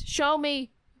taxes. Show me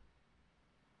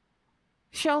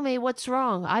what's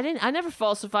wrong. I never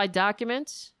falsified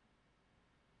documents.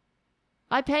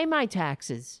 I pay my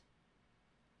taxes.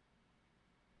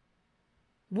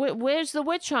 Where's the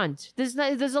witch hunt? There's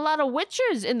a lot of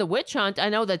witches in the witch hunt. I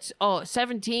know that's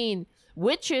 17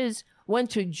 witches went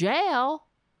to jail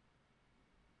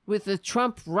with the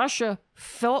Trump-Russia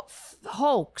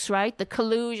hoax, right? The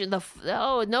collusion,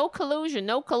 no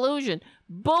collusion.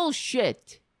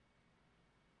 Bullshit.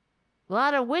 A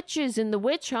lot of witches in the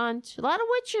witch hunt. A lot of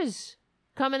witches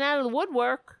coming out of the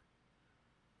woodwork.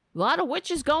 A lot of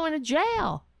witches going to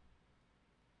jail.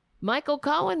 Michael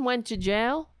Cohen went to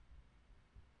jail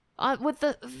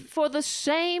for the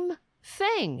same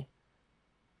thing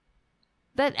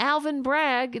that Alvin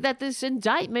Bragg, that this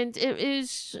indictment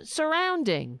is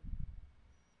surrounding.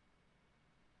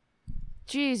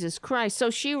 Jesus Christ. So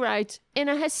she writes, in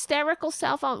a hysterical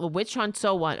witch hunt,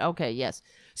 so what? Okay, yes.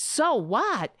 So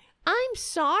what? I'm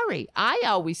sorry. I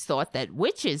always thought that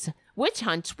witch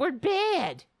hunts were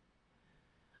bad.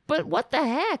 But what the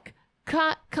heck?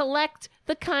 Collect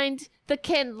the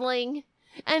kindling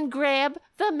and grab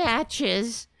the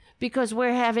matches because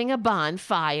we're having a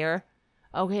bonfire.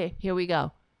 Okay, here we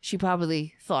go. She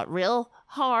probably thought real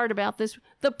hard about this.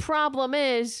 The problem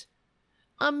is,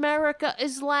 America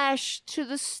is lashed to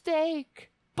the stake.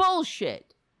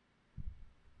 Bullshit.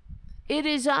 It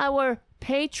is our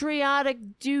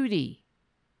patriotic duty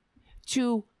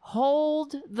to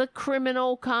hold the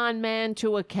criminal con man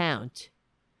to account.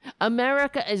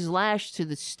 America is lashed to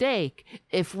the stake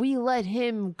if we let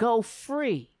him go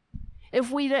free.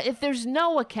 If there's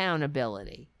no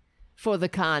accountability for the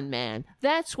con man,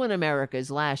 that's when America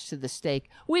is lashed to the stake.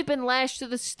 We've been lashed to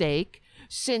the stake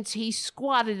since he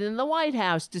squatted in the White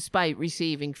House despite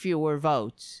receiving fewer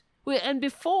votes. And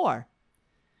before,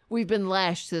 we've been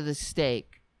lashed to the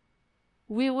stake.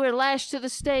 We were lashed to the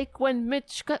stake when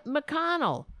Mitch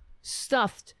McConnell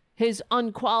stuffed his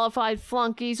unqualified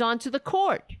flunkies onto the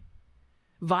court,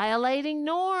 violating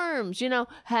norms. You know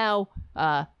how,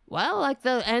 like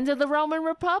the end of the Roman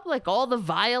Republic, all the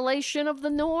violation of the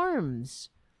norms.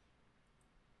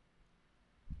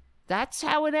 That's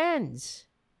how it ends.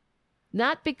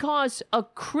 Not because a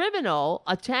criminal,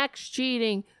 a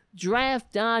tax-cheating,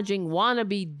 draft-dodging,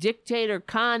 wannabe dictator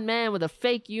con man with a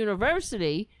fake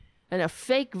university and a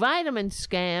fake vitamin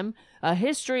scam, a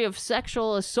history of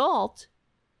sexual assault,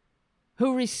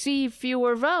 who received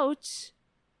fewer votes,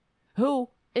 who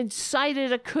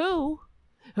incited a coup,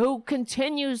 who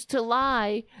continues to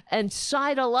lie and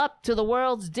sidle up to the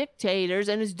world's dictators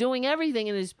and is doing everything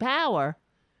in his power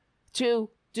to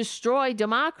destroy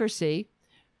democracy,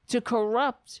 to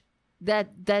corrupt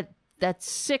that that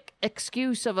sick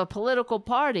excuse of a political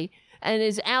party and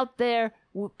is out there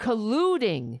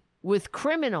colluding with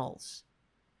criminals,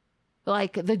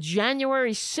 like the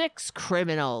January 6th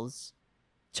criminals,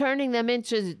 turning them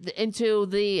into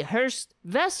the Hearst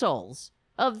vessels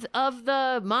of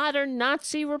the modern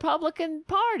Nazi Republican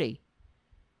Party.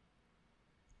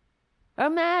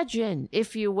 Imagine,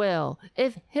 if you will,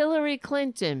 if Hillary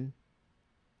Clinton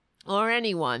or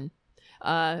anyone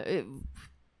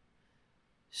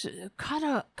cut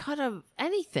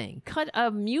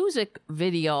a music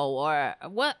video or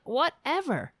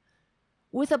whatever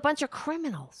with a bunch of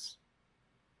criminals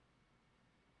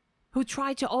who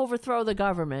tried to overthrow the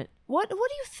government. What do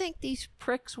you think these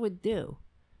pricks would do?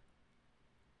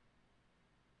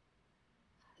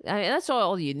 I mean, that's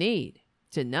all you need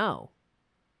to know,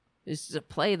 is to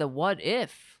play the what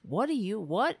if. What if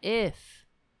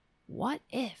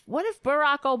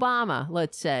Barack Obama,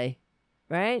 let's say,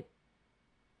 right,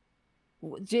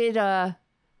 did a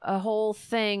whole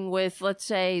thing with, let's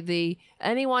say,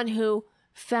 anyone who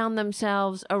found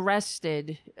themselves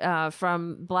arrested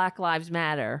from Black Lives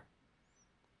Matter,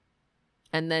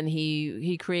 and then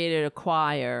he created a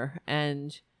choir,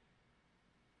 and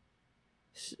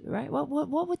right,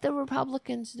 what would the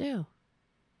Republicans do?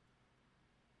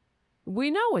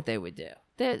 We know what they would do,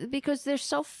 because they're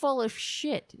so full of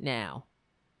shit now.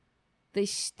 They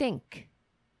stink.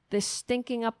 They're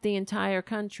stinking up the entire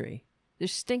country. They're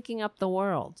stinking up the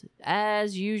world,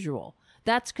 as usual.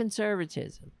 That's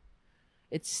conservatism.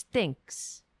 It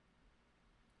stinks.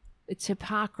 It's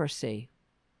hypocrisy.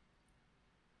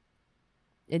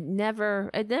 It never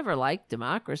liked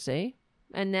democracy.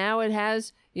 And now it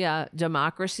has,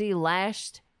 democracy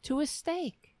lashed to a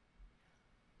stake.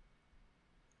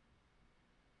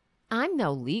 I'm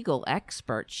no legal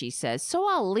expert, she says, so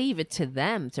I'll leave it to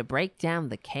them to break down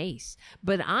the case.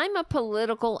 But I'm a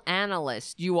political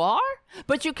analyst. You are?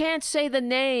 But you can't say the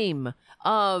name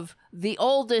of the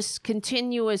oldest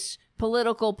continuous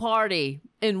political party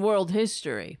in world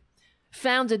history,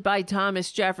 founded by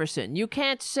Thomas Jefferson. You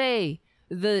can't say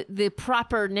the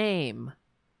proper name.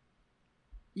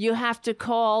 You have to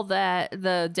call that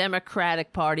the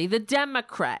Democratic Party the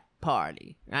Democrat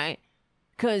Party, right?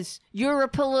 Because you're a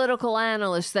political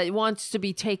analyst that wants to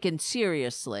be taken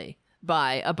seriously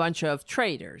by a bunch of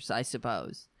traitors, I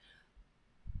suppose.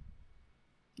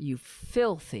 You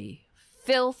filthy,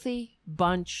 filthy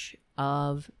bunch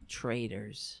of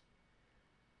traitors.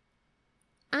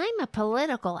 I'm a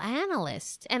political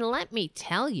analyst, and let me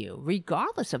tell you,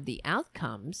 regardless of the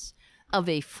outcomes of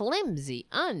a flimsy,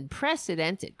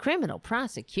 unprecedented criminal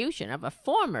prosecution of a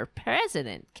former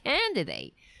president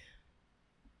candidate,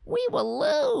 we will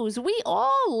lose. We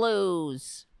all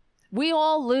lose. We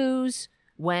all lose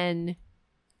when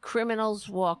criminals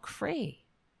walk free.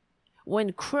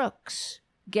 When crooks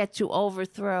get to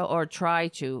overthrow or try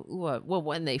to,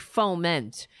 when they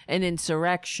foment an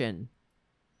insurrection,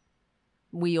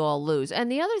 we all lose.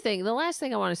 And the last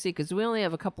thing I want to see, because we only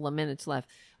have a couple of minutes left,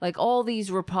 like all these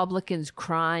Republicans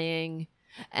crying,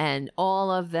 and all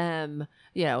of them,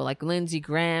 like Lindsey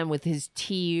Graham with his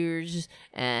tears,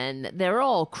 and they're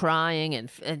all crying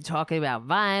and talking about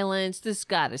violence. This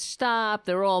got to stop.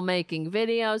 They're all making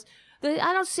videos.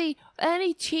 I don't see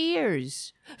any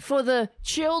tears for the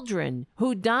children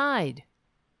who died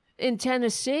in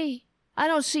Tennessee. I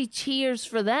don't see tears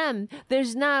for them.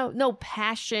 There's no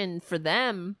passion for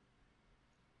them.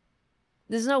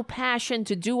 There's no passion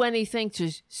to do anything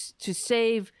to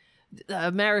save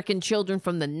American children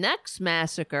from the next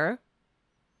massacre.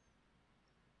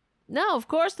 No, of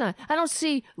course not. I don't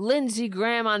see Lindsey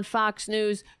Graham on Fox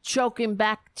News choking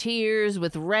back tears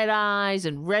with red eyes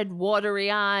and red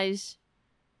watery eyes.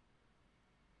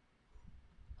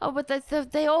 Oh, but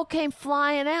they all came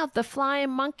flying out. The flying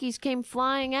monkeys came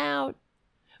flying out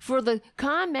for the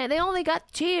con man. They only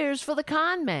got tears for the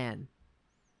con man.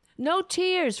 No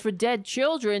tears for dead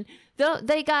children.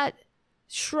 They got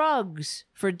shrugs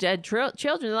for dead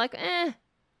children. They're like,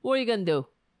 what are you going to do?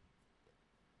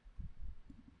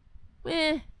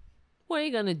 What are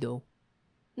you going to do?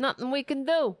 Nothing we can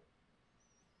do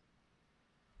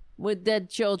with dead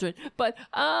children. But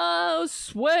I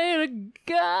swear to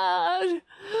God,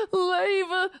 leave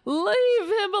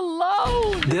him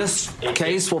alone. This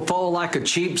case will fall like a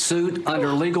cheap suit under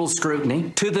legal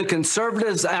scrutiny. To the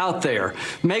conservatives out there,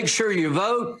 make sure you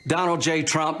vote.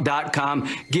 DonaldJTrump.com.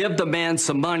 Give the man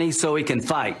some money so he can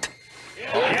fight.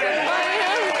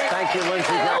 Thank you,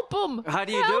 Lindsey. Help him. How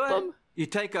do you do it? You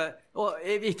take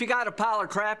if you got a pile of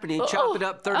crap and you chop it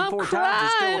up 34 times,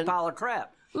 it's still a pile of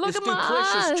crap. Look it's at my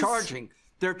duplicious eyes. charging.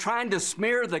 They're trying to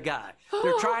smear the guy.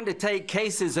 They're trying to take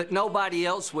cases that nobody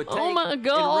else would take and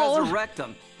resurrect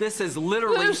them. This is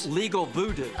literally legal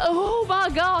voodoo. Oh my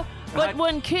God. But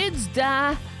when kids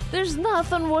die, there's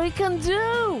nothing we can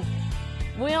do.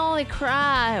 We only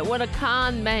cry when a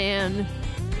con man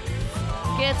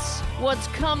gets what's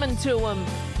coming to him.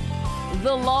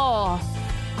 The law.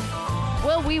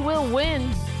 Well, we will win.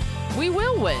 We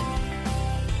will win.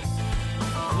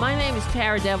 My name is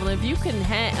Tara Devlin. If you can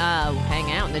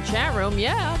hang out in the chat room,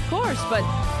 yeah, of course. But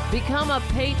become a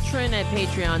patron at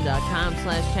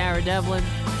patreon.com/Tara Devlin.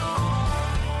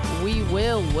 We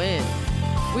will win.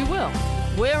 We will.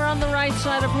 We're on the right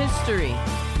side of history.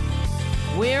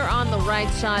 We're on the right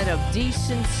side of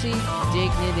decency,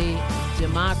 dignity,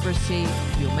 democracy,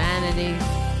 humanity.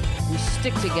 We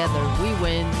stick together. We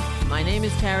win. My name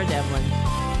is Tara Devlin.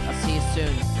 I'll see you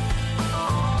soon.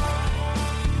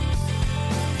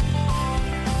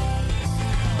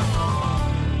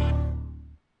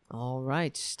 All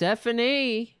right,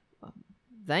 Stephanie,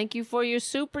 thank you for your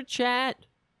super chat.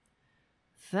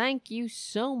 Thank you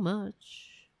so much.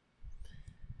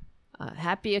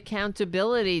 Happy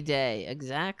Accountability Day.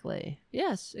 Exactly.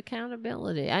 Yes,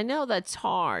 accountability. I know that's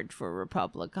hard for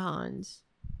Republicans.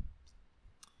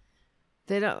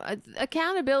 They don't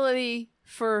accountability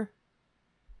for,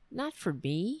 not for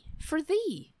me, for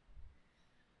thee.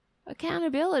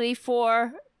 Accountability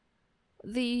for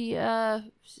the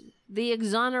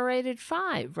exonerated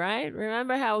five, right?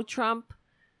 Remember how Trump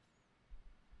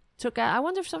took out, I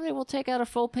wonder if somebody will take out a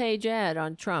full page ad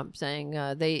on Trump saying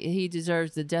he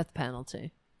deserves the death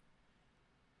penalty.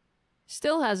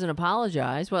 Still hasn't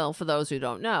apologized. Well, for those who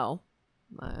don't know,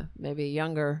 maybe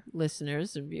younger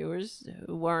listeners and viewers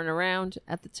who weren't around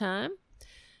at the time,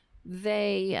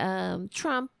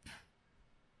 Trump,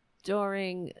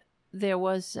 there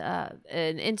was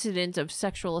an incident of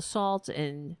sexual assault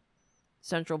in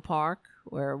Central Park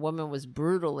where a woman was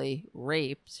brutally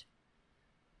raped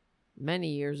many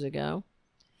years ago.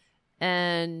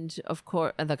 And of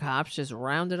course, the cops just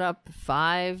rounded up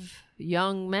 5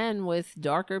 young men with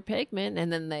darker pigment,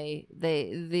 and then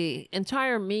the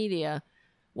entire media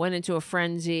went into a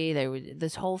frenzy.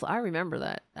 I remember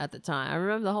that at the time. I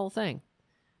remember the whole thing.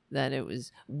 That it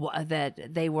was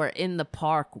that they were in the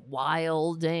park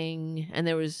wilding, and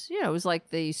there was, it was like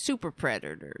the super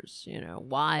predators,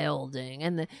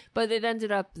 wilding, but it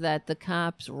ended up that the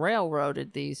cops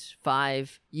railroaded these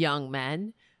 5 young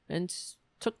men and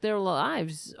took their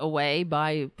lives away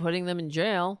by putting them in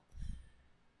jail,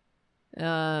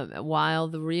 while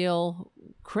the real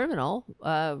criminal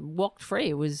walked free.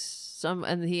 It was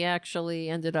and he actually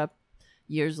ended up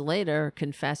years later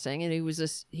confessing, and he was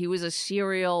a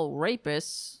serial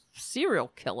rapist, serial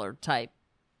killer type.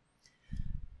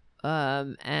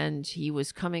 And he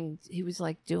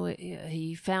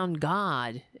found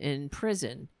God in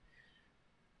prison.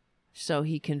 So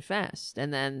he confessed,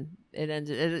 and then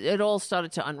it all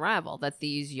started to unravel that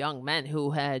these young men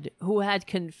who had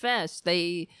confessed,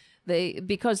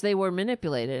 because they were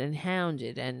manipulated and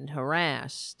hounded and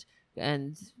harassed.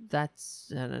 And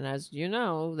as you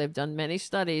know, they've done many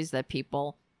studies that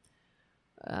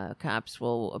cops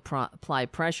will apply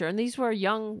pressure. And these were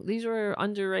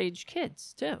underage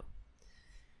kids too.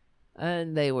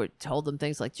 And they told them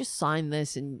things like, just sign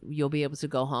this and you'll be able to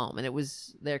go home. And it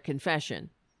was their confession.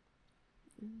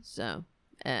 So,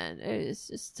 and it's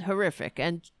just horrific.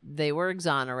 And they were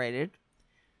exonerated.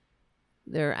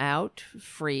 They're out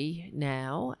free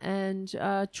now, and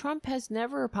Trump has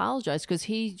never apologized because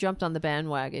he jumped on the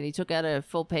bandwagon. He took out a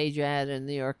full-page ad in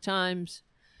the New York Times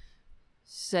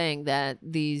saying that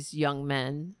these young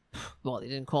men, well, he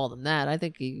didn't call them that. I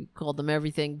think he called them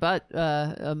everything but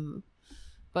their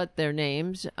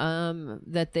names,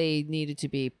 that they needed to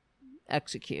be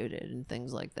executed and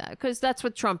things like that. Because that's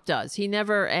what Trump does. He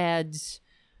never adds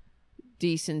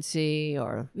decency,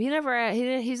 or he's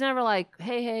never like,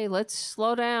 hey, let's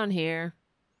slow down here.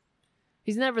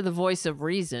 He's never the voice of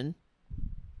reason.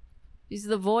 He's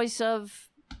the voice of,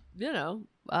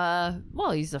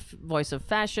 he's the voice of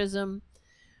fascism,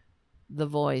 the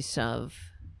voice of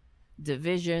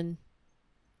division.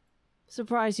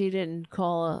 Surprised he didn't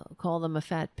call them a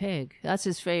fat pig. That's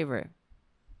his favorite.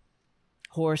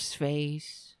 Horse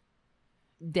face.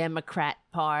 Democrat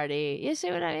Party. You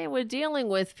see what I mean? We're dealing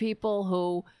with people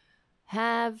who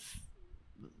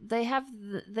they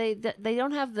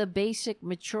don't have the basic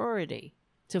maturity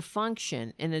to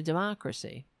function in a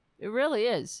democracy. It really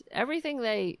is. Everything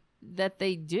that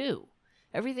they do,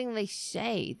 everything they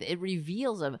say, it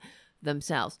reveals of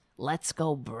themselves. Let's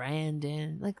go,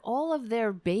 Brandon. Like all of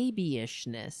their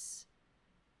babyishness.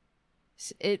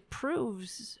 It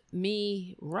proves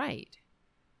me right.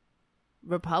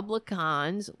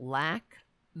 Republicans lack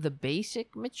the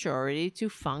basic maturity to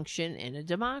function in a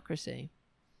democracy.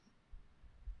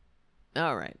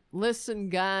 All right. Listen,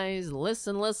 guys.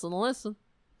 Listen.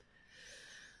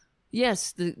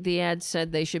 Yes, the ad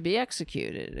said they should be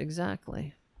executed.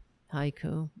 Exactly.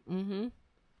 Haiku. Mm-hmm.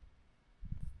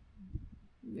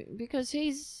 Because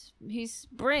he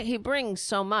brings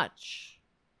so much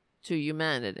to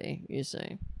humanity, you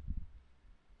see.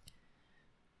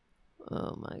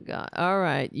 Oh my God. All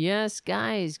right. Yes,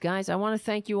 guys, I want to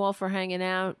thank you all for hanging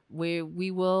out. We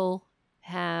will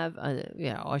have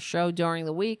a show during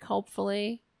the week,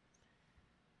 hopefully.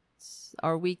 It's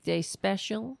our weekday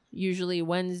special, usually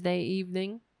Wednesday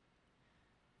evening.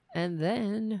 And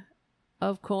then,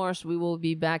 of course, we will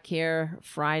be back here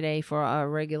Friday for our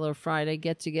regular Friday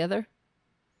get-together.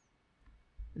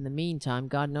 In the meantime,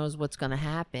 God knows what's going to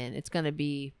happen. It's going to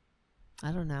be,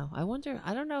 I don't know.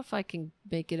 I don't know if I can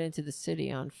make it into the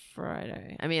city on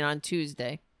on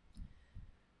Tuesday.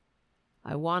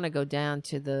 I want to go down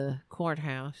to the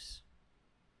courthouse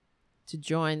to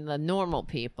join the normal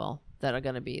people that are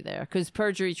going to be there. Because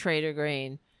Perjury Trader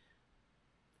Green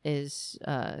is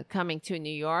coming to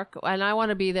New York. And I want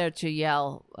to be there to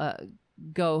yell,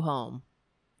 go home.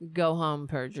 Go home,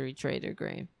 Perjury Trader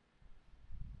Green.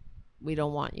 We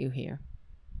don't want you here.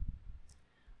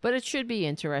 But it should be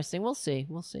interesting. We'll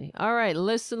see. All right,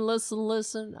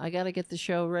 listen. I got to get the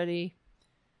show ready.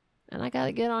 And I got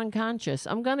to get unconscious.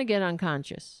 I'm going to get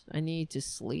unconscious. I need to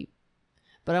sleep.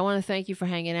 But I want to thank you for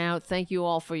hanging out. Thank you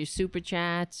all for your super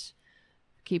chats.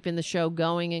 Keeping the show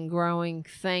going and growing.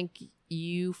 Thank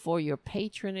you for your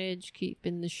patronage.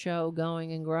 Keeping the show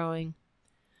going and growing.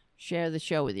 Share the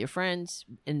show with your friends.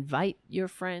 Invite your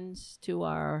friends to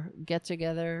our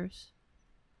get-togethers.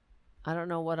 I don't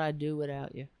know what I'd do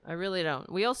without you. I really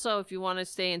don't. We also, if you want to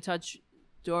stay in touch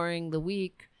during the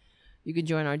week, you can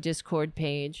join our Discord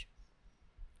page.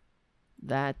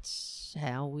 That's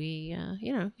how we,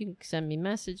 you can send me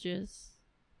messages.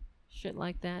 Shit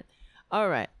like that. All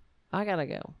right. I gotta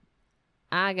go.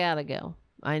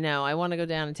 I know. I want to go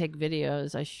down and take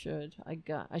videos. I should.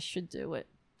 I should do it.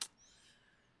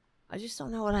 I just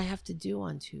don't know what I have to do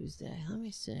on Tuesday. Let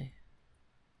me see.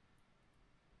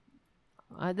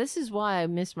 This is why I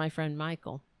miss my friend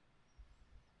Michael.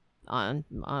 On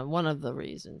one of the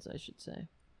reasons, I should say.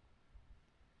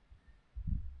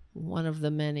 One of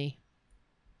the many.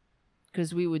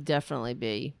 Because we would definitely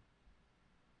be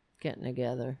getting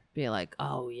together. Be like,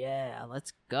 oh yeah,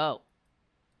 let's go.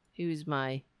 He was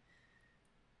my,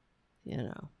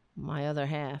 my other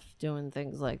half doing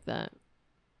things like that.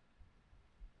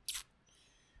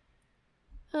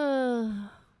 All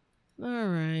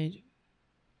right.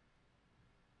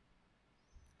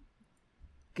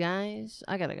 Guys,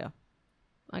 I gotta go.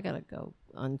 I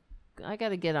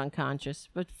gotta get unconscious.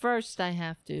 But first I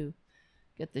have to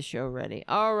get the show ready.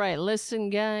 All right, listen,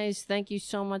 guys. Thank you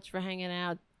so much for hanging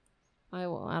out. I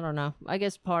don't know. I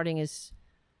guess parting is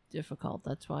difficult.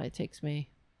 That's why it takes me.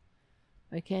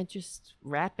 I can't just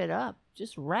wrap it up.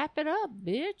 Just wrap it up,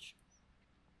 bitch.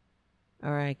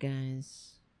 All right,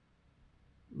 guys.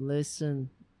 Listen.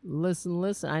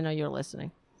 I know you're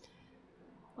listening.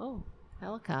 Oh,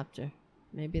 helicopter.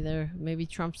 Maybe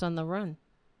Trump's on the run.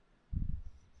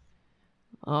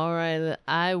 All right,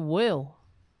 I will.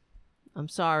 I'm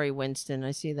sorry, Winston.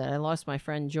 I see that. I lost my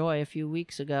friend Joy a few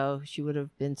weeks ago. She would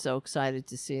have been so excited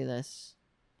to see this.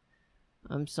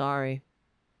 I'm sorry.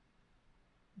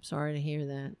 I'm sorry to hear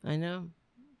that. I know.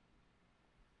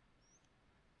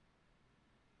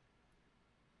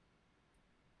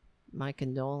 My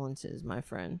condolences, my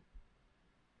friend.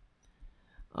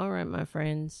 All right, my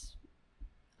friends.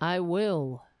 I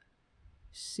will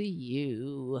see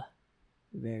you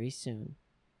very soon.